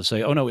unnatural to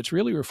say, oh, no, it's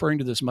really referring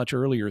to this much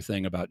earlier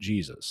thing about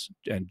Jesus,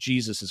 and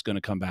Jesus is going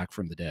to come back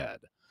from the dead.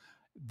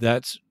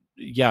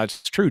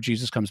 It's true,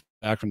 Jesus comes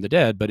back from the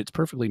dead, but it's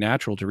perfectly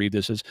natural to read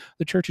this as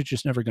the church is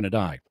just never going to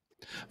die.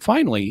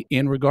 Finally,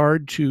 in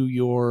regard to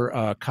your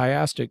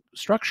chiastic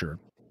structure,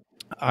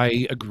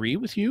 I agree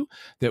with you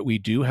that we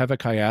do have a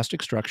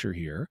chiastic structure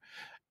here.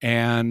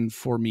 And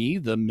for me,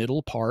 the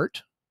middle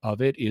part of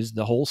it is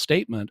the whole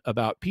statement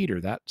about Peter,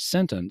 that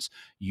sentence,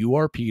 you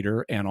are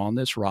Peter, and on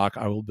this rock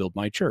I will build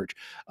my church.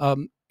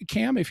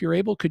 Cam, if you're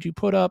able, could you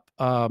put up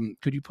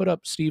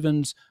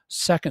Stephen's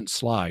second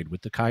slide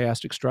with the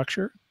chiastic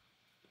structure?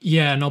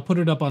 Yeah, and I'll put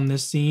it up on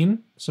this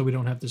scene so we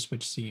don't have to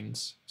switch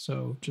scenes.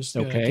 So just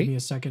give me a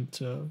second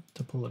to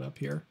pull it up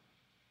here.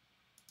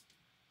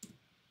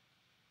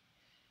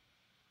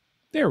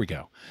 There we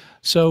go.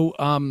 So,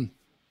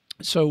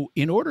 so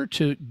in order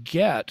to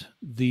get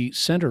the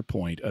center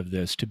point of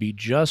this to be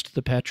just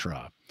the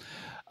Petra,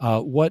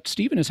 what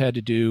Stephen has had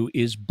to do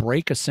is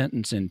break a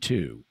sentence in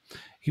two.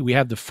 We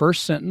have the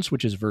first sentence,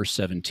 which is verse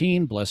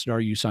 17, blessed are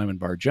you, Simon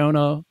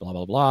Bar-Jonah, blah,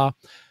 blah, blah.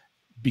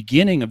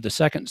 Beginning of the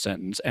second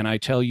sentence, and I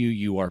tell you,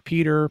 you are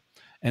Peter.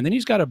 And then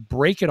he's got to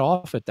break it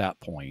off at that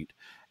point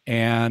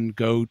and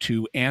go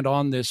to, and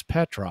on this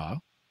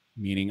Petra,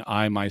 meaning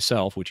I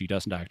myself, which he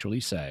doesn't actually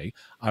say,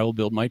 I will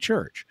build my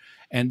church.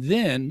 And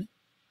then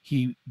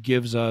he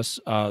gives us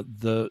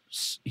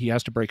he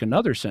has to break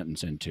another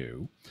sentence in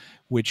two,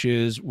 which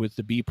is with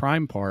the B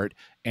prime part,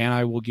 and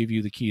I will give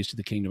you the keys to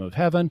the kingdom of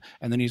heaven.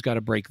 And then he's got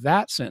to break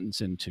that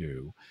sentence in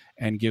two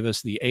and give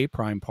us the A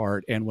prime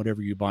part, and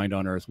whatever you bind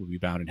on earth will be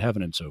bound in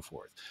heaven, and so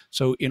forth.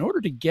 So in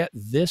order to get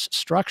this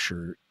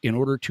structure, in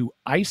order to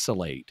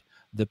isolate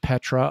the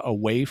Petra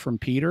away from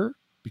Peter,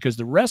 because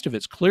the rest of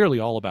it's clearly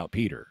all about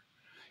Peter,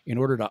 in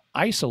order to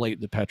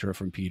isolate the Petra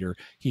from Peter,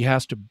 he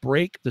has to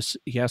break this.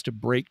 He has to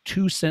break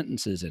two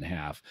sentences in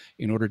half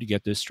in order to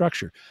get this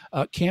structure.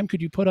 Cam, could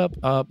you put up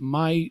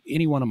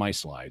any one of my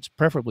slides,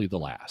 preferably the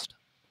last?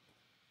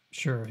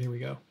 Sure. Here we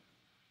go.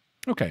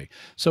 Okay,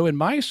 so in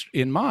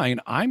mine,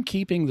 I'm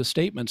keeping the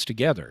statements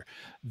together.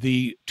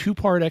 The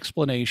two-part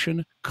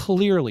explanation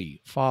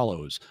clearly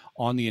follows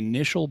on the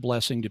initial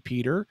blessing to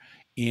Peter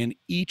in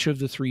each of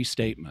the three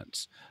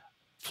statements.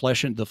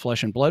 The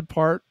flesh and blood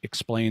part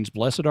explains,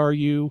 blessed are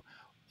you.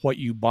 What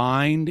you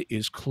bind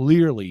is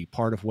clearly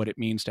part of what it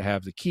means to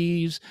have the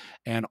keys.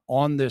 And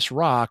on this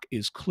rock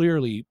is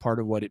clearly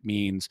part of what it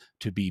means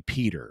to be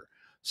Peter.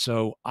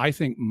 So I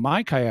think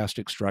my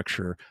chiastic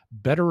structure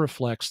better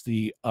reflects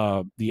the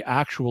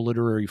actual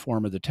literary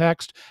form of the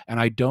text, and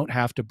I don't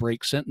have to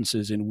break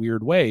sentences in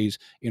weird ways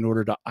in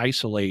order to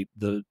isolate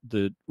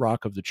the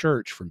rock of the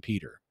church from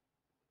Peter.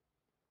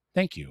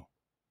 Thank you.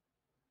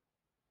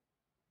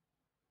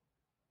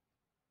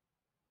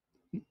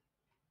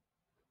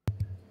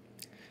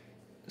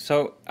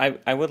 So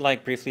I would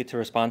like briefly to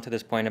respond to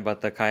this point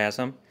about the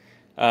chiasm.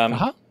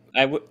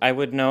 I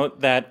would note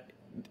that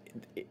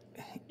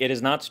it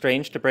is not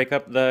strange to break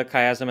up the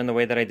chiasm in the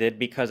way that I did,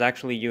 because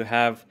actually you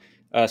have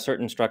a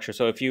certain structure.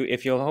 So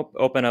if you'll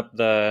open up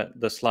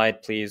the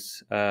slide,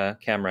 please,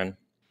 Cameron.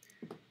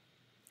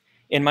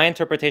 In my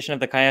interpretation of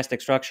the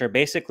chiastic structure,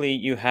 basically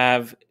you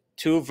have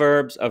two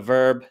verbs, a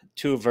verb,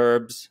 two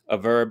verbs, a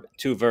verb,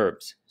 two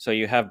verbs. So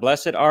you have,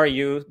 blessed are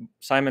you,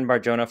 Simon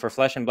Bar-Jonah, for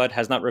flesh and blood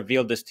has not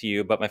revealed this to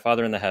you, but my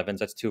Father in the heavens.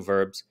 That's two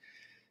verbs.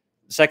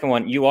 The second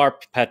one, you are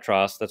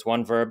Petros. That's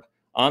one verb.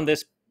 On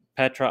this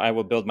Petra, I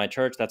will build my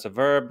church. That's a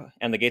verb.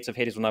 And the gates of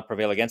Hades will not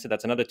prevail against it.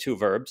 That's another two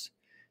verbs.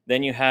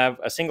 Then you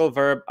have a single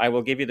verb, I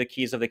will give you the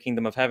keys of the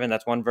kingdom of heaven.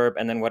 That's one verb.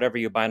 And then whatever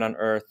you bind on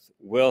earth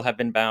will have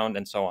been bound,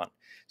 and so on.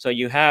 So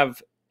you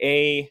have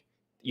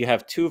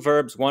two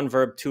verbs, one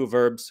verb, two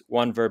verbs,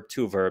 one verb,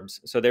 two verbs.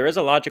 So there is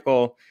a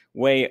logical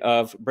way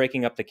of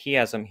breaking up the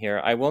chiasm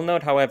here. I will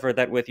note, however,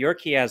 that with your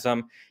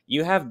chiasm,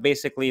 you have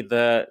basically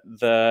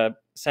the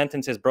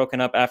sentence is broken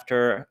up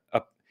after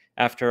a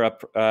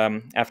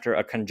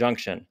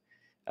conjunction.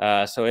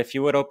 So if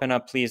you would open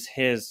up, please,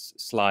 his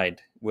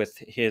slide with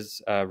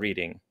his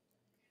reading.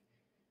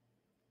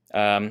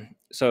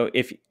 So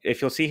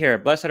if you'll see here,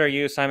 blessed are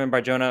you, Simon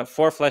Bar-Jonah,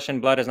 for flesh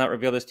and blood has not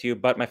revealed this to you,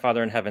 but my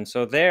Father in heaven.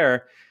 So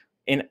there,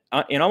 in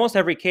almost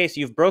every case,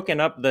 you've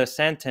broken up the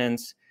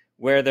sentence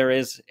where there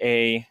is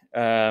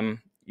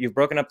you've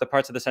broken up the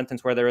parts of the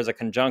sentence where there is a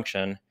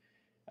conjunction,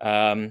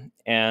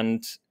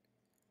 and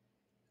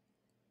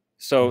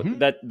so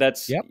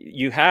that's yep.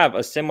 You have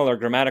a similar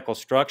grammatical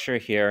structure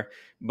here,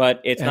 but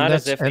it's not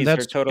as if these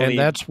are totally.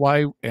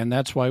 And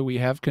that's why we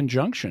have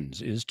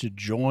conjunctions, is to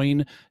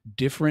join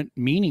different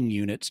meaning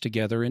units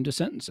together into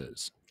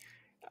sentences.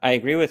 I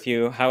agree with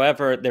you.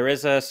 However, there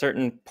is a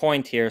certain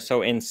point here.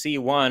 So in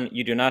C1,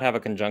 you do not have a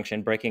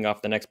conjunction breaking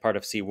off the next part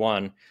of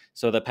C1.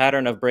 So the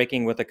pattern of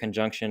breaking with a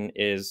conjunction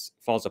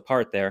falls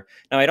apart there.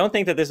 Now, I don't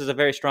think that this is a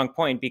very strong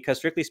point, because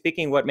strictly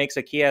speaking, what makes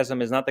a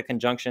chiasm is not the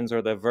conjunctions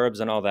or the verbs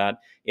and all that.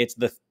 It's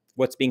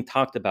what's being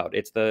talked about.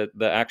 It's the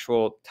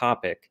actual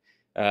topic.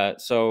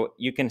 So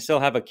you can still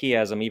have a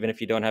chiasm even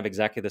if you don't have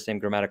exactly the same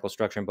grammatical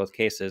structure in both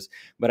cases.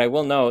 But I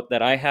will note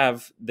that I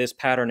have this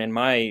pattern in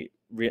my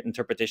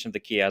interpretation of the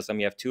chiasm.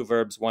 You have two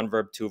verbs, one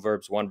verb, two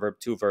verbs, one verb,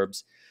 two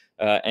verbs.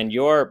 And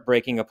your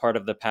breaking apart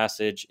of the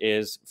passage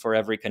is for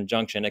every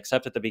conjunction,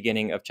 except at the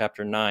beginning of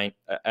chapter 9,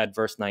 at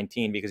verse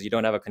 19, because you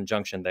don't have a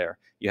conjunction there.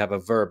 You have a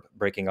verb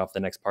breaking off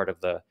the next part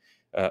of the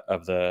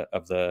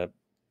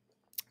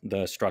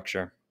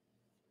structure.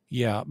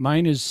 Yeah,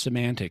 mine is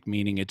semantic,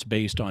 meaning it's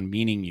based on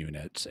meaning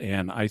units.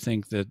 And I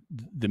think that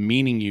the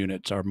meaning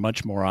units are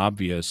much more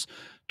obvious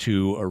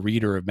to a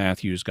reader of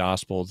Matthew's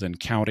gospel than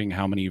counting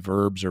how many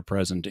verbs are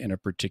present in a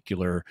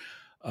particular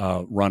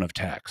run of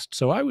text.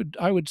 So I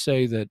would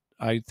say that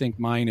I think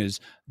mine is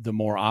the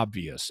more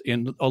obvious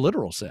in a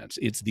literal sense.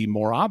 It's the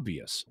more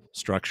obvious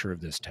structure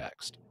of this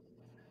text.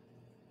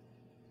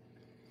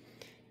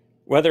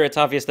 Whether it's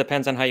obvious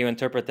depends on how you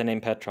interpret the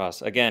name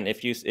Petros. Again,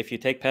 if you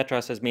take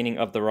Petros as meaning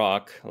of the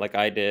rock, like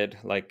I did,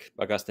 like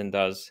Augustine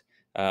does,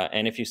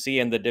 and if you see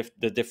in the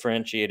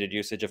differentiated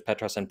usage of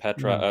Petros and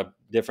Petra a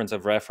difference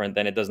of referent,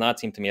 then it does not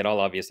seem to me at all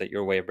obvious that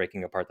your way of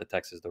breaking apart the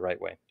text is the right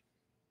way.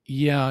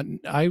 Yeah,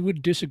 I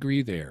would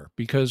disagree there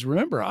because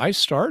remember,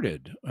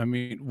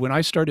 when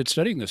I started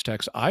studying this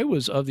text, I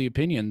was of the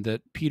opinion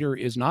that Peter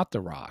is not the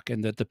rock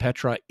and that the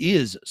Petra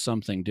is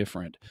something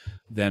different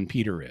than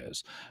Peter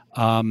is.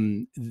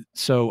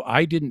 So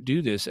I didn't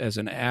do this as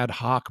an ad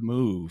hoc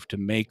move to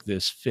make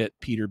this fit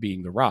Peter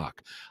being the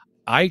rock.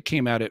 I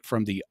came at it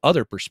from the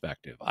other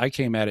perspective. I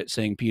came at it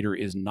saying Peter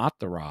is not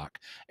the rock,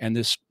 and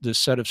this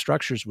set of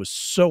structures was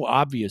so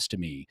obvious to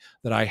me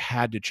that I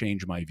had to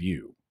change my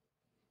view.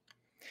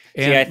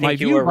 See, I think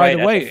you were right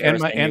at the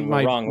first and you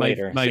were wrong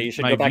later. So you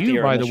should go back to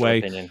your initial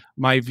opinion.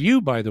 My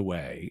view, by the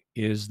way,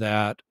 is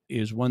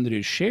one that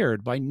is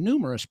shared by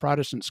numerous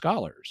Protestant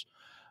scholars.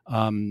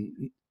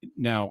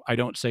 Now, I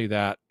don't say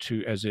that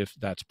as if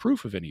that's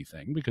proof of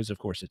anything, because of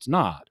course it's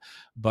not.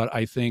 But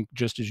I think,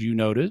 just as you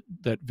noted,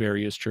 that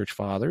various church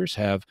fathers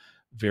have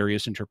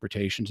various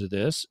interpretations of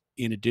this,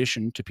 in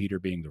addition to Peter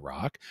being the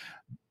rock.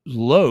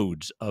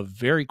 Loads of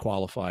very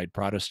qualified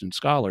Protestant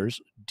scholars,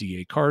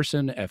 D.A.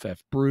 Carson,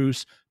 F.F.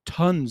 Bruce,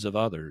 tons of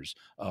others,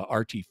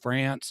 R.T.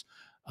 France,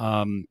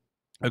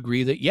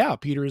 agree that, yeah,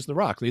 Peter is the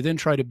rock. They then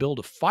try to build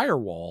a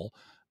firewall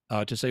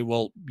to say,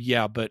 well,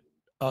 yeah, but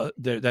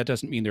that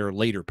doesn't mean there are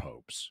later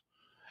popes.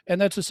 And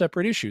that's a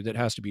separate issue that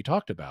has to be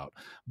talked about.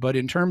 But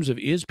in terms of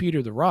is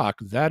Peter the rock,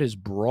 that is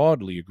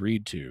broadly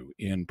agreed to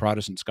in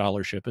Protestant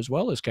scholarship as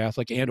well as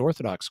Catholic and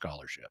Orthodox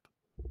scholarship.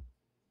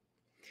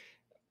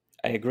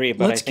 I agree,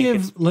 but let's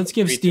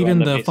give Stephen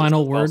the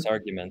final word.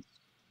 Arguments.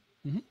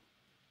 Mm-hmm.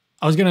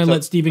 I was going to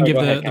let Stephen give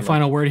the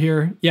final word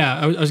here. Yeah,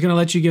 I was going to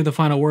let you give the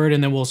final word,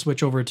 and then we'll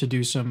switch over to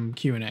do some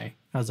Q&A.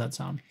 How's that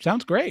sound?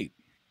 Sounds great.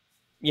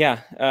 Yeah.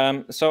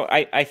 So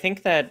I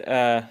think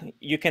that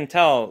you can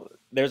tell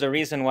there's a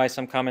reason why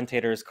some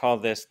commentators call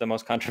this the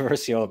most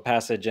controversial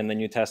passage in the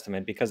New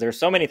Testament, because there's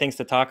so many things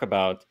to talk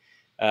about,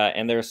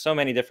 and there are so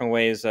many different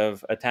ways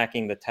of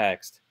attacking the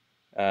text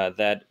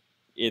that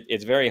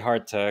it's very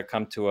hard to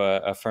come to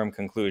a firm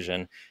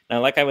conclusion. Now,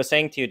 like I was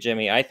saying to you,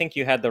 Jimmy, I think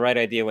you had the right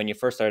idea when you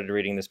first started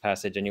reading this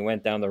passage and you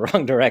went down the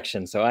wrong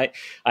direction. So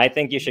I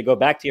think you should go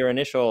back to your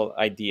initial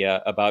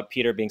idea about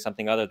Peter being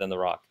something other than the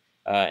rock.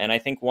 And I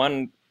think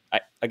I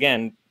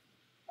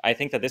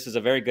think that this is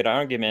a very good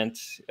argument.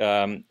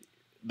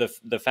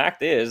 The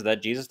fact is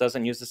that Jesus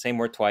doesn't use the same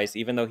word twice,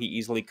 even though he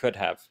easily could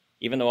have.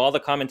 Even though all the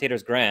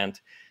commentators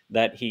grant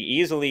that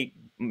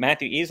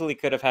Matthew easily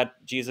could have had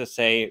Jesus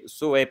say,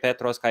 Sue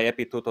Petros kai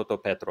epi tuto to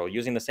Petro,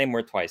 using the same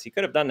word twice. He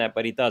could have done that,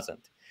 but he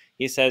doesn't.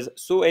 He says,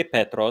 Sue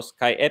Petros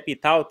kai epi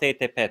tau te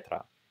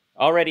Petra.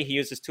 Already he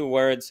uses two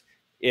words.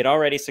 It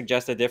already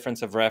suggests a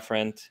difference of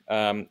referent,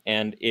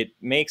 and it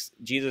makes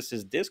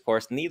Jesus's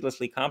discourse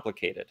needlessly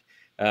complicated.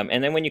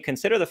 And then when you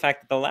consider the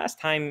fact that the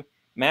last time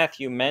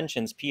Matthew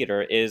mentions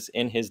Peter is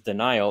in his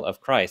denial of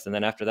Christ, and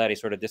then after that he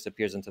sort of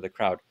disappears into the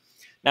crowd.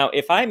 Now,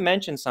 if I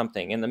mention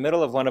something in the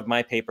middle of one of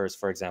my papers,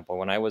 for example,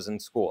 when I was in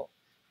school,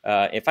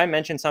 if I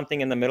mention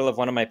something in the middle of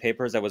one of my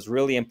papers that was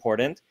really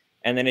important,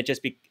 and then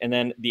and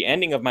then the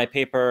ending of my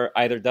paper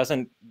either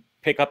doesn't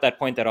pick up that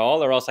point at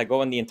all, or else I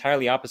go in the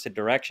entirely opposite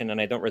direction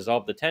and I don't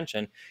resolve the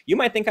tension, you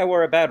might think I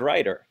were a bad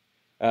writer.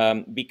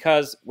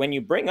 Because when you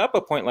bring up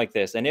a point like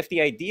this, and if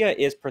the idea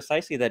is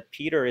precisely that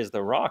Peter is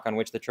the rock on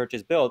which the church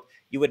is built,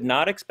 you would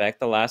not expect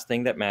the last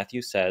thing that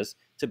Matthew says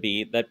to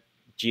be that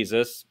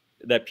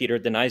Peter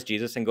denies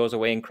Jesus and goes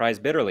away and cries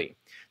bitterly.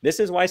 This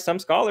is why some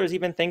scholars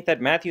even think that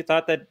Matthew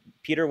thought that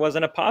Peter was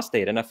an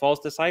apostate and a false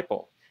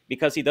disciple,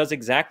 because he does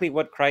exactly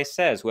what Christ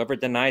says, whoever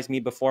denies me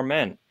before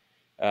men.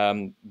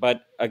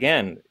 But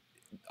again,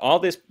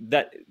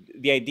 the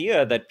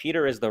idea that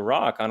Peter is the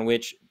rock on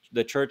which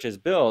the church is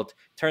built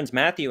turns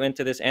Matthew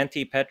into this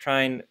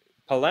anti-Petrine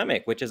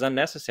polemic, which is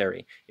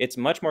unnecessary. It's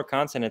much more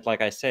consonant, like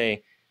I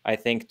say, I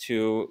think,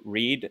 to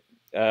read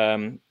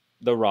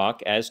the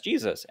rock as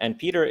Jesus.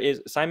 And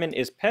Simon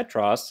is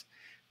Petros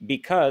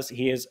because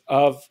he is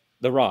of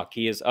the rock.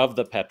 He is of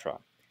the Petra.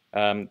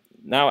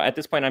 Now, at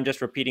this point, I'm just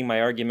repeating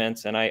my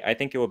arguments, and I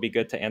think it will be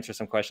good to answer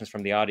some questions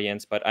from the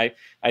audience. But I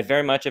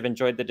very much have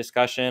enjoyed the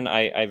discussion.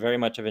 I very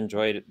much have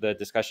enjoyed the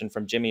discussion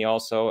from Jimmy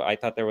also. I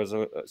thought there was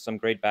some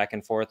great back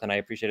and forth, and I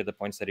appreciated the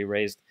points that he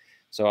raised.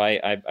 So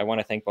I want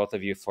to thank both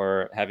of you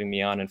for having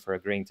me on and for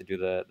agreeing to do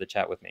the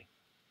chat with me.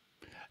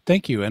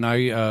 Thank you. And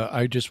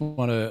I just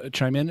want to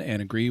chime in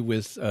and agree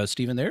with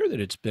Stephen there that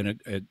it's been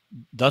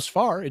thus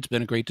far, it's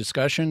been a great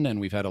discussion and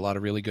we've had a lot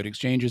of really good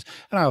exchanges.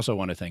 And I also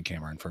want to thank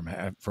Cameron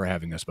for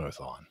having us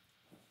both on.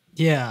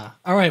 Yeah.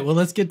 All right. Well,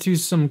 let's get to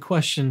some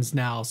questions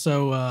now.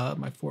 So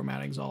my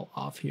formatting's all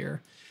off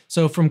here.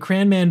 So from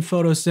Cranman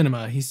Photo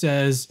Cinema, he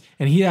says,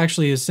 and he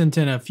actually has sent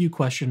in a few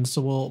questions, so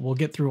we'll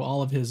get through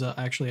all of his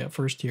actually at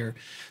first here.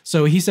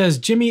 So he says,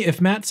 Jimmy, if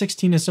Matt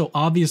 16 is so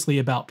obviously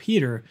about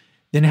Peter,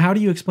 then how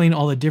do you explain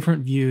all the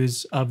different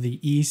views of the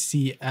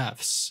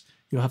ECFs?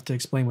 You'll have to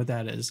explain what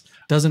that is.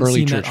 Doesn't Early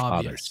seem that church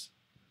fathers.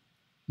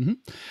 obvious.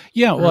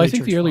 Yeah, well, I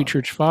think the early fathers.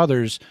 church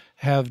fathers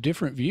have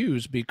different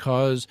views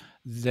because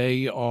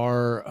they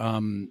are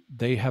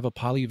they have a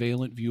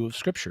polyvalent view of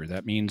Scripture.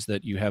 That means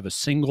that you have a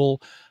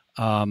single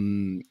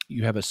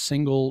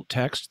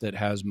text that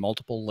has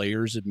multiple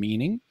layers of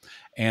meaning,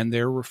 and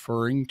they're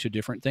referring to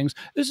different things.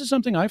 This is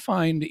something I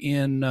find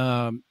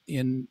in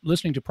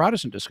listening to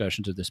Protestant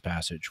discussions of this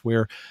passage,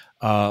 where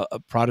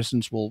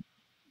Protestants will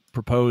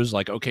propose,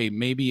 like, okay,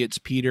 maybe it's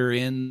Peter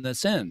in the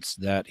sense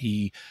that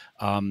he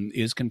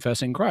is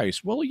confessing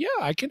Christ. Well, yeah,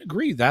 I can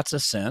agree. That's a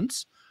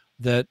sense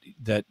that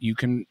you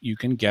can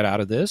get out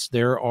of this.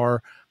 There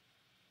are,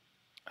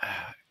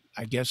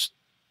 I guess,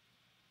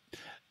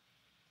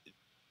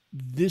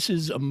 this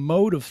is a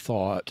mode of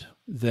thought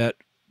that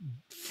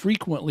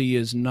frequently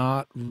is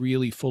not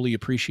really fully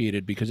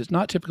appreciated because it's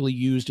not typically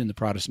used in the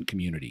Protestant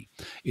community.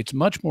 It's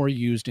much more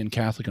used in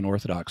Catholic and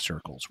Orthodox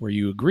circles, where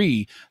you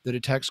agree that a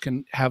text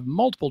can have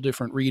multiple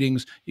different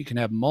readings, you can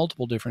have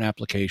multiple different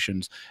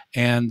applications,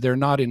 and they're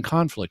not in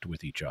conflict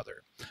with each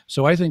other.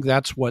 So I think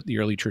that's what the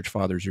early church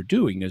fathers are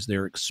doing, is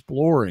they're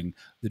exploring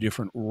the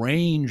different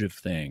range of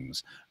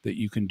things that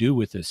you can do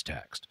with this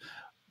text.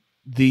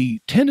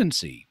 The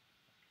tendency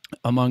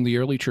among the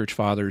early church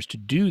fathers to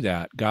do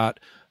that got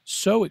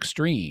so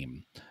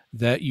extreme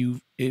that you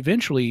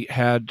eventually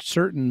had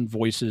certain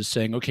voices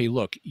saying, okay,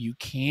 look, you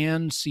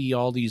can see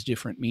all these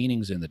different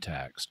meanings in the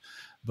text,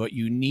 but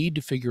you need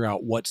to figure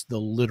out what's the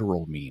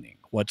literal meaning,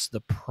 what's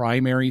the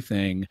primary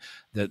thing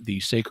that the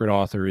sacred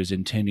author is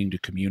intending to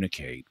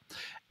communicate.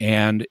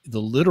 And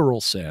the literal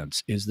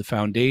sense is the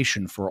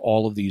foundation for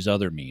all of these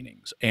other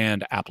meanings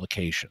and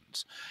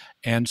applications.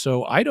 And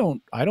so I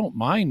don't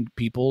mind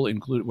people,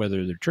 include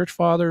whether they're church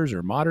fathers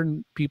or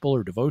modern people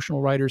or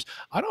devotional writers,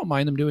 I don't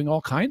mind them doing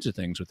all kinds of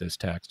things with this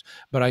text.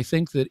 But I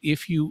think that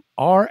if you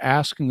are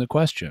asking the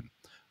question,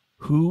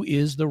 who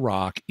is the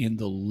rock in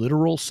the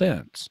literal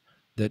sense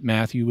that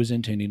Matthew was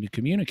intending to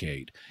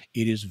communicate,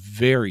 it is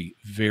very,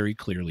 very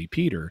clearly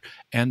Peter.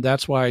 And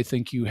that's why I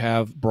think you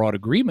have broad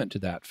agreement to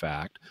that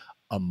fact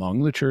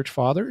among the church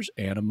fathers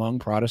and among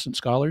Protestant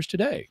scholars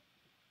today.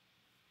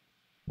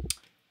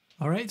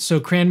 All right. So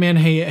Cranman,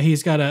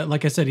 he's got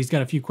like I said, he's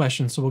got a few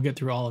questions, so we'll get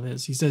through all of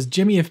his. He says,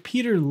 Jimmy, if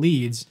Peter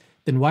leads,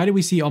 then why do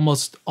we see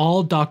almost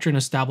all doctrine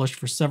established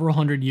for several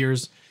hundred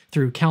years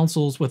through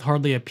councils with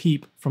hardly a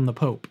peep from the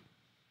Pope?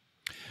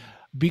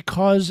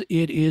 Because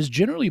it is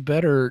generally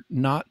better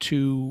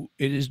to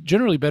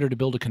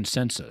build a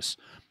consensus.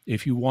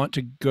 If you want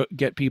to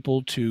get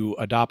people to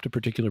adopt a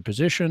particular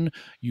position,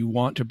 you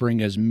want to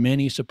bring as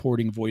many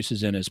supporting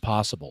voices in as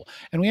possible.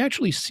 And we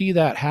actually see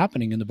that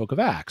happening in the book of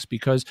Acts,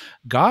 because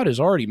God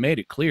has already made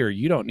it clear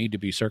you don't need to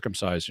be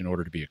circumcised in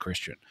order to be a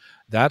Christian.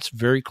 That's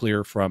very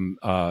clear from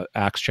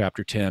Acts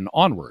chapter 10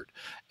 onward.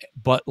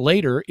 But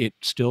later, it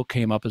still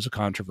came up as a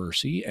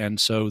controversy,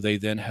 and so they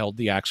then held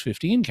the Acts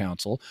 15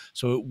 council,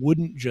 so it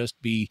wouldn't just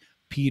be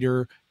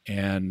Peter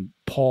and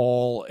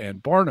Paul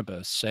and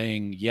Barnabas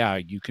saying, yeah,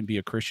 you can be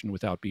a Christian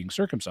without being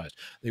circumcised.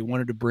 They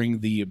wanted to bring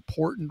the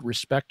important,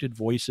 respected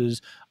voices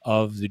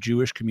of the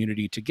Jewish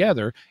community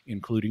together,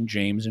 including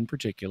James in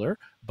particular,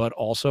 but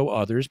also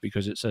others,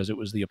 because it says it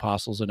was the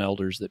apostles and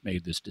elders that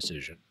made this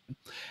decision.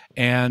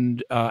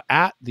 And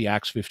at the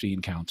Acts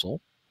 15 council,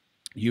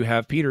 you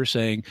have Peter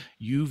saying,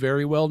 you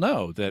very well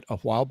know that a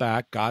while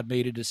back God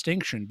made a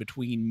distinction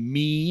between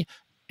me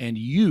and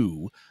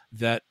you,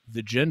 that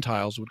the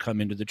Gentiles would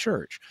come into the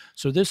church.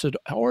 So this had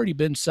already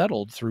been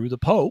settled through the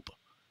Pope,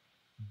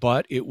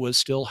 but it was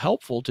still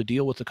helpful to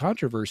deal with the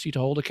controversy to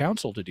hold a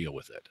council to deal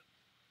with it.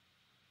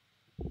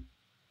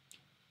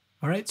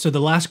 All right, so the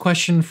last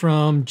question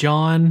from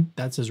John,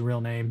 that's his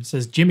real name,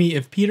 says, Jimmy,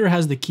 if Peter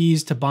has the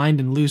keys to bind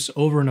and loose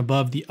over and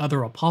above the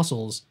other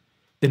apostles,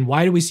 then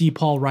why do we see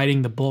Paul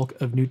writing the bulk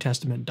of New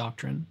Testament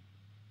doctrine?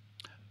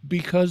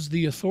 Because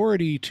the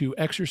authority to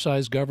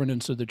exercise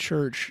governance of the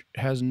church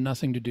has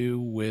nothing to do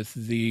with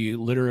the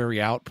literary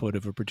output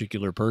of a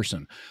particular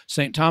person.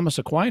 St. Thomas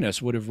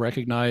Aquinas would have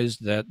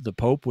recognized that the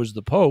Pope was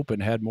the Pope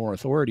and had more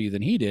authority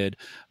than he did,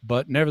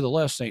 but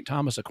nevertheless, St.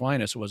 Thomas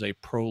Aquinas was a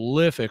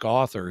prolific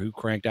author who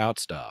cranked out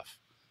stuff.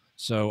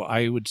 So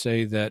I would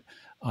say that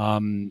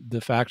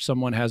the fact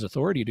someone has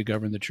authority to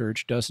govern the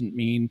church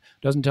doesn't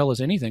tell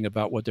us anything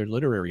about what their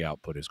literary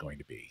output is going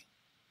to be.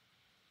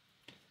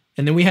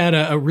 And then we had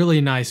a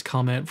really nice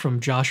comment from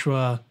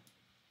Joshua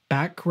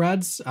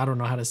Backrads. I don't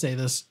know how to say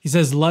this. He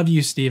says, love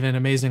you, Stephen.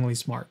 Amazingly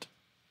smart.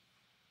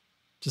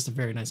 Just a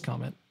very nice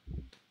comment.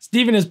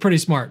 Stephen is pretty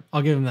smart.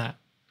 I'll give him that.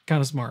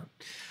 Kind of smart.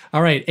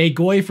 All right. A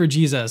Goy for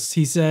Jesus.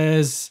 He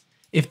says,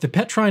 if the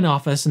Petrine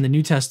office in the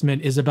New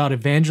Testament is about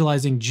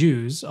evangelizing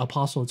Jews,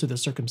 apostle to the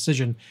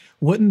circumcision,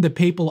 wouldn't the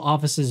papal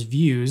office's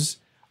views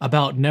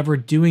about never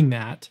doing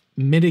that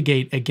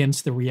mitigate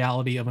against the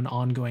reality of an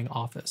ongoing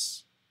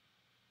office?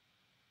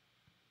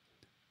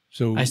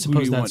 So I who do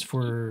suppose you that's want?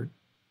 for,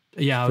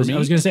 yeah, I For was me?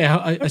 going to say,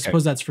 I Okay.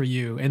 suppose that's for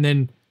you. And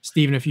then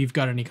Stephen, if you've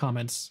got any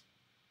comments,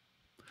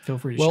 feel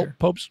free to Well, share.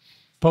 popes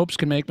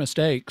can make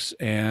mistakes,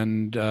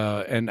 and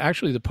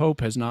actually, the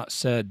Pope has not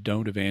said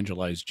don't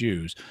evangelize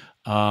Jews.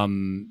 There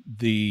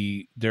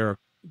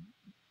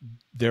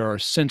are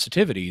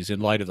sensitivities in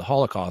light of the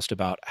Holocaust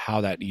about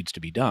how that needs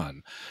to be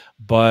done,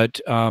 but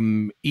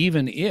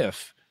even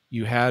if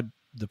you had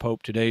the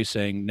Pope today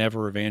saying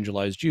never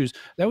evangelize Jews,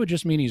 that would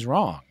just mean he's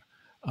wrong.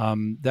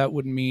 That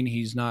wouldn't mean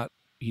he's not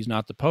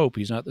the Pope.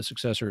 He's not the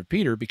successor of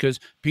Peter, because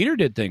Peter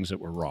did things that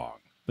were wrong.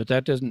 But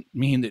that doesn't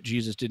mean that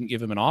Jesus didn't give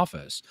him an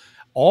office.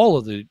 All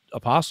of the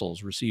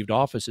apostles received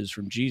offices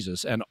from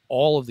Jesus, and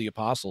all of the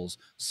apostles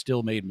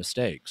still made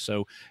mistakes.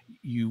 So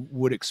you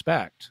would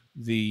expect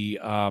the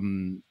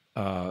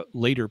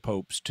later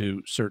popes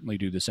to certainly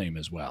do the same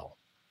as well.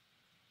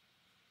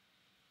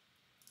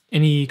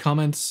 Any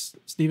comments,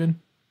 Stephen?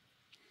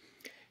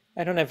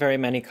 I don't have very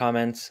many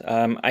comments.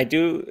 I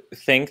do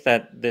think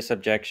that this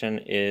objection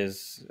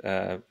is,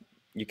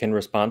 you can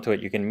respond to it,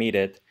 you can meet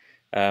it.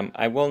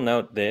 I will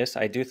note this.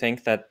 I do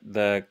think that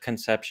the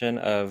conception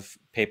of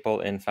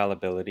papal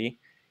infallibility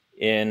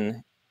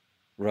in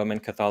Roman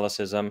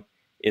Catholicism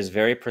is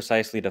very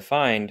precisely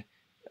defined,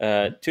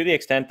 to the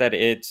extent that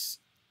it's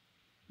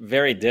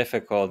very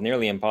difficult,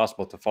 nearly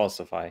impossible to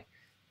falsify.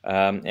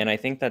 And I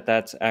think that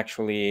that's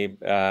actually,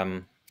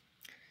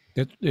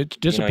 It's you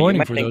disappointing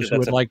might for think those that who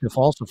that's would a like to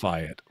falsify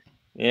it.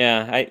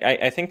 Yeah,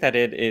 I think that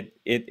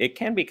it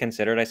can be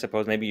considered. I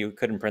suppose maybe you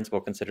could, in principle,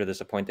 consider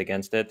this a point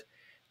against it.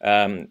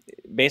 Um,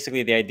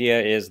 Basically, the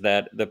idea is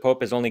that the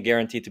Pope is only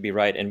guaranteed to be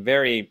right in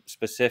very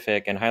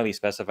specific and highly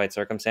specified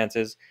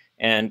circumstances,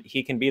 and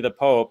he can be the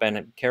Pope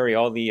and carry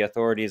all the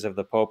authorities of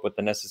the Pope with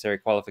the necessary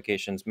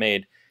qualifications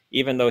made,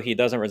 even though he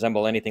doesn't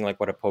resemble anything like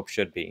what a Pope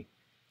should be.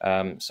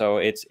 So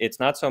it's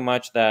not so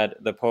much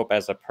that the Pope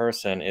as a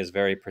person is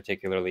very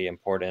particularly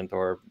important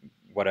or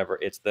whatever.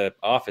 It's the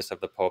office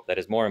of the Pope that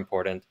is more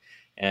important,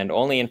 and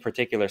only in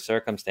particular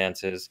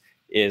circumstances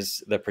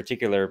is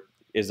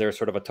there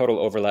sort of a total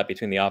overlap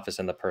between the office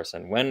and the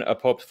person. When a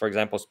Pope, for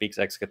example, speaks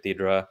ex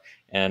cathedra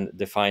and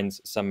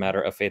defines some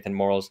matter of faith and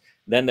morals,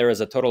 then there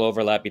is a total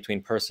overlap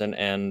between person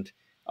and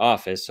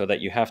office, so that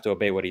you have to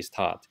obey what he's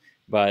taught.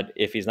 But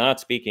if he's not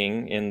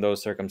speaking in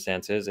those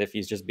circumstances, if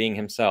he's just being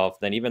himself,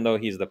 then even though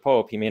he's the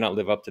Pope, he may not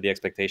live up to the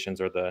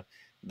expectations or the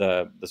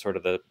sort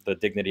of the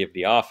dignity of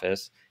the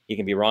office. He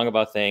can be wrong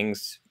about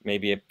things.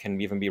 Maybe it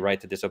can even be right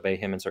to disobey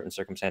him in certain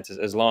circumstances,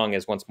 as long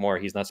as, once more,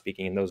 he's not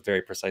speaking in those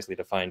very precisely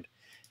defined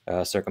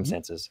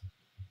circumstances.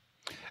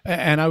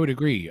 And I would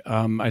agree.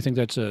 I think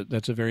that's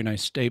a very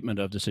nice statement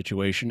of the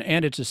situation,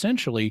 and it's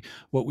essentially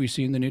what we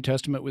see in the New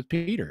Testament with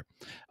Peter.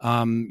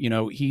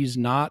 He's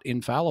not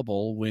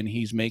infallible when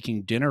he's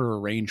making dinner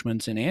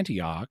arrangements in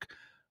Antioch,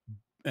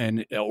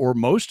 or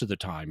most of the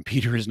time,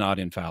 Peter is not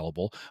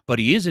infallible, but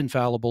he is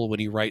infallible when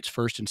he writes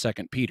First and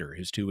Second Peter,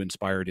 his two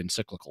inspired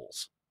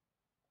encyclicals.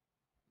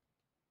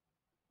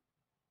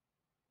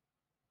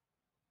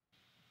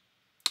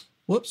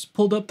 Whoops,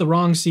 pulled up the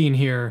wrong scene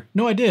here.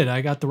 No, I did.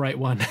 I got the right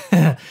one.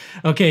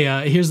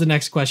 Okay, here's the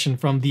next question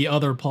from the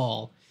other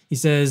Paul. He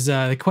says,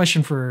 the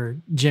question for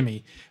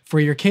Jimmy. For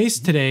your case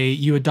today,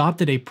 you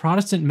adopted a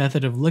Protestant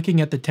method of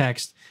looking at the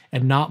text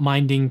and not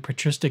minding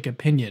patristic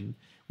opinion.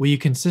 Will you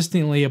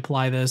consistently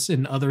apply this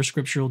in other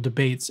scriptural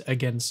debates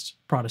against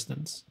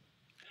Protestants?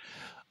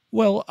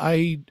 Well,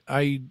 I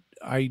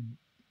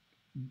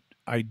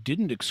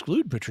didn't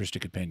exclude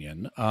patristic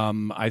opinion.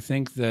 I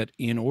think that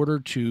in order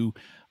to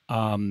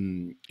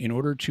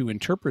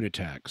interpret a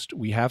text,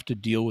 we have to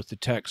deal with the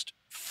text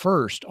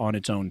first on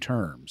its own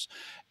terms,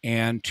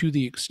 and to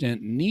the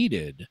extent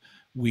needed,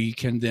 we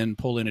can then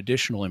pull in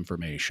additional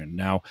information.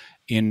 Now,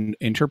 in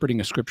interpreting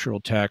a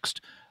scriptural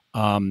text,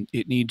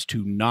 it needs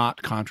to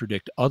not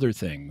contradict other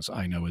things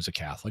I know as a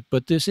Catholic,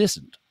 but this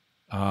isn't.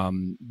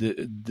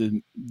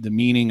 The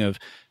meaning of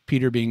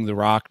Peter being the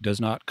rock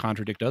does not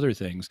contradict other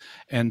things,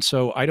 and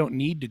so I don't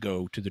need to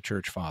go to the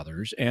church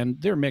fathers,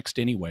 and they're mixed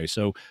anyway.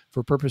 So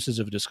for purposes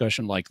of a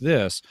discussion like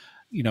this,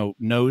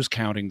 nose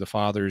counting the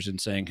fathers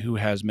and saying who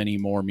has many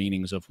more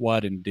meanings of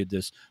what, and did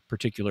this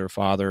particular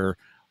father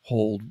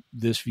hold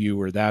this view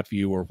or that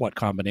view, or what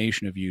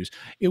combination of views,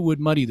 it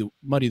would muddy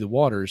the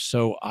waters.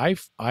 So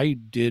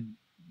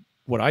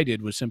what I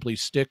did was simply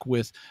stick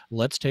with,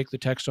 let's take the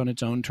text on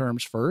its own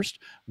terms first.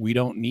 We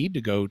don't need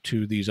to go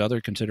to these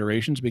other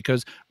considerations,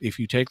 because if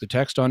you take the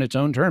text on its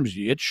own terms,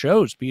 it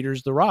shows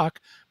Peter's the rock,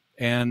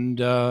 and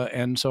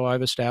so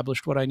I've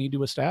established what I need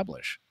to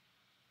establish.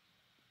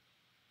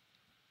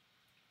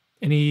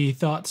 Any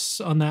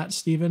thoughts on that,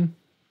 Stephen?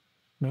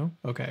 No?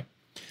 Okay.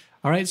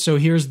 All right, so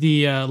here's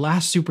the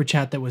last super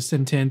chat that was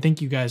sent in.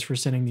 Thank you guys for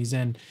sending these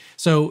in.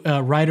 So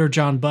writer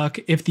John Buck,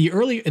 and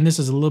this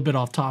is a little bit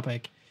off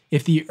topic,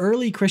 if the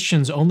early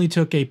Christians only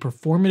took a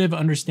performative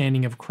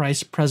understanding of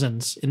Christ's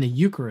presence in the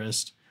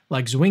Eucharist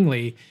like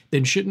Zwingli,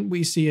 then shouldn't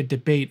we see a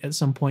debate at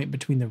some point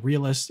between the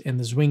realists and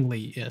the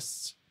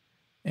Zwingliists?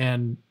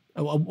 And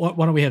why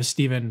don't we have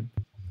Stephen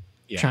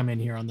chime in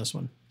here on this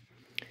one?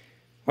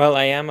 Well,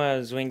 I am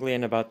a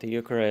Zwinglian about the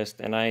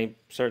Eucharist, and I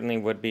certainly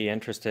would be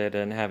interested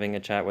in having a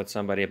chat with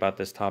somebody about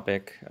this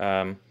topic.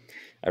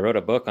 I wrote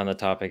a book on the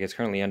topic. It's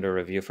currently under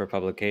review for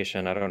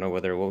publication. I don't know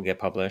whether it will get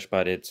published,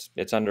 but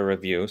it's under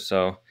review.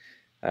 So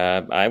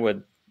I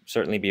would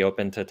certainly be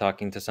open to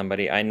talking to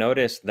somebody. I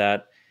noticed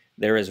that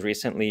there is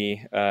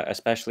recently,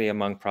 especially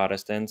among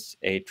Protestants,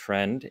 a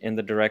trend in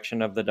the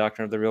direction of the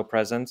doctrine of the real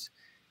presence.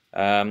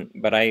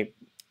 But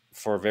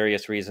for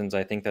various reasons,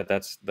 I think that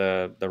that's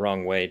the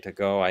wrong way to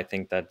go. I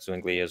think that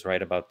Zwingli is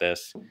right about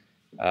this.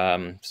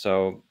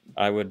 So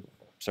I would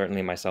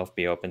certainly myself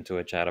be open to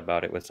a chat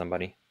about it with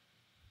somebody.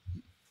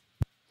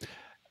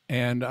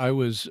 And I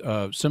was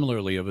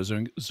similarly of a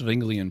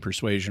Zwinglian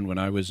persuasion when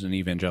I was an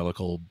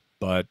evangelical,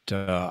 but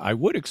I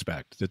would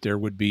expect that there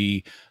would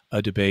be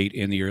a debate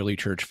in the early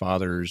church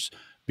fathers,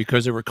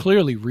 because there were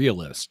clearly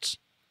realists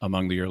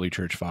among the early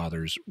church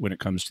fathers when it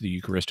comes to the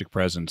Eucharistic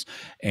presence.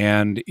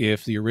 And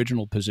if the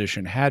original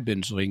position had been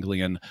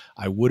Zwinglian,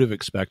 I would have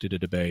expected a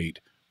debate.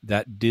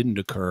 That didn't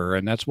occur.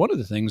 And that's one of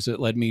the things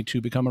that led me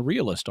to become a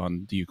realist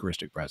on the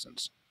Eucharistic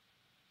presence.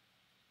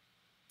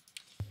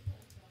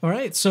 All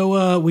right,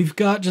 so we've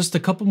got just a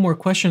couple more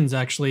questions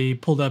actually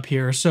pulled up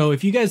here. So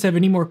if you guys have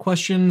any more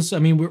questions, I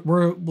mean,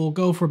 we'll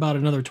go for about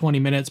another 20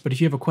 minutes, but if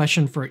you have a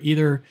question for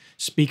either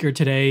speaker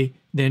today,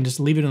 then just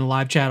leave it in the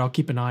live chat. I'll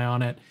keep an eye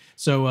on it.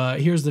 So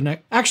here's the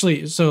next,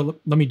 actually, so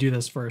let me do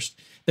this first.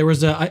 There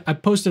was I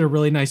posted a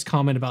really nice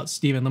comment about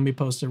Stephen. Let me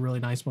post a really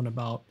nice one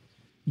about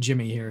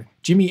Jimmy here.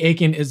 Jimmy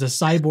Akin is a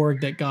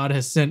cyborg that God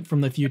has sent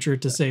from the future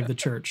to save the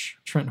church.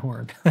 Trent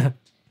Horn.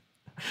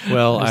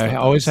 Well, I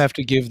always have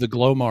to give the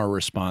Glomar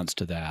response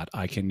to that.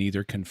 I can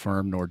neither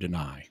confirm nor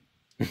deny.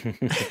 I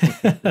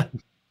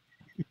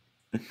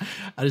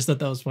just thought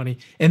that was funny.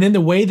 And then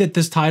the way that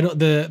this title,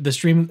 the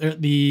stream,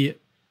 the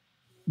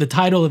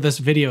title of this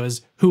video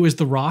is "Who is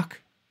the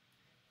Rock?"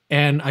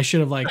 And I should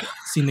have like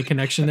seen the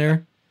connection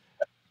there.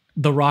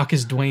 The Rock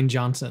is Dwayne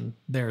Johnson.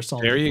 There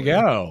you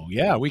go.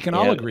 Yeah, we can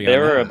all agree on that.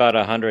 There were about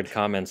 100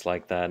 comments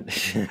like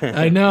that.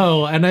 I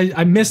know, and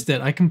I missed it.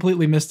 I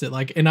completely missed it.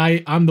 Like, and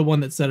I'm the one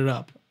that set it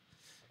up.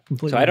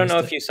 So I don't know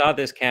if you saw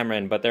this,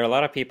 Cameron, but there are a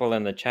lot of people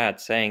in the chat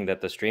saying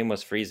that the stream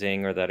was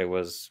freezing or that it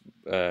was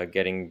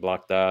getting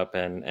blocked up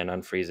and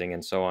unfreezing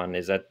and so on.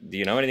 Do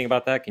you know anything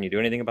about that? Can you do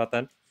anything about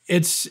that?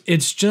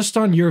 It's just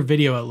on your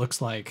video, it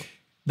looks like.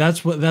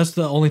 That's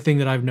the only thing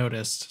that I've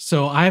noticed.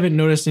 So I haven't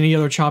noticed any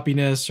other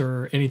choppiness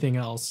or anything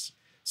else.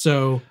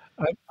 So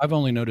I've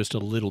only noticed a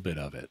little bit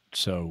of it.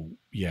 So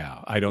yeah,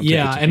 I don't.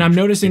 Yeah, and I'm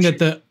noticing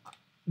that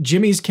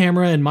Jimmy's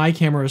camera and my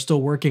camera are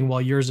still working while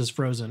yours is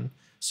frozen.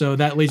 So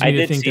that leads me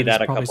to think that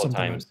it's probably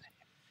something.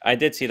 I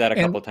did see that a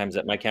couple times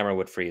that my camera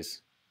would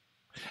freeze.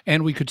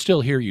 And we could still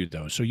hear you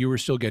though, so you were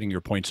still getting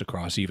your points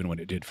across even when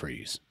it did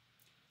freeze.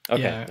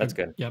 Okay, yeah, that's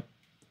good.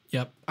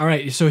 Yep. All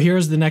right. So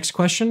here's the next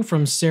question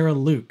from Sarah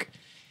Luke.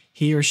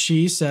 He or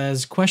she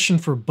says, question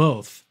for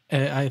both.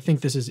 I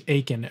think this is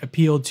Akin,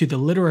 appealed to the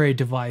literary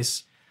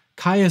device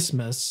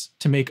chiasmus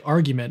to make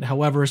argument.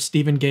 However,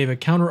 Stephen gave a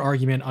counter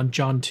argument on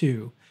John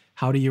 2.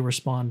 How do you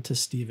respond to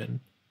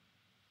Stephen?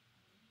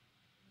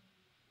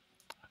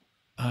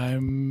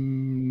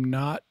 I'm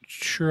not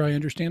sure I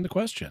understand the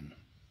question.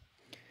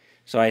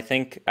 So I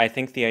think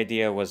the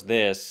idea was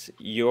this.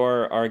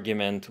 Your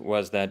argument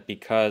was that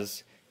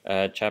because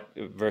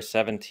verse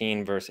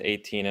 17, verse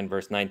 18, and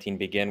verse 19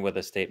 begin with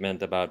a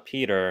statement about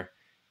Peter.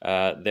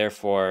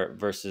 Therefore,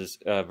 verse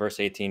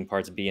 18,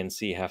 parts B and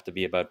C have to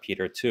be about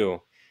Peter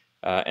too,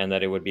 and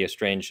that it would be a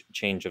strange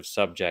change of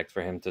subject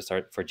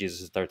for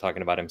Jesus to start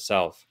talking about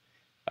himself.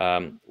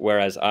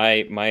 Whereas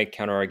my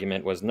counter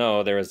argument was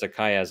no, there is a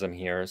chiasm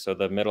here, so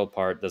the middle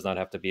part does not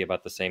have to be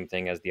about the same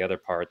thing as the other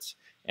parts.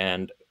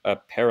 And a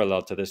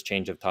parallel to this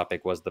change of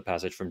topic was the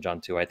passage from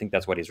John 2. I think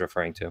that's what he's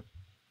referring to.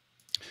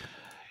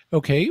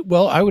 Okay,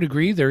 well, I would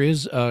agree there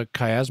is a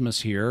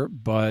chiasmus here,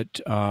 but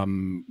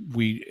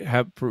we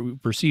have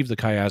perceived the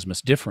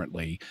chiasmus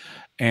differently.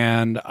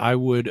 And I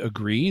would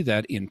agree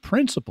that in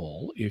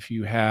principle, if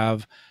you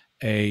have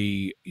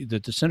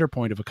that the center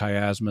point of a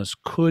chiasmus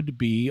could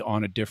be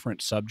on a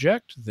different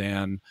subject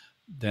than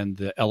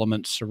the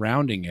elements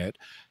surrounding it.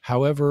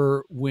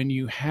 However, when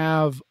you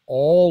have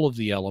all of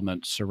the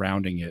elements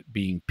surrounding it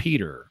being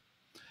Peter,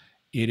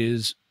 it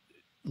is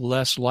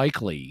less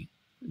likely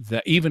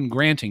that, even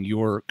granting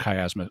your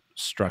chiasma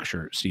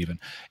structure, Stephen,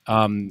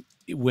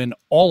 when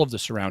all of the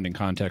surrounding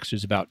context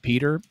is about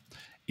Peter,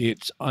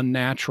 it's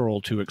unnatural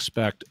to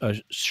expect a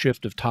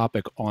shift of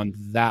topic on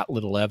that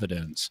little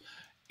evidence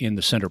in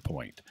the center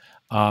point.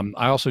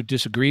 I also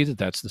disagree that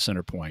that's the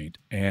center point.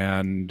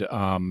 And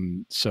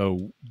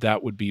so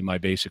that would be my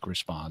basic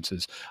response,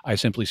 is I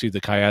simply see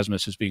the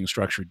chiasmus as being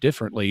structured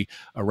differently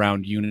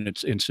around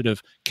units. Instead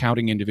of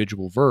counting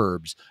individual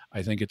verbs,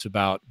 I think it's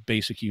about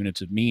basic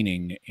units of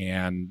meaning,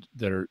 and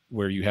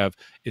where you have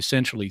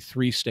essentially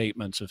three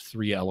statements of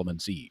three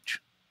elements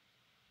each.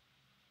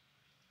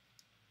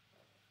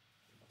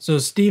 So,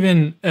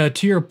 Stephen,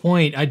 to your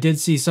point, I did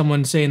see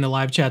someone say in the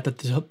live chat that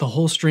the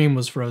whole stream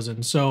was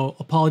frozen. So,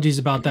 apologies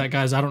about that,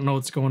 guys. I don't know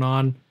what's going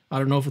on. I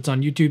don't know if it's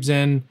on YouTube's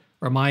end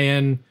or my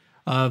end.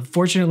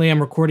 Fortunately, I'm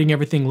recording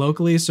everything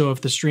locally. So,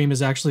 if the stream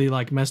is actually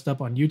like messed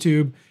up on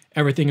YouTube,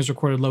 everything is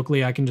recorded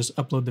locally. I can just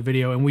upload the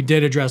video. And we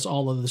did address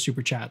all of the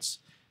super chats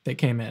that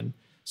came in.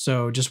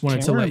 So, just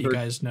wanted to let you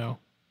guys know.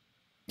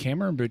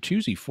 Cameron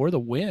Bertuzzi for the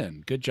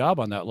win. Good job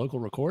on that local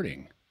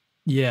recording.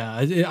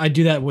 Yeah, I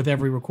do that with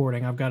every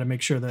recording. I've got to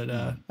make sure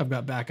that I've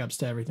got backups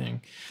to everything.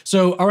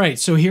 So, all right.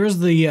 So here's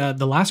the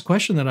last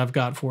question that I've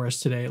got for us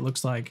today. It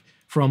looks like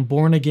from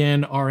Born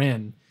Again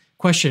RN.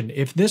 Question: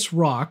 if this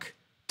rock,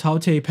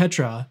 Taute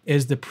Petra,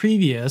 is the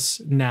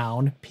previous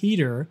noun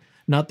Peter,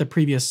 not the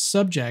previous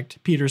subject,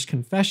 Peter's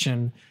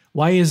confession,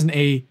 why isn't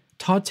a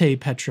Taute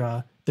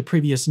Petra the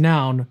previous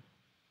noun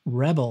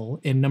rebel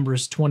in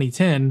Numbers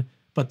 20:10,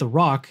 but the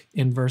rock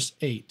in verse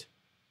 8?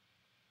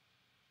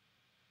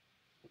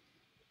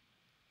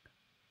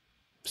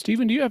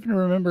 Stephen, do you happen to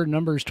remember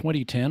Numbers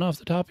 20:10 off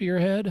the top of your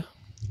head?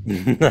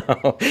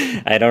 No,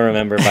 I don't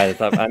remember by the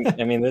top.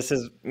 I mean, this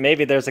is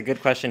maybe there's a good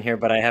question here,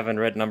 but I haven't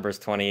read Numbers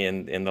 20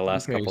 in the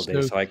last couple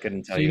days, so I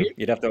couldn't tell you.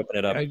 You'd have to open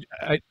it up.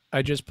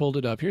 I just pulled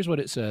it up. Here's what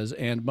it says.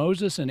 And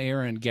Moses and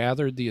Aaron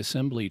gathered the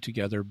assembly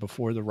together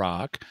before the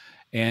rock,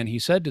 and he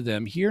said to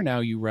them, "Hear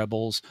now, you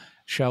rebels,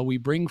 shall we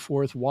bring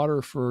forth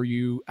water for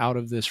you out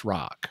of this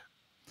rock?"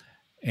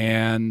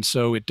 And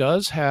so it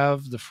does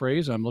have the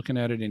phrase, I'm looking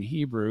at it in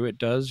Hebrew, it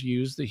does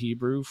use the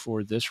Hebrew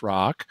for this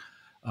rock,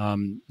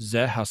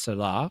 Zeh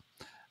HaSelah,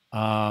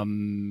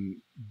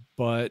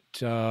 but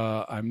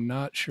I'm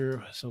not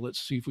sure. So let's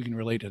see if we can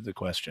relate to the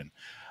question.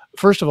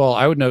 First of all,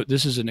 I would note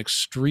this is an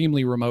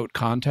extremely remote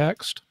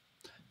context.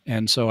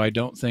 And so I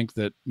don't think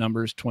that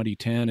Numbers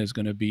 20:10 is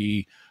going to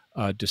be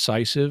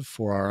decisive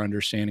for our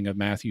understanding of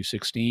Matthew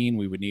 16.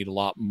 We would need a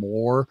lot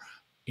more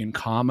in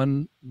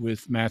common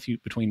with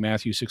between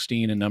Matthew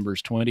 16 and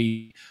Numbers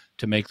 20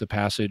 to make the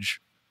passage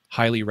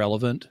highly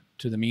relevant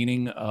to the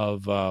meaning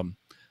of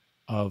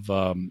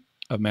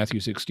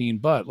Matthew 16.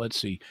 But let's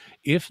see,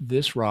 if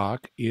this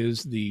rock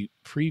is the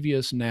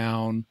previous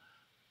noun,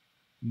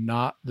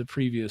 not the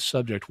previous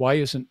subject, why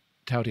isn't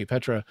Taute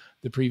Petra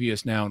the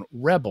previous noun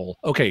rebel?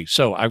 Okay,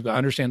 so I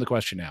understand the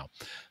question now.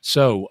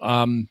 So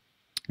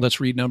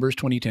let's read Numbers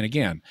 20:10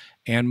 again.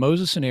 And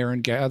Moses and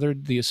Aaron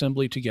gathered the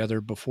assembly together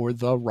before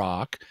the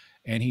rock,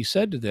 and he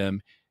said to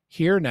them,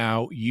 "Hear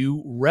now,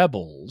 you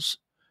rebels,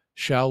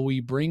 shall we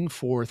bring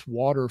forth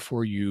water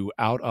for you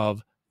out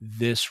of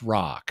this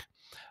rock?"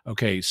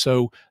 Okay,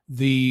 so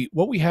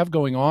what we have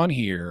going on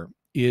here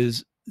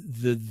is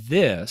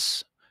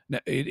this.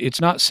 It's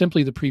not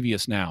simply the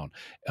previous noun.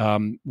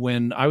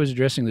 When I was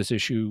addressing this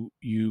issue,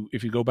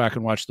 if you go back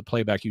and watch the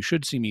playback, you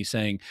should see me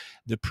saying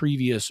the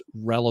previous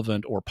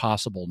relevant or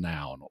possible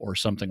noun or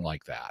something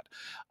like that.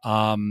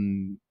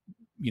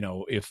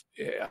 If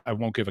I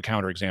won't give a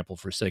counterexample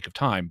for sake of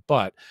time,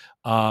 but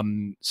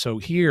so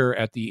here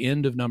at the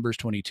end of Numbers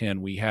 20:10,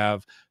 we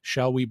have,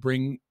 "Shall we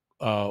bring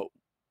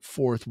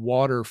forth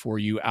water for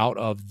you out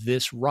of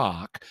this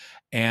rock?"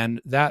 And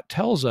that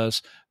tells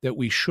us that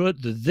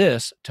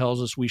this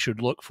tells us we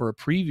should look for a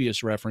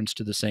previous reference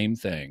to the same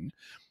thing.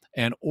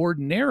 And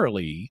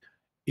ordinarily,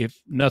 if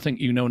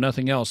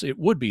nothing else, it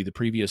would be the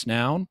previous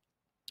noun.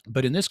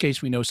 But in this case,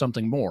 we know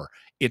something more.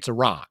 It's a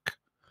rock.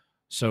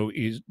 So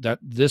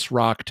this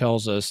rock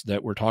tells us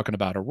that we're talking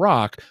about a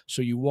rock.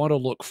 So you want to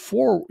look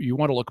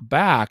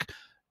back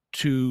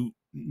to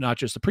not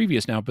just the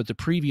previous noun, but the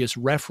previous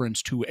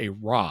reference to a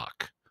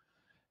rock.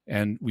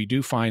 And we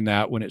do find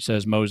that when it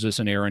says Moses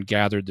and Aaron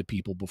gathered the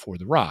people before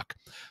the rock.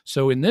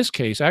 So in this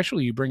case,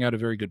 actually, you bring out a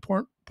very good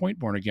point,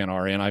 Born Again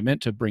RN. I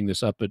meant to bring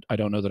this up, but I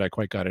don't know that I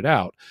quite got it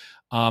out.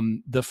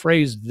 The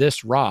phrase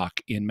 "this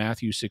rock" in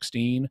Matthew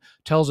 16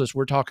 tells us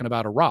we're talking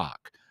about a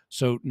rock.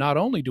 So not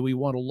only do we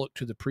want to look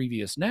to the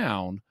previous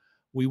noun,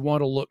 we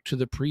want to look to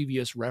the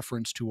previous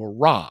reference to a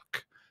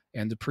rock.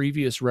 And the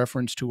previous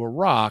reference to a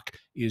rock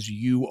is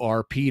 "you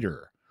are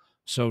Peter."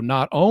 So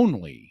not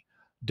only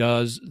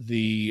does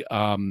it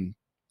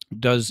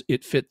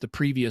fit the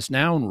previous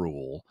noun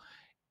rule,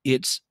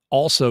 it's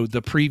also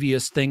the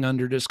previous thing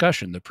under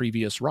discussion, the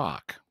previous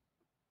rock.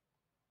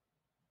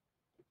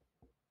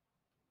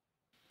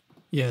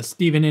 Yeah,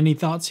 Stephen, any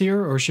thoughts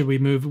here, or should we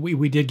move?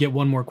 We did get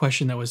one more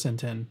question that was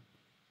sent in.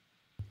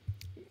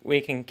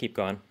 We can keep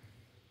going.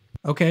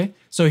 Okay,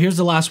 so here's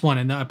the last one,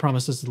 and I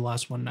promise this is the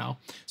last one now.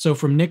 So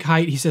from Nick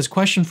Height, he says,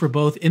 question for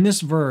both. In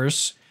this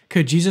verse,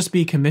 could Jesus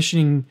be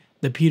commissioning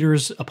the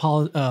Peter's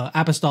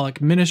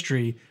apostolic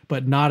ministry,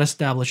 but not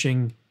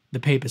establishing the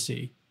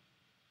papacy?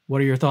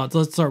 What are your thoughts?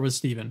 Let's start with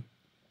Stephen.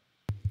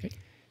 Okay.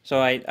 So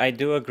I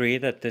do agree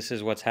that this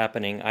is what's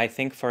happening. I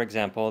think, for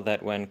example,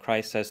 that when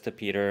Christ says to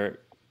Peter,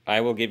 "I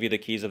will give you the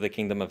keys of the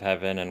kingdom of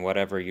heaven, and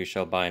whatever you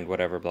shall bind,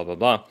 whatever, blah, blah,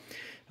 blah."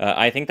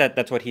 I think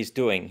that's what he's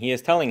doing. He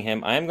is telling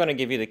him, "I'm going to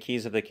give you the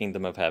keys of the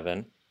kingdom of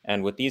heaven,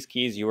 and with these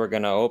keys, you are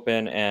going to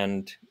open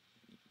and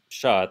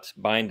shut,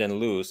 bind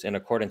and loose in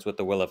accordance with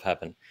the will of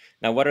heaven."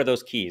 Now, what are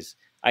those keys?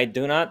 I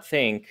do not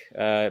think,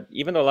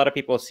 even though a lot of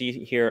people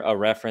see here a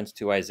reference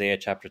to Isaiah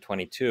chapter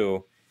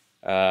 22,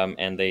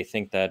 and they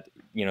think that,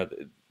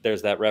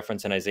 there's that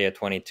reference in Isaiah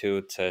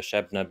 22 to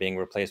Shebna being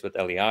replaced with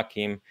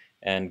Eliakim,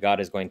 and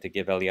God is going to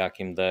give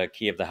Eliakim the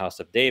key of the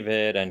house of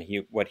David, and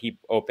what he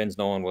opens,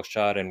 no one will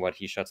shut, and what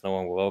he shuts, no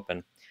one will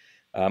open.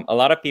 A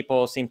lot of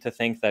people seem to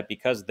think that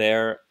because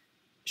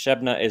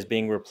Shebna is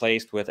being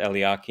replaced with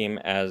Eliakim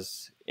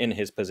as in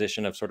his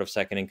position of sort of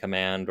second in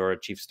command or a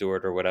chief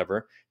steward or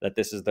whatever, that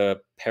this is the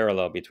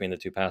parallel between the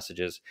two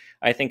passages.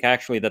 I think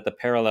actually that the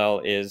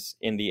parallel is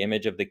in the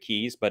image of the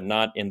keys, but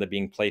not in the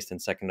being placed in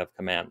second of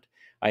command.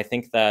 I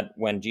think that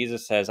when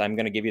Jesus says, I'm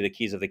going to give you the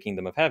keys of the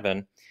kingdom of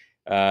heaven,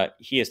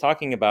 he is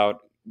talking about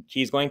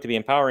he's going to be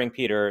empowering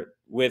Peter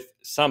with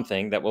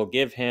something that will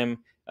give him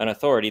an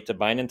authority to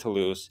bind and to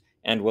loose,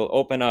 and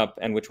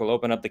which will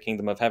open up the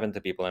kingdom of heaven to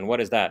people. And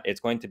what is that?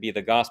 It's going to be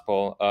the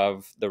gospel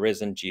of the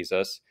risen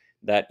Jesus,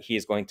 that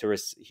he's going to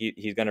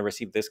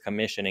receive this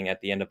commissioning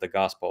at the end of the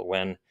gospel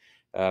when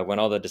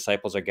all the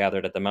disciples are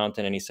gathered at the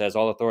mountain, and he says,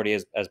 all authority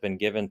has been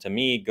given to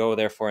me. Go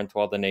therefore into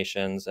all the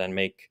nations and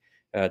make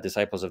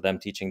disciples of them,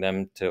 teaching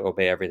them to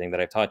obey everything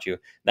that I've taught you.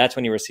 That's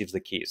when he receives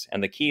the keys.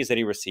 And the keys that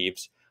he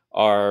receives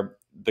are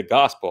the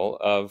gospel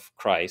of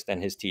Christ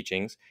and his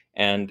teachings.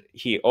 And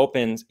he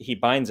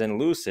binds and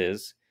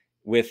looses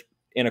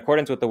in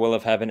accordance with the will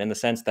of heaven, in the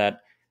sense that,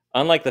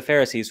 unlike the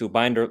Pharisees who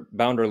bound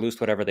or loosed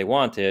whatever they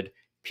wanted,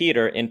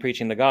 Peter, in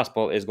preaching the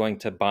gospel, is going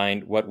to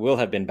bind what will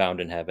have been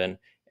bound in heaven,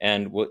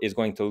 and is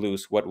going to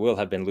loose what will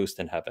have been loosed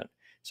in heaven.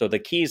 So the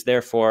keys,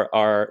 therefore,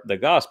 are the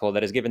gospel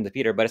that is given to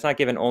Peter, but it's not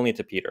given only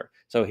to Peter.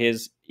 So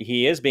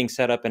he is being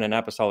set up in an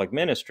apostolic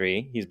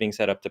ministry. He's being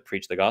set up to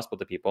preach the gospel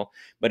to people,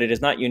 but it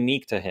is not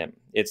unique to him.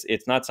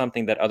 It's not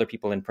something that other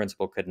people in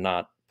principle could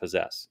not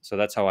possess. So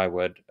that's how I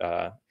would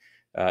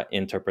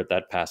interpret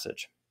that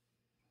passage.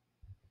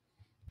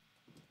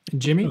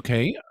 Jimmy?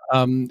 Okay.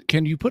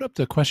 Can you put up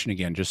the question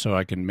again, just so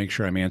I can make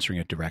sure I'm answering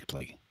it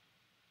directly?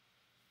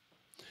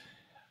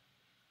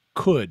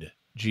 Could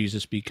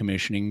Jesus be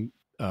commissioning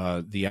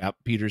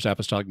Peter's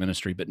apostolic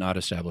ministry, but not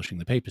establishing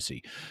the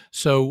papacy?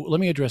 So let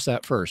me address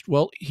that first.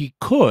 Well, he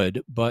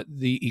could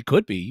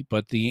be,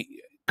 but the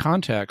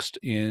context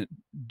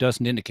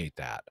doesn't indicate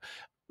that.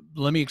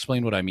 Let me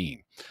explain what I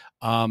mean.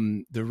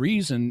 The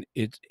reason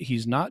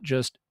he's not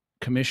just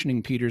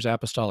commissioning Peter's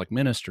apostolic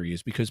ministry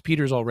is because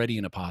Peter's already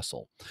an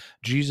apostle.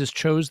 Jesus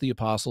chose the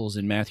apostles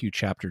in Matthew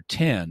chapter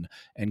 10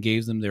 and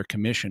gave them their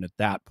commission at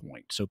that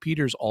point. So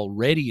Peter's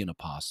already an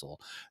apostle.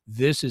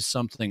 This is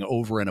something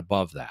over and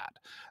above that.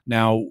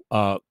 Now,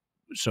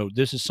 so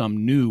this is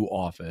some new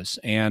office.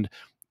 And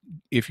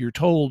if you're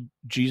told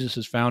Jesus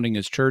is founding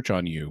his church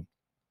on you,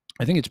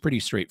 I think it's pretty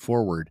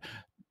straightforward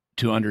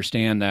to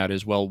understand that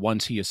as well.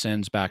 Once he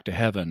ascends back to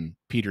heaven,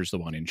 Peter's the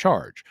one in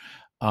charge.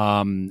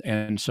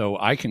 And so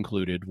I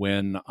concluded,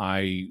 when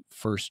I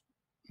first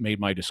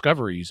made my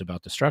discoveries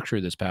about the structure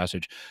of this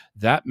passage,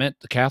 that meant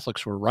the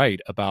Catholics were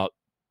right about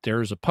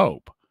there's a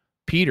pope.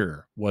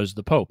 Peter was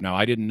the pope. Now,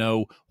 I didn't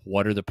know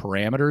what are the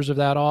parameters of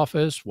that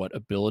office, what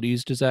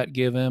abilities does that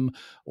give him,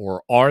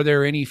 or are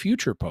there any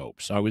future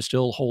popes? I was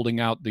still holding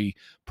out the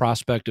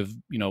prospect of,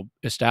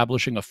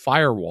 establishing a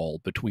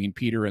firewall between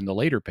Peter and the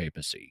later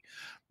papacy.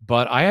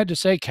 But I had to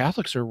say,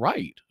 Catholics are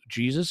right.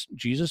 Jesus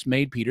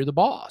made Peter the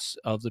boss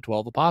of the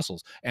 12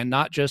 apostles, and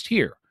not just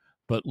here,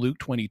 but Luke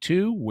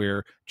 22,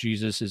 where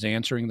Jesus is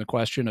answering the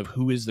question of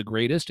who is the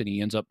greatest, and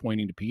he ends up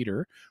pointing to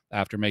Peter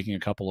after making a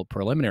couple of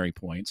preliminary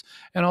points,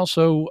 and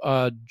also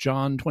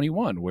John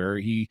 21, where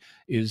he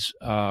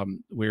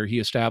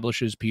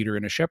establishes Peter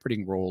in a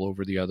shepherding role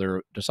over the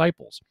other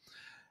disciples.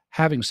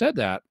 Having said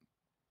that,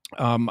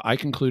 I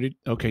concluded,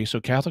 okay, so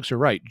Catholics are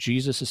right.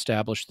 Jesus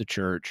established the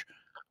church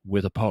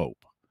with a pope.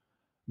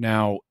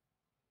 Now,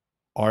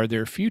 are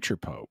there future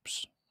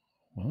popes?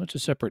 Well, it's a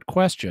separate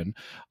question.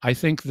 I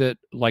think that,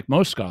 like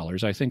most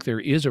scholars, I think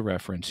there is a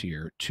reference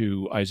here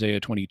to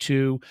Isaiah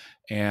 22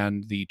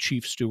 and the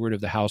chief steward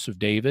of the house of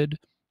David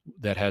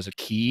that has a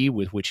key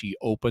with which he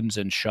opens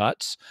and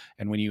shuts.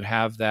 And when you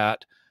have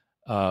that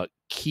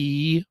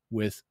key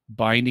with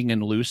binding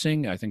and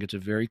loosing, I think it's a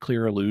very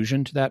clear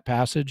allusion to that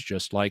passage,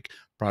 just like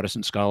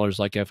Protestant scholars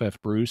like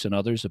F.F. Bruce and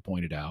others have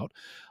pointed out.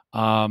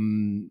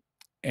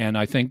 And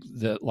I think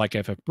that, like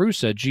F.F. Bruce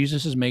said,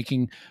 Jesus is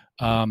making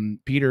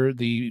Peter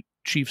the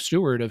chief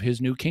steward of his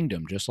new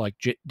kingdom, just like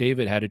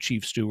David had a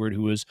chief steward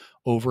who was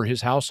over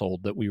his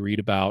household that we read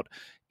about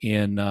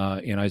in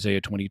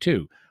Isaiah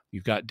 22.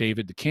 You've got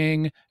David the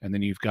king, and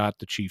then you've got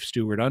the chief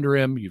steward under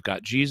him. You've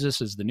got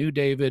Jesus as the new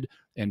David,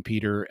 and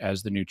Peter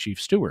as the new chief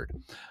steward.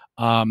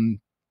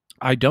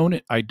 I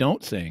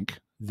don't think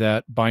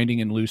that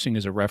binding and loosing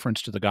is a reference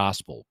to the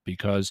gospel,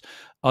 because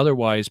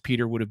otherwise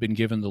Peter would have been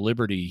given the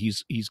liberty.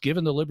 He's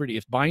given the liberty.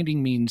 If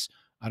binding means,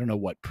 I don't know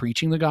what,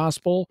 preaching the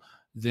gospel,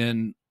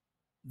 then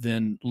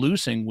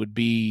loosing would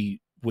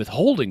be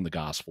withholding the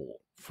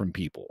gospel from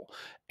people.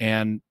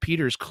 And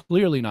Peter's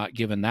clearly not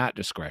given that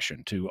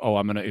discretion to,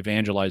 I'm going to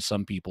evangelize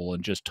some people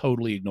and just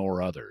totally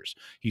ignore others.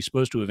 He's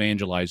supposed to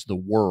evangelize the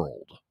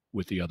world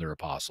with the other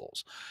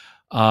apostles.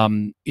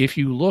 If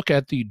you look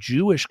at the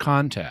Jewish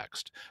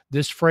context,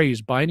 this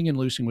phrase, binding and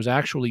loosing, was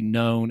actually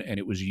known and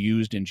it was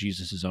used in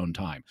Jesus' own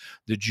time.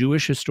 The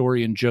Jewish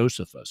historian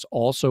Josephus,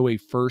 also a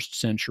first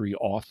century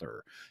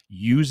author,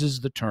 uses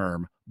the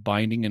term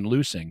binding and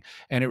loosing,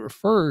 and it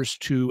refers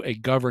to a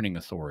governing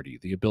authority,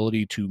 the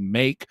ability to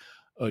make,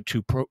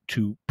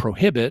 to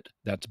prohibit,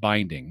 that's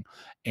binding,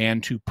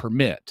 and to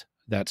permit,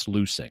 that's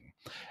loosing.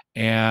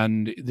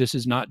 And this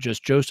is not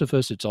just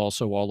Josephus, it's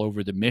also all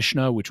over the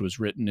Mishnah, which was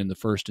written in the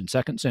first and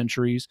second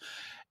centuries.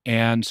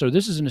 And so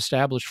this is an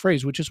established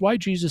phrase, which is why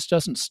Jesus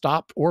doesn't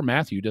stop, or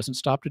Matthew doesn't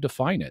stop to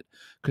define it,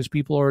 because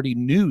people already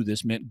knew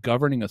this meant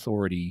governing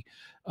authority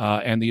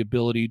and the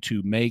ability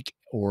to make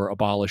or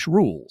abolish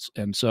rules.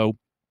 And so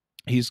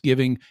he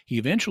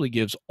eventually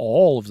gives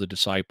all of the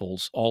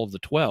disciples, all of the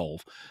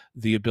 12,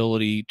 the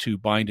ability to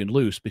bind and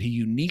loose, but he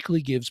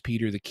uniquely gives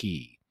Peter the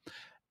key.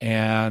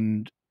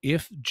 And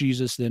if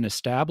Jesus then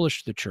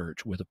established the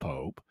church with a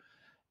pope,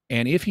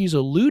 and if he's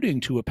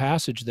alluding to a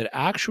passage that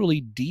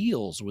actually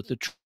deals with the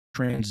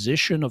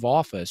transition of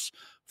office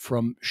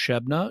from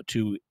Shebna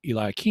to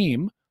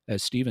Eliakim,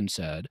 as Stephen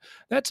said,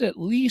 that's at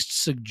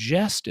least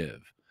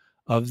suggestive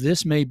of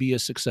this may be a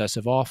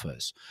successive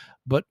office.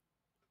 But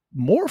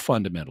more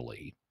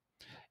fundamentally,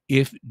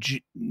 if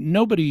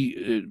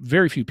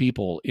very few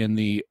people in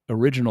the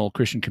original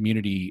Christian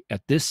community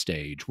at this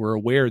stage were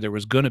aware there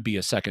was going to be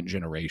a second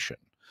generation.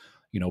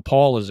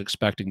 Paul is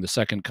expecting the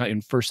second,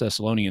 in 1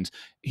 Thessalonians,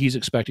 he's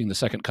expecting the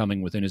second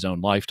coming within his own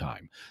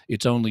lifetime.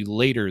 It's only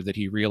later that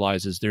he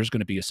realizes there's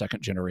going to be a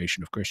second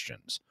generation of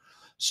Christians.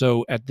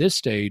 So at this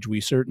stage, we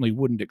certainly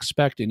wouldn't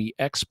expect any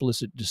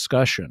explicit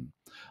discussion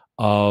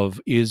of,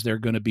 is there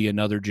going to be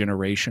another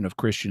generation of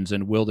Christians,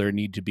 and will there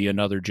need to be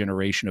another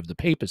generation of the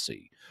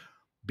papacy?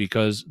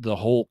 Because the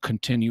whole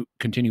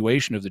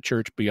continuation of the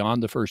church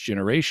beyond the first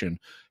generation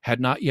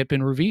had not yet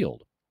been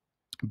revealed.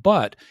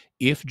 But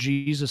if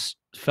Jesus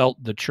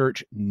felt the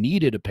church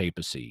needed a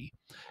papacy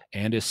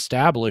and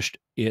established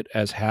it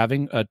as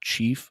having a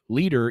chief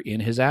leader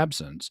in his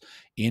absence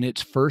in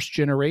its first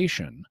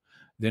generation,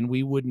 then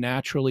we would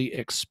naturally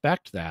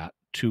expect that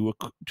to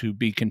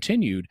be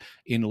continued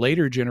in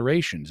later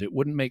generations. It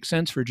wouldn't make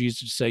sense for Jesus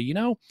to say,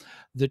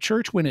 the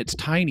church when it's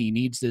tiny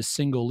needs this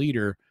single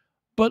leader,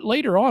 but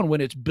later on when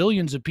it's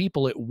billions of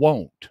people, it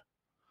won't.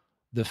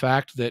 The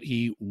fact that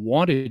he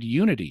wanted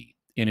unity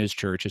in his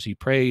church as he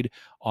prayed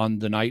on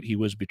the night he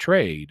was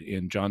betrayed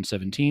in John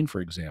 17,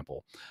 for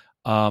example,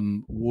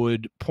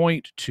 would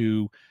point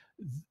to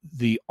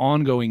the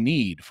ongoing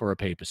need for a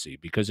papacy.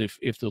 Because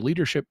if the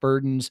leadership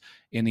burdens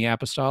in the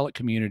apostolic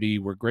community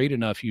were great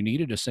enough, you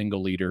needed a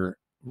single leader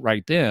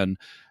right then,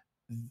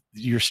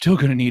 you're still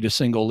going to need a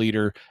single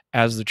leader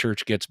as the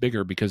church gets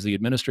bigger, because the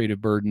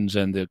administrative burdens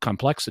and the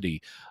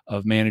complexity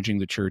of managing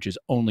the church is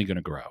only going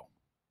to grow.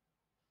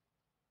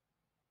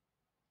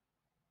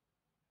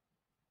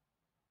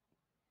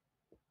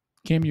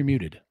 Cam, you're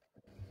muted.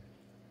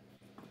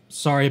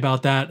 Sorry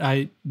about that.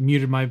 I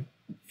muted my.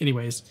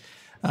 Anyways,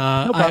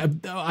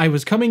 I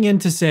was coming in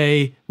to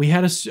say we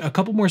had a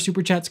couple more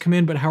super chats come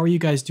in, but how are you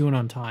guys doing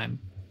on time?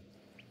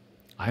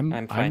 I'm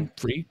fine. I'm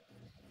free.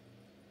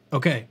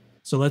 Okay,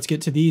 so let's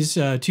get to these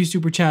 2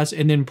 super chats,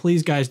 and then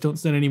please, guys, don't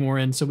send any more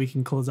in so we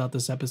can close out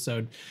this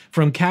episode.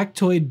 From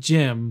Cactoid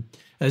Jim,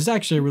 this is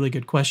actually a really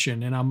good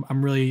question, and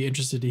I'm really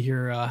interested to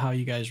hear how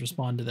you guys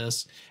respond to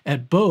this.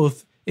 At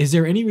both, is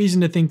there any reason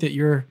to think that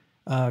you're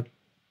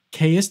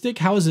chiastic?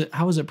 How is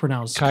it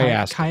pronounced?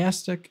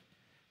 Chiastic.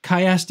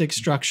 Chiastic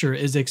structure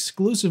is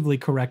exclusively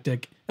correct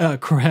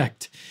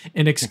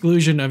in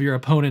exclusion of your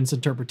opponent's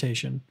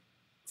interpretation.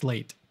 It's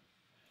late.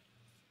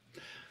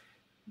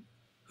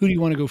 Who do you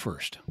want to go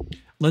first?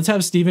 Let's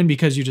have Stephen,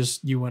 because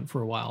you went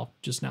for a while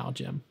just now,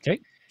 Jim.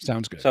 Okay,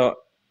 sounds good. So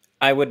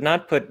I would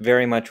not put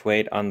very much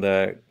weight on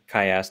the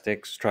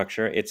chiastic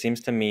structure. It seems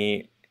to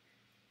me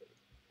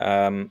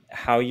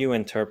how you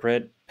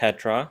interpret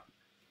Petra,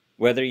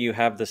 whether you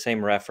have the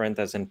same referent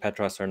as in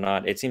Petros or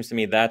not, it seems to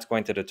me that's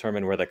going to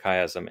determine where the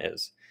chiasm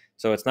is.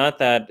 So it's not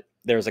that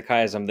there's a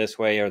chiasm this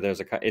way or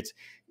it's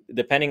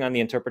depending on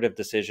the interpretive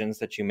decisions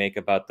that you make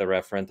about the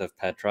referent of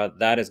Petra,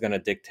 that is going to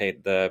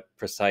dictate the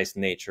precise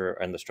nature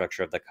and the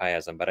structure of the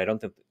chiasm. But I don't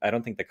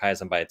think the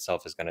chiasm by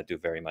itself is going to do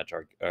very much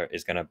or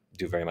is going to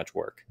do very much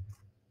work.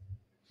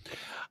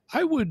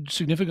 I would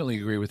significantly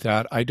agree with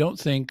that. I don't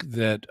think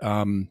that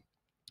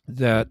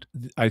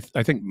I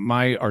think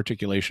my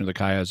articulation of the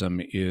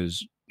chiasm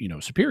is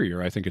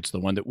superior. I think it's the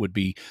one that would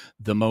be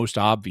the most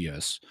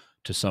obvious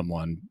to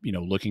someone,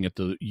 looking at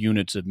the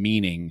units of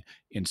meaning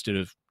instead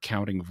of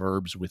counting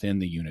verbs within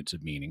the units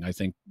of meaning. I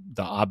think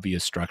the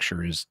obvious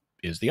structure is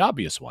the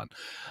obvious one.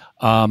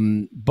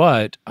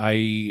 But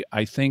I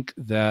think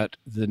that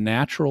the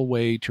natural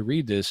way to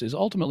read this is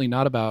ultimately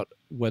not about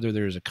whether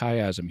there's a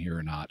chiasm here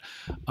or not.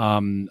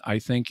 I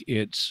think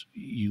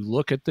you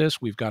look at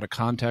this, we've got a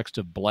context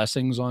of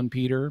blessings on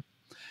Peter,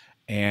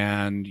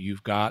 and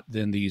you've got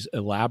then these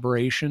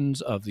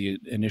elaborations of the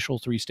initial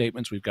 3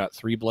 statements. We've got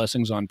 3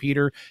 blessings on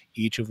Peter,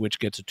 each of which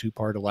gets a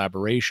 2-part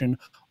elaboration.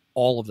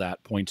 all of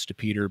that points to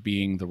Peter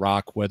being the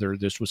rock, whether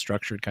this was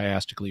structured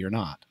chiastically or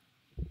not.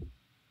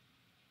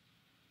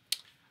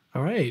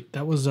 All right,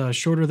 that was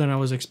shorter than I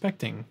was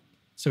expecting.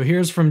 So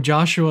here's from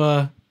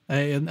Joshua,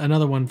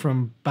 another one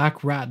from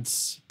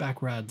Backrads.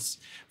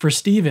 For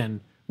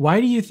Stephen,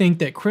 why do you think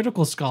that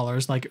critical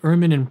scholars like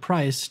Ehrman and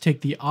Price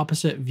take the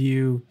opposite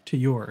view to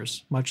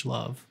yours? Much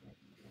love.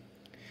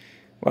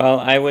 Well,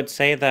 I would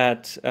say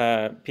that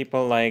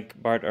people like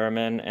Bart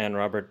Ehrman and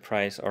Robert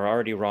Price are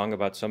already wrong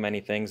about so many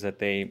things that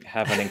they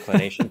have an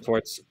inclination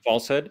towards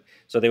falsehood.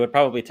 So they would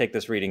probably take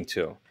this reading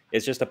too.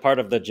 It's just a part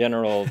of the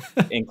general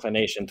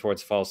inclination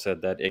towards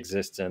falsehood that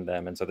exists in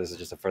them. And so this is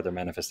just a further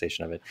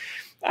manifestation of it.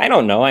 I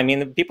don't know. I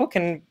mean, people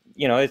can,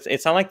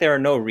 it's not like there are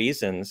no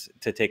reasons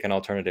to take an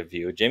alternative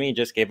view. Jimmy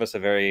just gave us a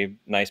very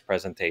nice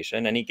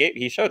presentation, and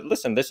he showed,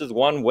 listen, this is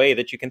one way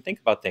that you can think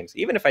about things.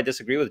 Even if I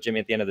disagree with Jimmy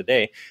at the end of the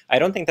day, I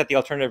don't think that the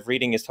alternative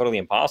reading is totally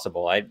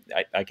impossible. I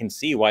can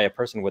see why a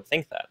person would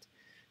think that.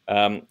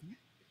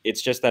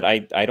 It's just that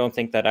I don't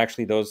think that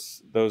actually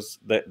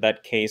that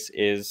case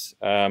is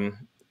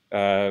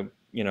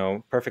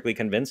perfectly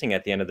convincing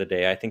at the end of the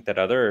day. I think that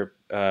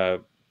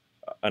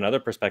another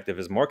perspective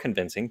is more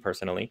convincing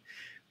personally,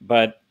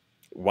 but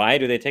why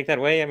do they take that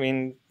way? I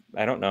mean,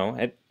 I don't know.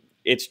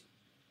 It's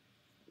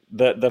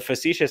the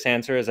facetious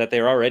answer is that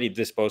they're already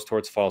disposed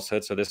towards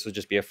falsehood, so this would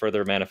just be a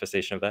further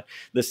manifestation of that.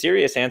 The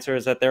serious answer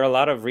is that there are a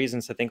lot of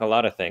reasons to think a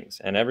lot of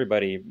things, and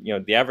everybody,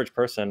 the average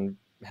person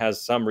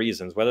has some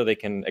reasons, whether they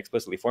can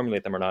explicitly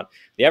formulate them or not.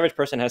 The average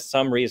person has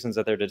some reasons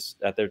at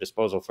their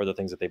disposal for the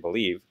things that they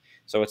believe.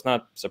 So it's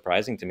not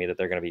surprising to me that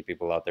there are going to be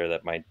people out there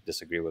that might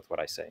disagree with what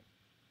I say.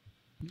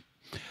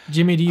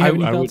 Jimmy, do you have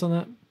any thoughts on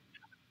that?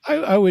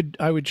 I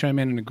would chime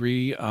in and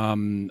agree.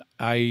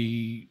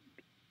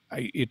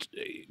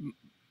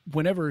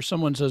 Whenever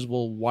someone says,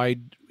 well, why,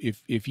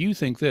 if you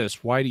think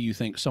this, why do you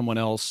think someone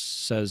else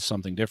says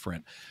something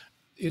different?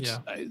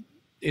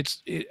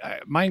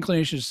 My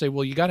inclination is to say,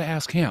 well, you got to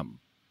ask him.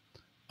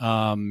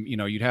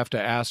 You'd have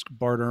to ask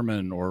Bart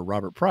Ehrman or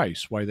Robert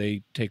Price why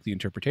they take the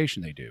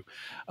interpretation they do.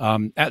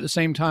 At the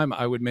same time,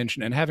 I would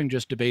mention, and having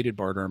just debated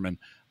Bart Ehrman,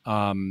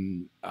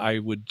 and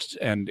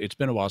it's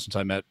been a while since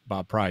I met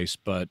Bob Price,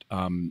 but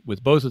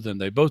with both of them,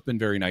 they've both been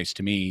very nice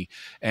to me.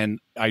 And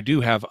I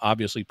do have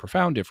obviously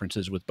profound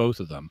differences with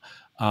both of them.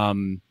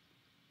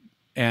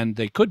 And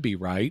they could be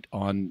right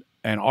on,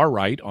 and are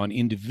right on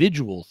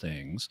individual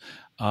things.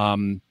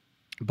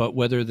 But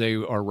whether they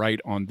are right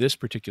on this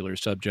particular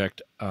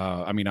subject,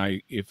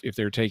 if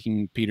they're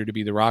taking Peter to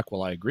be the rock,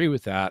 well, I agree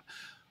with that.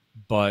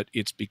 But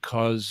it's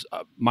because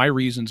my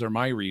reasons are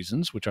my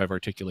reasons, which I've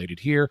articulated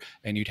here,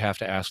 and you'd have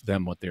to ask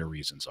them what their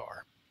reasons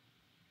are.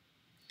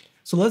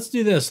 So let's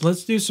do this.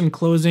 Let's do some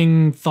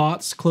closing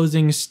thoughts,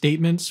 closing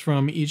statements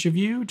from each of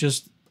you,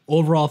 just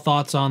overall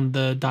thoughts on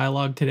the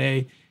dialogue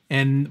today.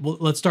 And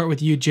let's start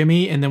with you,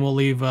 Jimmy, and then we'll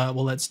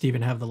let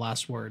Stephen have the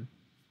last word.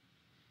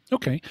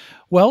 Okay.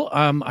 Well,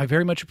 I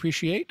very much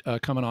appreciate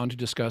coming on to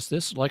discuss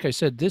this. Like I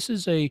said, this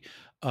is a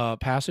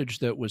passage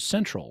that was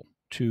central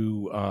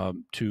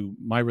to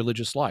my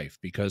religious life,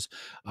 because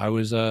I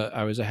was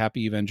a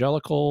happy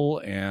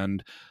evangelical,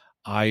 and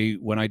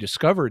when I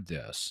discovered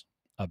this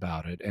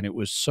about it, and it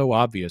was so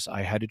obvious,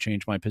 I had to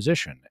change my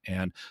position,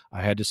 and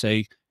I had to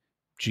say,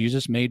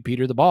 Jesus made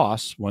Peter the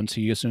boss. Once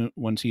he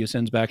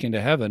ascends back into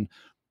heaven,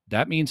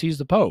 that means he's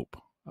the Pope.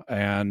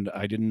 And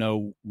I didn't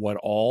know what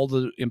all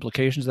the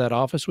implications of that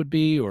office would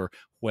be, or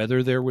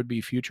whether there would be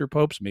future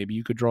popes. Maybe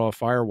you could draw a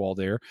firewall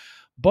there.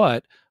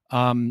 But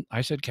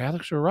I said,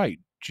 Catholics are right.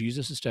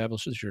 Jesus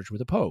established the church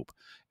with a pope.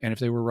 And if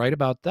they were right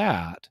about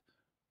that,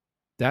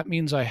 that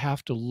means I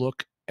have to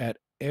look at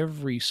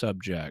every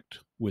subject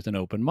with an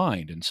open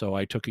mind. And so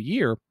I took a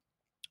year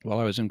while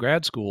I was in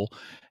grad school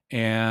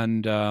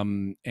and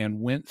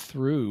went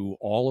through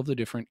all of the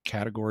different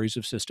categories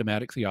of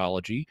systematic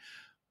theology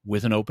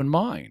with an open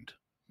mind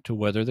to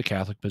whether the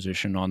Catholic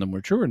position on them were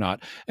true or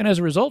not. And as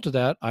a result of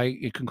that,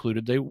 it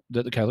concluded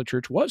that the Catholic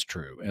Church was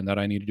true and that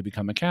I needed to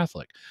become a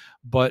Catholic.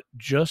 But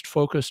just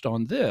focused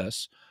on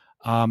this,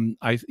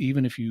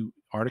 even if you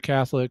aren't a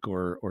Catholic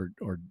or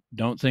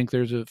don't think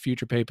there's a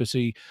future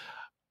papacy,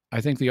 I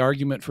think the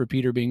argument for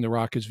Peter being the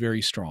rock is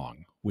very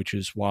strong, which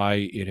is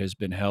why it has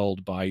been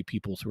held by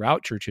people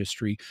throughout church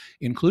history,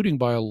 including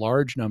by a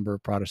large number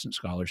of Protestant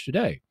scholars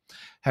today.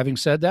 Having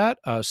said that,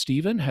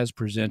 Stephen has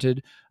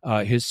presented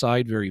his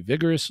side very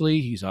vigorously.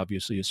 He's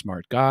obviously a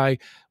smart guy.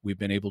 We've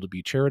been able to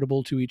be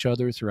charitable to each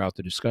other throughout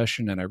the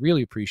discussion, and I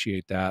really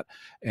appreciate that.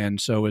 And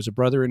so as a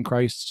brother in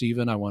Christ,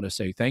 Stephen, I want to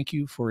say thank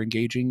you for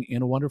engaging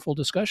in a wonderful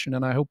discussion,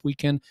 and I hope we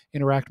can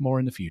interact more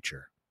in the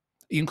future,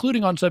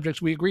 including on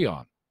subjects we agree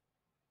on.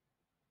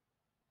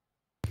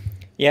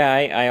 Yeah,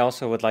 I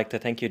also would like to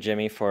thank you,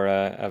 Jimmy, for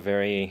a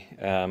very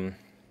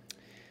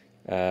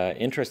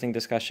interesting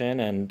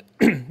discussion, and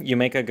you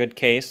make a good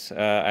case.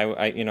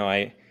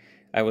 I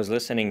I was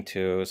listening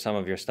to some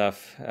of your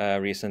stuff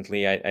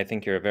recently. I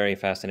think you're a very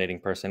fascinating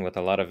person with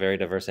a lot of very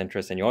diverse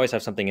interests, and you always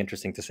have something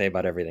interesting to say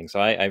about everything.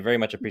 So I very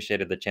much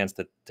appreciated the chance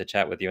to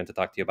chat with you and to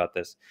talk to you about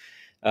this.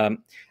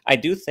 I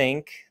do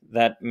think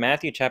that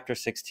Matthew chapter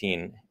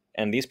 16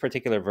 and these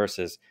particular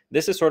verses,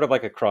 this is sort of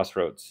like a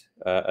crossroads,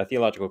 a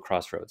theological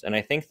crossroads. And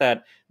I think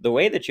that the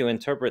way that you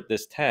interpret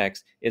this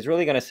text is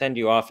really going to send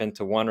you off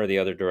into one or the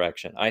other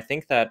direction. I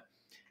think that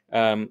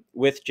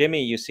with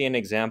Jimmy, you see an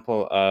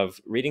example of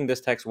reading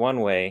this text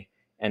one way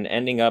and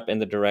ending up in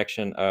the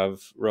direction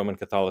of Roman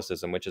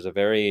Catholicism, which is a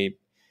very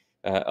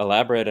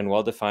elaborate and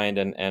well-defined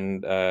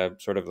and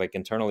sort of like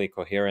internally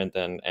coherent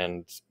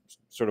and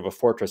sort of a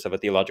fortress of a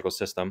theological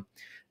system.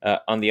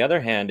 On the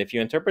other hand, if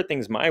you interpret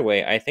things my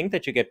way, I think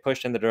that you get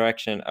pushed in the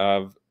direction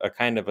of a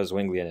kind of a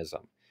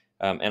Zwinglianism.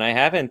 And I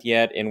haven't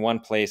yet in one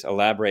place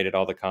elaborated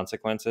all the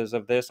consequences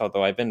of this,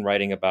 although I've been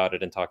writing about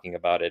it and talking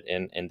about it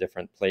in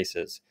different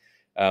places.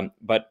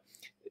 But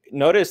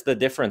notice the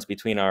difference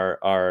between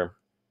our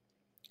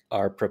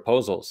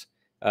proposals.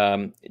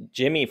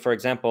 Jimmy, for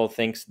example,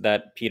 thinks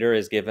that Peter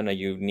is given a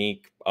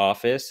unique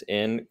office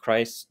in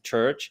Christ's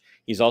church.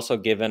 He's also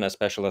given a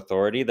special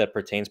authority that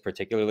pertains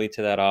particularly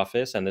to that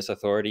office. And this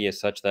authority is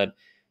such that,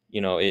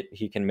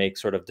 he can make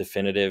sort of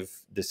definitive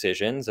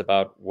decisions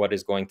about what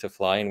is going to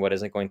fly and what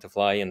isn't going to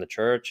fly in the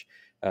church.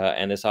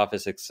 And this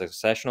office is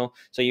successional.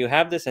 So you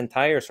have this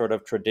entire sort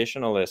of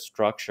traditionalist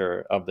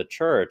structure of the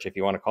church, if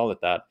you want to call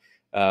it that,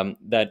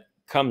 that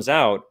comes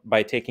out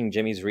by taking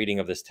Jimmy's reading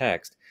of this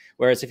text.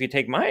 Whereas if you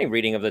take my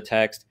reading of the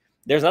text,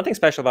 there's nothing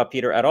special about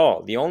Peter at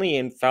all. The only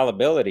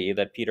infallibility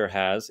that Peter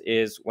has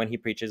is when he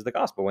preaches the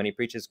gospel, when he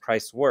preaches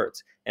Christ's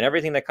words. And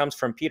everything that comes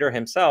from Peter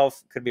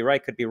himself could be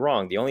right, could be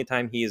wrong. The only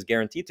time he is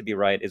guaranteed to be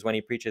right is when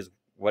he preaches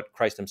what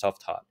Christ himself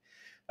taught.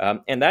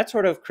 And that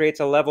sort of creates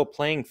a level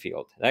playing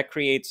field. That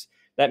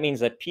means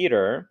that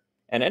Peter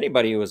and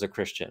anybody who is a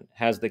Christian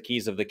has the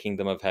keys of the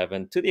kingdom of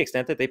heaven to the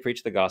extent that they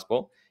preach the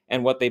gospel.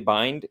 And what they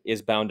bind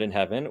is bound in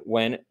heaven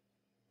when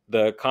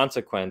the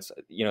consequence,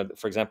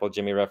 for example,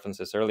 Jimmy referenced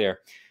this earlier.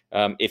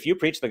 If you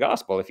preach the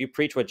gospel, if you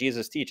preach what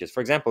Jesus teaches, for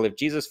example, if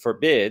Jesus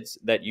forbids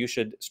that you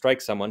should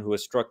strike someone who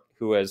has struck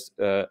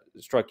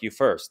you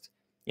first,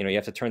 you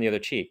have to turn the other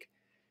cheek.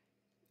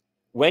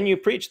 When you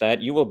preach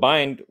that, you will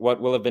bind what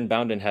will have been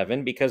bound in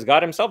heaven because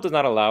God himself does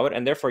not allow it,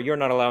 and therefore you're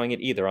not allowing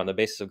it either on the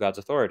basis of God's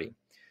authority.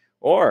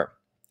 Or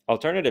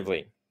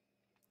alternatively,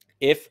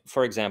 if,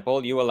 for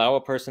example, you allow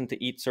a person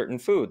to eat certain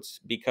foods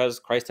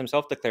because Christ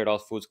himself declared all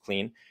foods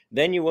clean,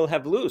 then you will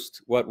have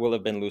loosed what will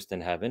have been loosed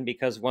in heaven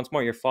because once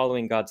more, you're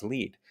following God's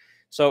lead.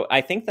 So I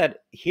think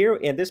that here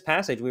in this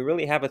passage, we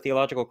really have a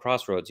theological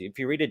crossroads. If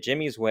you read it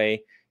Jimmy's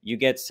way, you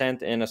get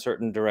sent in a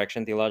certain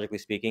direction, theologically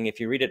speaking. If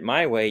you read it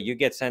my way, you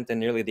get sent in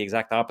nearly the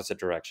exact opposite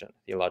direction,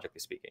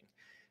 theologically speaking.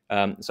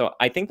 So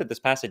I think that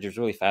this passage is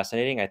really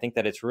fascinating. I think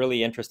that it's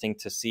really interesting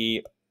to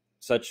see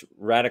such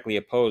radically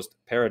opposed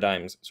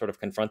paradigms sort of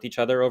confront each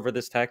other over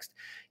this text.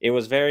 It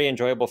was very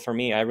enjoyable for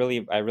me. I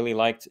really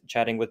liked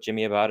chatting with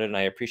Jimmy about it, and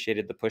I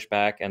appreciated the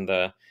pushback and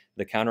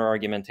the counter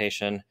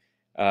argumentation.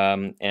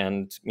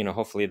 And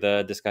hopefully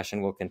the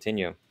discussion will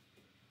continue.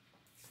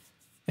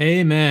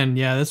 Amen.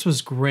 Yeah, this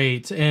was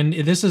great. And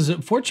this is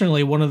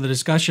fortunately one of the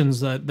discussions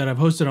that I've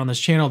hosted on this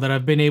channel that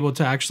I've been able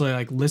to actually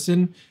like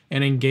listen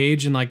and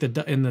engage in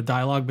in the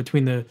dialogue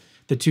between the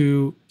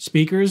two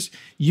speakers.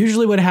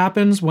 Usually what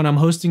happens when I'm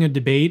hosting a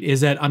debate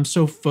is that I'm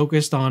so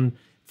focused on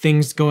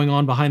things going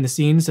on behind the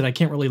scenes that I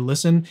can't really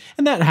listen.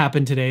 And that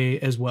happened today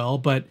as well.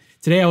 But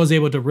today I was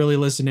able to really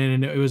listen in,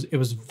 and it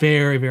was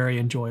very, very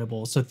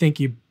enjoyable. So thank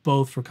you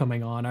both for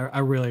coming on. I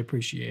really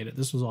appreciate it.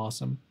 This was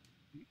awesome.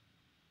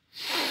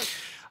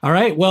 All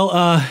right.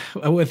 Well,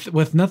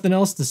 with nothing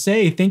else to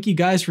say, thank you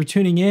guys for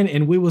tuning in,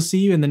 and we will see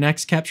you in the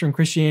next Capturing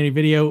Christianity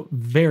video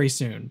very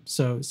soon.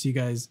 So see you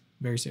guys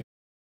very soon.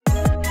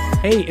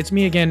 Hey, it's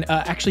me again.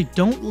 Actually,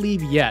 don't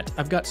leave yet.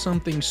 I've got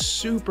something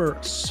super,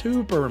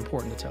 super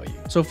important to tell you.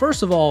 So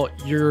first of all,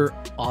 you're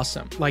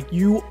awesome. Like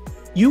you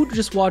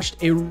just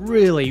watched a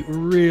really,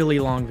 really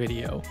long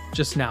video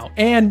just now,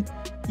 and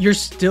you're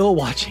still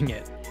watching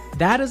it.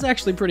 That is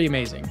actually pretty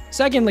amazing.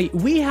 Secondly,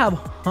 we have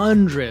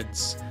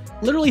hundreds,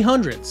 literally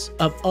hundreds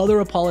of other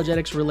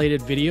apologetics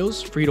related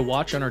videos for you to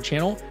watch on our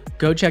channel.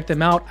 Go check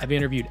them out. I've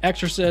interviewed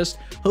exorcists,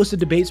 hosted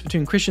debates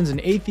between Christians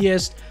and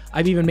atheists.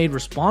 I've even made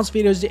response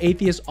videos to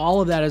atheists. All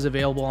of that is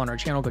available on our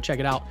channel. Go check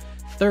it out.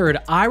 Third,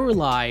 I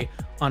rely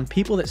on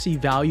people that see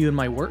value in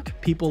my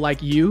work, people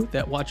like you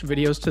that watch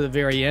videos to the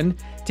very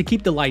end, to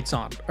keep the lights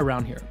on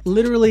around here.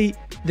 Literally,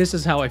 this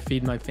is how I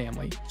feed my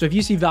family. So if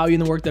you see value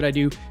in the work that I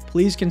do,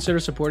 please consider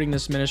supporting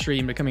this ministry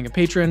and becoming a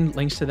patron.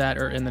 Links to that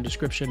are in the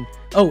description.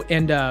 Oh,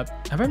 and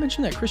have I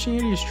mentioned that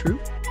Christianity is true?